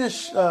going to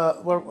finish.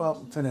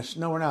 Finish.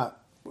 No, we're not.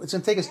 It's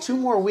going to take us 2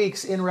 more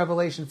weeks in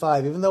Revelation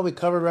 5. Even though we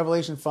covered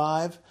Revelation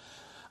 5,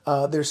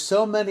 there's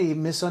so many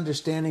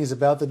misunderstandings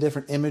about the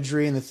different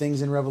imagery and the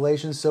things in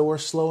Revelation. So we're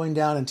slowing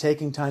down and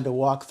taking time to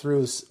walk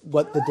through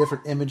what the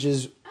different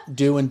images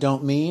do and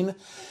don't mean.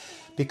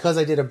 Because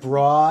I did a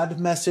broad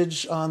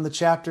message on the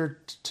chapter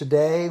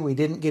today, we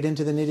didn't get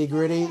into the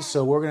nitty-gritty,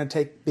 so we're going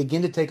to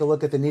begin to take a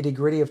look at the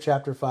nitty-gritty of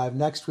chapter 5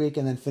 next week,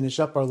 and then finish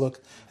up our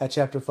look at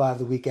chapter 5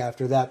 the week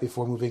after that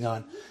before moving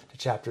on to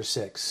chapter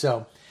 6.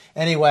 So,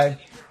 anyway,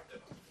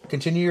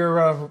 continue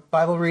your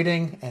Bible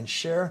reading and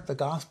share the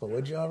gospel,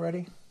 would you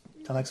already?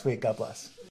 Till next week, God bless.